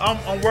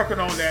 I'm working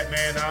on that,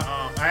 man.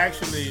 I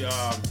actually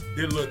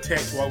did a little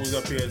text while I was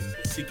up here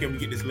to see can we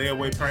get this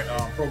layaway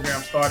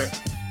program started.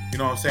 You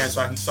know what I'm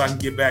saying? So I can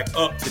get back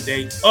up to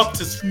date, up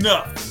to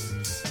snuff.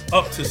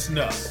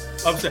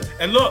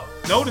 And look,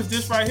 notice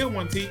this right here,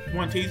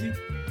 1TZ.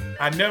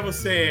 I never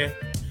said.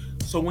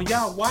 So when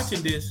y'all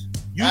watching this,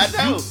 you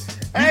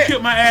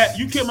killed my ass.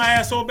 You killed my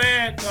ass so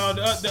bad.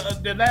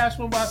 The last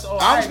one was.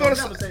 I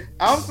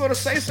was gonna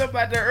say something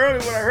about that earlier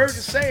when I heard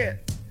you say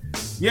it.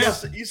 Yeah,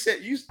 you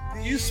said you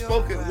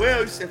spoke it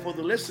well. You said for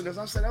the listeners.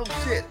 I said, oh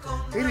shit,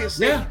 he didn't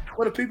say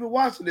for the people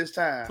watching this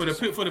time. For the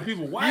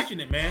people watching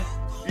it, man.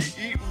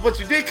 But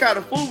you did kind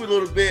of fool me a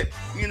little bit,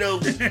 you know.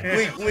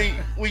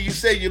 when you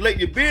say you let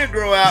your beard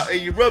grow out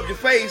and you rub your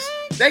face,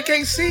 they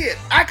can't see it.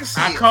 I can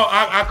see it.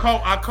 I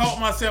caught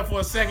myself for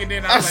a second.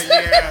 Then I was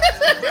like, yeah.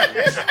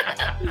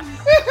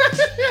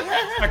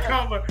 I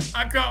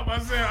caught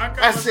myself.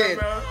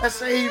 I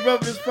said he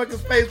rubbed his fucking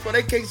face, but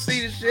they can't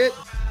see the shit.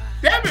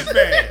 Damn it,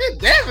 man.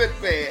 Damn it,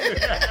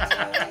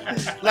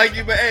 man. like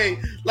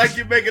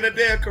you making a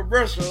damn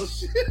commercial.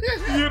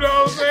 You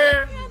know what I'm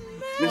saying?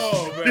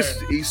 This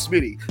is E.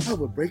 Smitty. I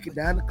was breaking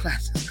down the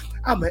classes.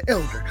 I'm an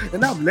elder,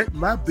 and I'm letting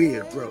my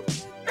beard grow.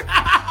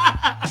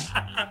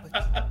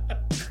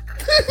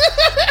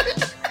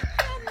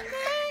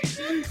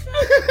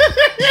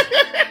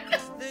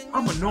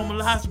 I'm a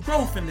normalized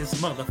growth in this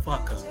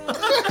motherfucker.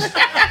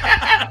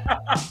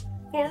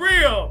 For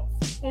real.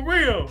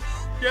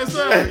 Yes,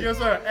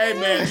 sir. Hey,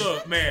 man,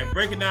 look, man,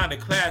 breaking down the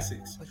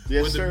classics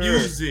with the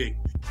music,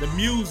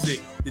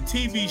 the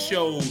TV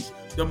shows,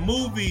 the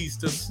movies,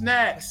 the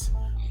snacks,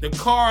 the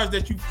cars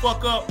that you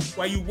fuck up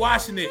while you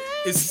watching it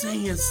is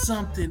saying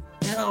something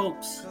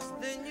else.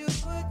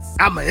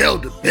 I'm an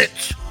elder,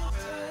 bitch.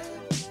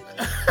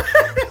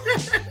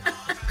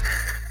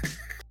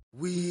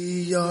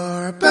 We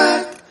are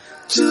back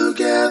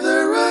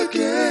together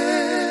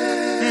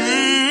again.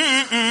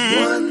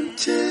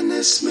 110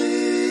 is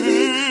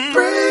Smitty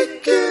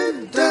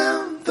breaking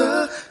down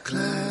the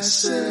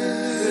classics,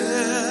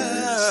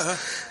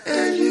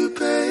 and you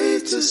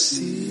paid to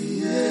see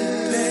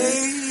it.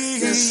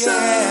 Yes,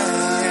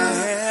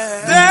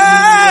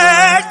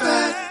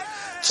 back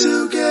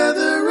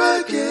together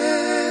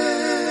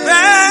again.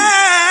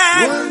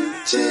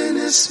 110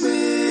 is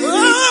Smitty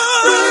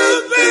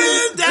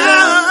breaking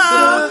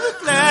down the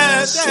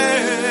classics.